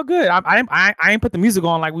 I ain't put the music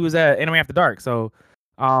on like we was at Anime After Dark. So,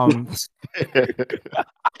 what's that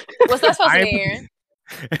supposed to mean, Aaron?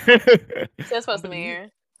 What's that supposed to mean,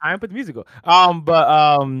 Aaron? I ain't put the music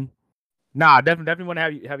on. Nah, definitely want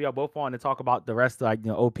to have y'all both on to talk about the rest of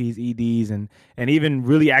OPs, EDs, and even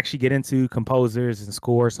really actually get into composers and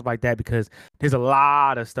scores, stuff like that, because there's a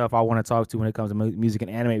lot of stuff I want to talk to when it comes to music and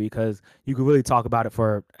anime, because you could really talk about it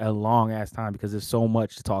for a long ass time because there's so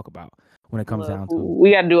much to talk about when it comes down to it.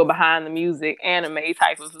 We got to do a behind the music anime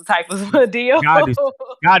type of deal.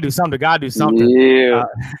 Gotta do something. Yeah.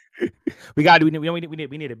 We need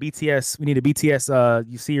a BTS. We need a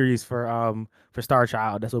BTS series for Star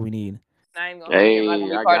Child. That's what we need. I ain't gonna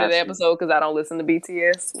be part of the episode because I don't listen to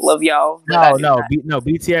BTS. Love y'all. No,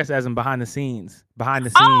 BTS as in behind the scenes.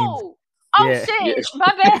 Oh yeah. Shit,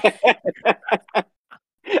 my bad.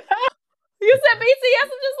 You said BTS. I'm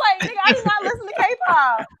just like, nigga, I do not listen to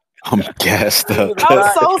K-pop. I'm gassed up.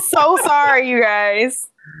 I'm so sorry, you guys.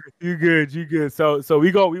 You good. So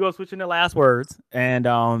we go switch into last words and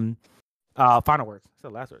final words. So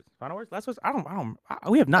last words. Final words. Last words.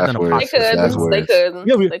 We have not done a podcast. They could.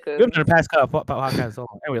 We haven't done a past podcast so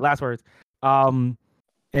long. Anyway, last words. And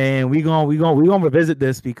we gonna revisit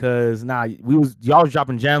this because y'all was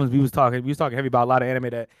dropping gems. We was talking heavy about a lot of anime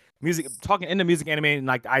that music, talking into music anime and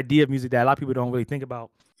like the idea of music that a lot of people don't really think about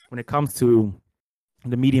when it comes to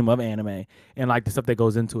the medium of anime and like the stuff that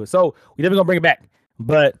goes into it. So we definitely gonna bring it back.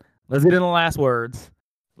 But let's get into the last words.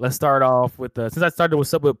 Let's start off with since I started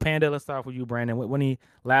with Panda, let's start off with you, Brandon. What any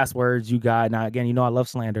last words you got? Now again, I love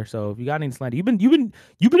slander. So if you got any slander, you've been doing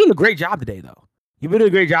a great job today though. You've been doing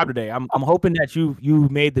a great job today. I'm hoping that you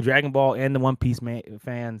made the Dragon Ball and the One Piece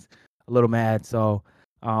fans a little mad. So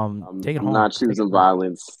take it home. I'm not choosing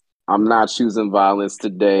violence. I'm not choosing violence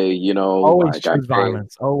today. Always choose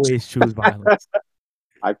violence. Always choose violence.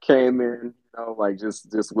 I came in,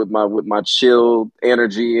 just with my chill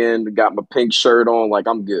energy and got my pink shirt on, like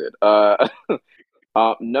I'm good. No,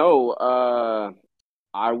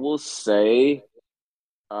 I will say,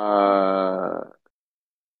 Star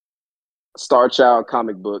Child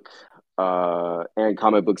comic book, and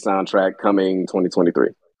comic book soundtrack coming 2023.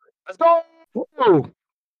 Let's go.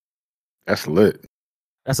 That's lit.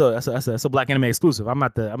 That's a Black Anime exclusive. I'm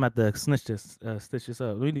at the snitch this up.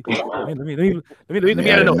 Let me add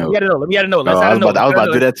a note. Let me add a note. I was about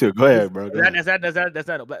to do that too. Go ahead, bro. That's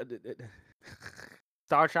that.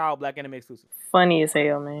 Star Child Black Anime exclusive. Funny as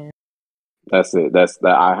hell, man. That's it. That's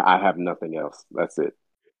that. I have nothing else. That's it.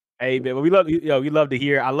 Hey, man, we love to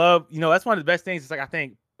hear. I love, that's one of the best things. It's like I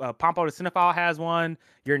think Pompo the Cinephile has one.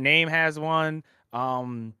 Your Name has one.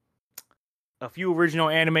 A few original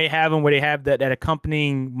anime have them where they have that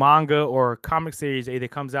accompanying manga or comic series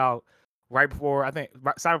that comes out right before. I think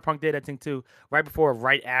Cyberpunk did, I think too, right before or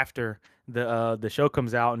right after the show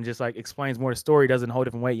comes out and just like explains more the story, does it in a whole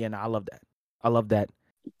different way. Yeah, I love that.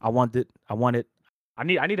 I want it. I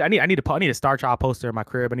need a Star Child poster in my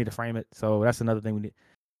crib. I need to frame it. So that's another thing we need.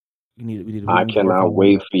 I cannot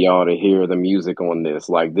wait for y'all to hear the music on this.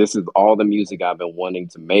 Like, this is all the music I've been wanting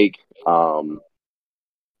to make. I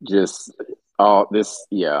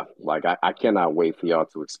cannot wait for y'all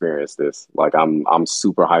to experience this. Like, I'm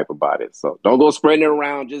super hype about it. So don't go spreading it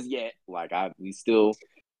around just yet. Like, we still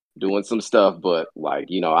doing some stuff, but like,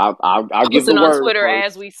 I'll give the word on Twitter first.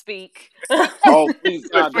 As we speak. Oh, please,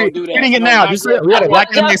 God, don't do that. Tweeting it now. Just we had a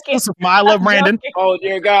Black Anime exclusive from I Love Brandon. Oh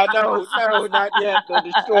dear God, no, not yet. Don't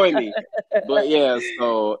destroy me. But yeah,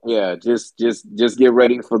 so yeah, just get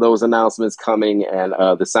ready for those announcements coming, and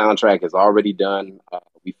the soundtrack is already done.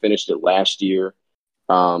 We finished it last year.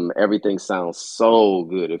 Everything sounds so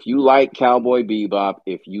good. If you like Cowboy Bebop,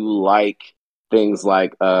 if you like things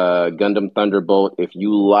like Gundam Thunderbolt, if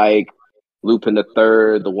you like Lupin the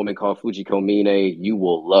Third, The Woman Called Fujiko Mine, you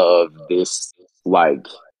will love this. Like,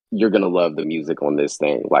 you're gonna love the music on this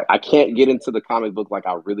thing. Like, I can't get into the comic book like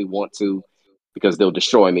I really want to because they'll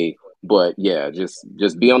destroy me. But yeah, just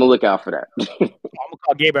be on the lookout for that. I'm gonna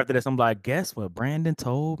call Gabe after this. I'm like, guess what Brandon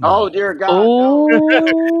told me? Oh dear God! Oh,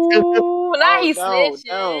 now he's snitching.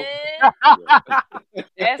 No.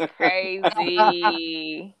 That's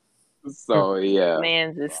crazy. So yeah,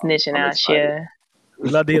 Man's just snitching I'm out excited. here. We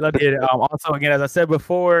love to hear it. Also, again, as I said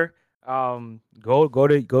before, go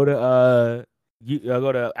to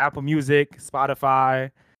Apple Music,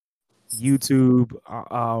 Spotify, YouTube.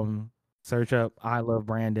 Search up "I Love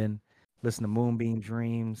Brandon." Listen to "Moonbeam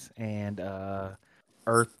Dreams" and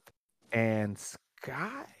 "Earth and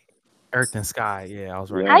Sky." Earth and Sky. Yeah, I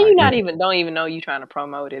was right. How you don't even know you trying to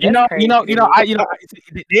promote it? They in That's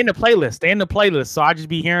the playlist. They in the playlist. So I just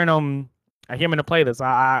be hearing them. I hear them in the playlist.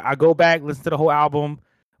 I go back, listen to the whole album.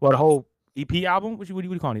 Well, the whole EP album. What do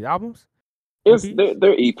you call these albums? They're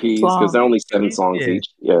EPs because they're only 7 songs each.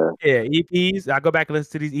 Yeah, EPs. I go back and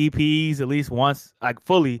listen to these EPs at least once, like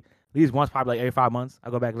fully. At least once, probably like every 5 months. I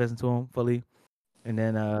go back and listen to them fully, and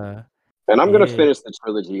then and I'm gonna finish the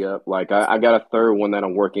trilogy up. Like I got a third one that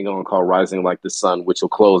I'm working on called Rising Like the Sun, which will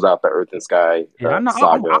close out the Earth and Sky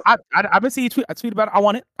saga. I've been seeing you tweet about it. I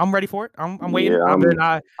want it. I'm ready for it. I'm waiting. Yeah, I'm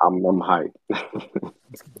hyped.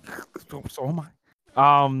 So am I.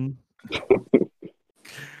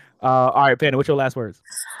 All right, Panda, what's your last words?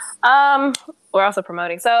 We're also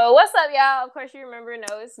promoting. So what's up, y'all? Of course, you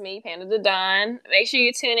know it's me, Panda the Don. Make sure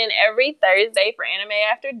you tune in every Thursday for Anime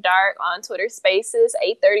After Dark on Twitter Spaces,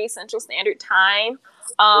 8:30 Central Standard Time.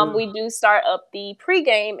 We do start up the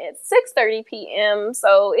pregame at 6:30 p.m.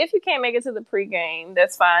 So if you can't make it to the pregame,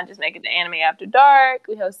 that's fine. Just make it to Anime After Dark.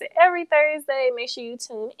 We host it every Thursday. Make sure you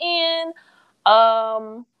tune in.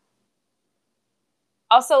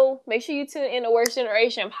 Also, make sure you tune in to Worst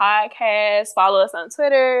Generation Podcast. Follow us on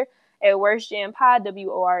Twitter at WorstGenPod,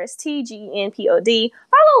 WORSTGNPOD.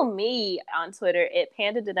 Follow me on Twitter at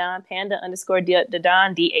PandaDadon,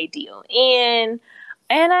 Panda_Dadon, DADON.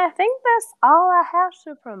 And I think that's all I have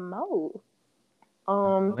to promote.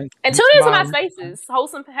 And tune into my spaces,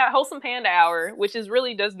 Wholesome Panda Hour, which is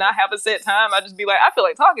really does not have a set time. I just be like, I feel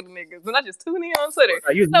like talking to niggas, and I just tune in on Twitter.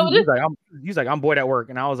 I'm bored at work,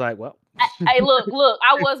 and I was like, well. Hey, look,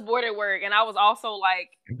 I was bored at work, and I was also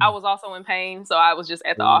in pain, so I was just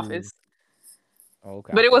at the office.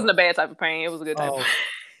 Okay. But it wasn't a bad type of pain. It was a good type of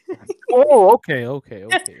pain. Okay.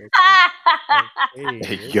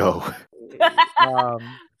 Yo.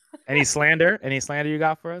 Any slander you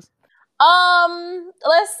got for us?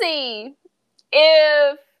 Let's see.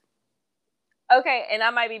 And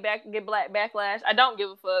I might be get black backlash. I don't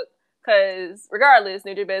give a fuck, because regardless,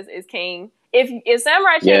 NutraBest is king. If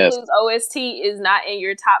Samurai Champloo's OST is not in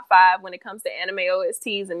your top 5 when it comes to anime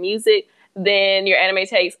OSTs and music, then your anime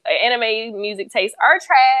music tastes are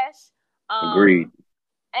trash. Agreed.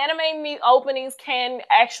 Anime openings can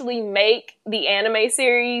actually make the anime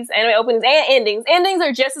series, anime openings and endings. Endings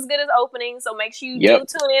are just as good as openings, so make sure you do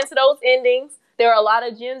tune into those endings. There are a lot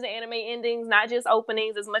of gems in anime endings, not just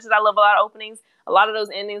openings. As much as I love a lot of openings, a lot of those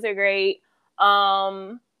endings are great.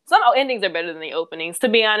 Some endings are better than the openings. To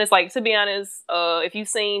be honest, if you've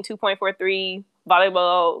seen 2.43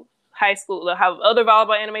 volleyball high school, have other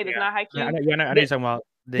volleyball anime that's not Haikyuu. Yeah, I know you're talking about.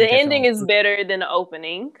 The ending is better than the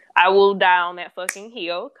opening. I will die on that fucking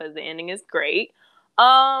hill because the ending is great.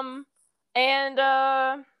 If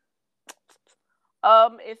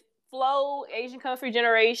Flow, Asian Kung Fu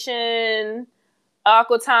Generation,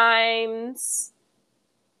 Aqua Times,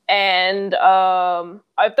 and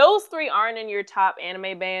if those 3 aren't in your top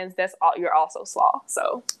anime bands, you're also slaw.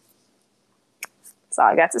 So that's all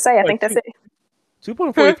I got to say. I think that's it.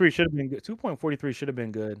 2.43 should have been good. 2.43 should have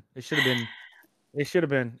been good. It should have been. It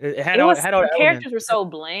had all the characters elements. were so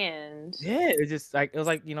bland. Yeah, it was like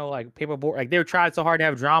paperboard. Like they were trying so hard to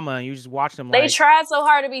have drama, and you just watch them. They tried so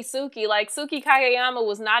hard to be Suki. Like Suki Kageyama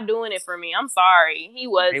was not doing it for me. I'm sorry, he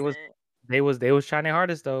wasn't. They was trying their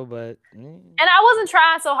hardest though, but and I wasn't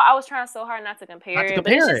trying so. I was trying so hard not to compare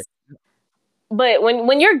it. But when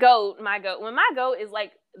my goat is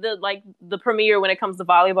like the premiere when it comes to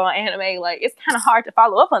volleyball anime, like it's kind of hard to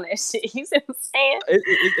follow up on that shit. You see what I'm saying?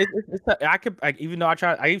 Even though I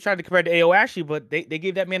tried to compare it to Aoashi, but they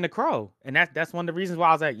gave that man the crow, and that's one of the reasons why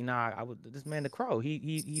I was like, this man the crow,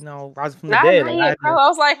 he rises from the dead. I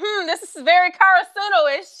was like, this is very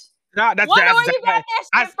Karasuno-ish. Nah, that's where you got that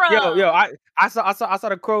shit from. I saw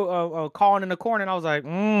the crow calling in the corner, and I was like,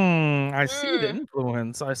 I see the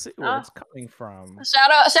influence. I see where it's coming from. Shout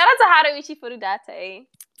out to Haruichi Furudate.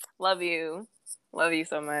 Love you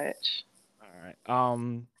so much. All right.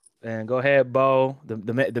 And go ahead, Bo.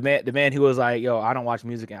 The man who was like, yo, I don't watch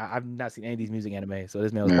music. I've not seen any of these music anime. So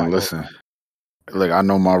this man was listen. Look, I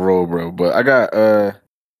know my role, bro, but I got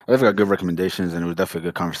good recommendations, and it was definitely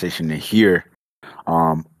a good conversation to hear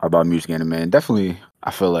about music anime, and definitely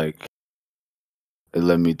I feel like it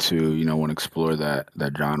led me to want to explore that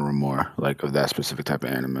genre more, like of that specific type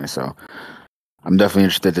of anime. So I'm definitely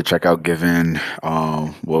interested to check out Given.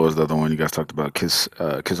 What was the other one you guys talked about? Kiss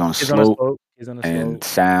on a Slope. He's on the and slope.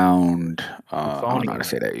 sound. I don't know how to Euphonium.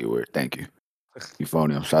 say that word. Thank you.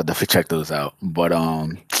 Euphonium. So I'll definitely check those out. But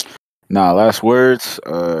last words.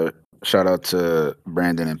 Shout out to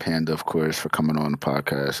Brandon and Panda, of course, for coming on the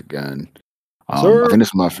podcast again. I think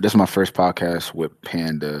this is my first podcast with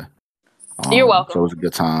Panda. You're welcome. So it was a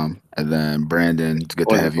good time. And then Brandon, it's good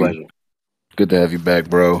to Always a have you. pleasure. Good to have you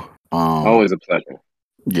back, bro. Always a pleasure.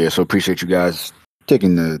 Yeah, so appreciate you guys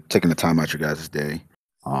taking the time out your guys' day.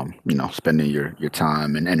 Spending your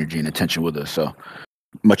time and energy and attention with us. So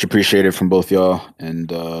much appreciated from both y'all.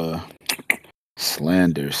 And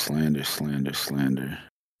slander.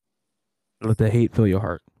 Let the hate fill your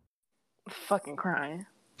heart. Fucking crying.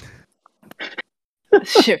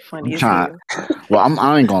 Shit funny as hell. Well,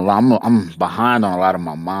 I ain't gonna lie. I'm behind on a lot of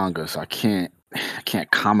my manga, so I can't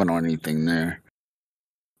comment on anything there.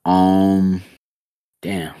 Damn.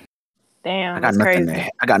 Damn, I got that's nothing. crazy.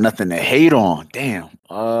 I got nothing to hate on. Damn.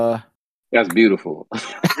 That's beautiful. That's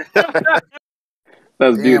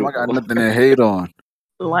Damn. beautiful. I got nothing to hate on.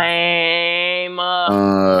 Lame.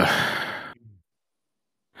 I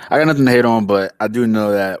got nothing to hate on, but I do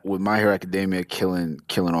know that with My Hero Academia killing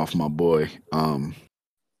off my boy,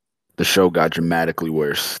 the show got dramatically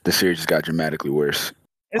worse. The series got dramatically worse.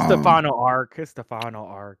 It's the final arc.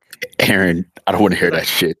 Aaron, I don't want to hear that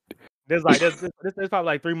shit. There's probably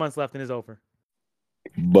like 3 months left and it's over.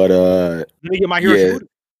 But Let me get My Hero Shippuden.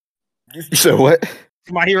 You said what?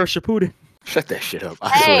 My Hero Shippuden. Shut that shit up.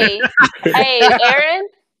 Hey,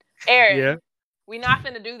 Aaron. Yeah. We not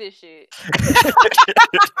finna do this shit.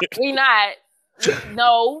 We not.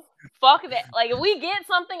 No. Fuck that. Like, if we get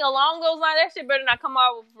something along those lines, that shit better not come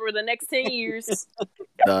out for the next 10 years.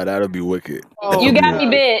 Nah, that'll be wicked. You got me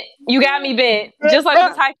bent. Just like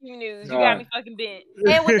the Tycoon news. You got me fucking bent.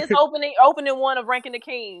 And with this opening one of Ranking the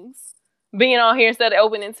Kings being on here instead of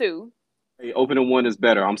opening 2. Hey, opening 1 is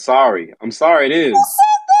better. I'm sorry. It is. Who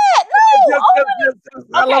said that? No.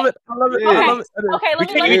 I love it. Okay, We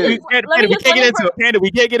can't get into it, Panda.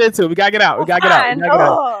 We can't get into it. We gotta get out. Keep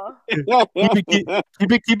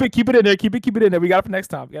it in there. Keep it in there. We got it for next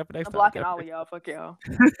time. I'm blocking all of y'all. Fuck y'all.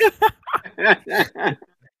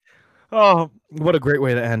 Oh, what a great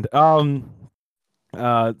way to end.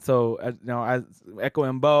 So as Echo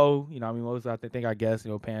and Bo, most I guess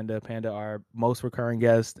Panda our most recurring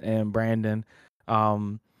guest, and Brandon,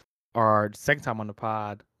 our second time on the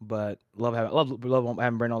pod, but love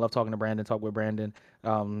having Brandon. Love talking to Brandon. Talk with Brandon.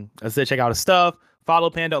 As I said, check out his stuff. Follow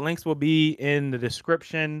Panda. Links will be in the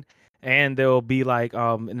description, and there will be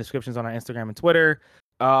in descriptions on our Instagram and Twitter.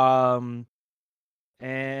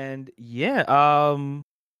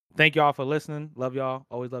 Thank y'all for listening. Love y'all.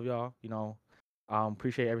 Always love y'all.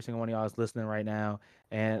 Appreciate every single one of y'all is listening right now.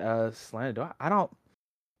 And Slander, I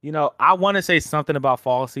want to say something about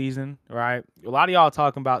fall season, right? A lot of y'all are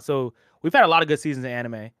talking about, so we've had a lot of good seasons of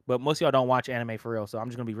anime, but most of y'all don't watch anime for real. So I'm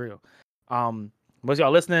just gonna be real. Most of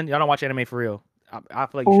y'all listening, y'all don't watch anime for real. I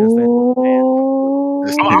feel like you should understand.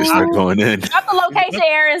 This nigga start going in. Drop the location,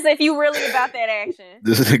 Aaron, if you really about that action.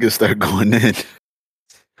 This nigga start going in.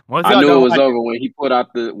 I knew it was over when he pulled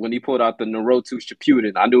out the Naruto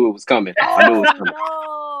Shippuden. I knew it was coming. No,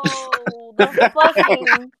 the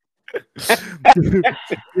fucking.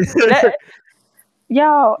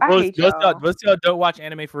 Yo, I hate y'all. Most y'all don't watch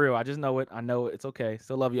anime for real. I just know it. I know it. It's okay.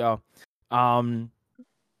 Still love y'all. I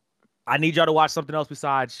need y'all to watch something else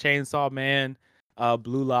besides Chainsaw Man,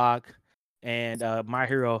 Blue Lock, and My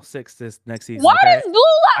Hero 6 this next season. Why is Blue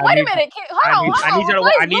Lock? Wait a minute. Hold on.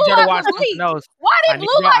 I need y'all to watch something else. Why did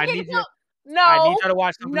Blue Lock get pulled? No. I need y'all to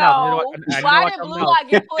watch something else. Why did Blue Lock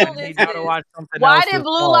get pulled into this? Why did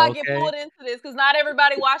Blue Lock get pulled into this? Because not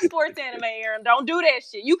everybody watch sports anime, Aaron. Don't do that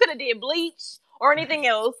shit. You could have did Bleach or anything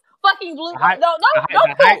else. Fucking Blue Lock.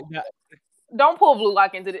 Don't pull Blue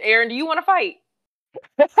Lock into this. Aaron, do you want to fight?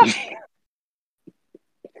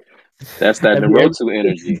 That's that Naruto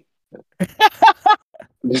energy.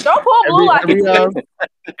 Don't pull Blue Lock into this.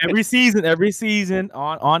 Every season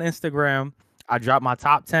on Instagram, I drop my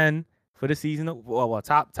top 10 for the season.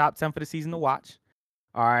 Top 10 for the season to watch.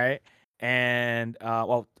 All right. And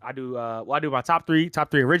I do my top three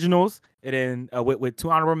originals, and then with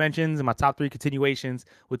 2 honorable mentions, and my top 3 continuations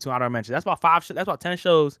with 2 honorable mentions. That's about 5. That's about 10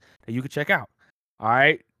 shows that you can check out. All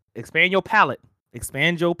right, expand your palette.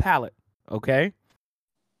 Okay.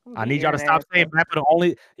 I need y'all to stop saying Mappa the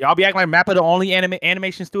only. Y'all be acting like Mappa the only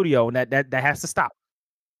animation studio, and that has to stop.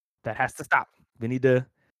 That has to stop. We need to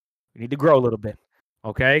grow a little bit,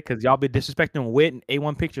 okay? Because y'all been disrespecting WIT and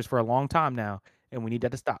A1 Pictures for a long time now, and we need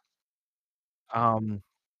that to stop. But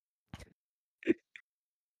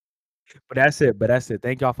that's it.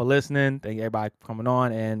 Thank y'all for listening. Thank everybody for coming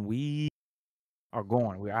on, and we Or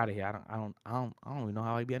going. We're out of here. I don't even know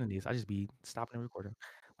how I be ending these. I just be stopping and recording.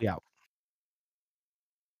 We out.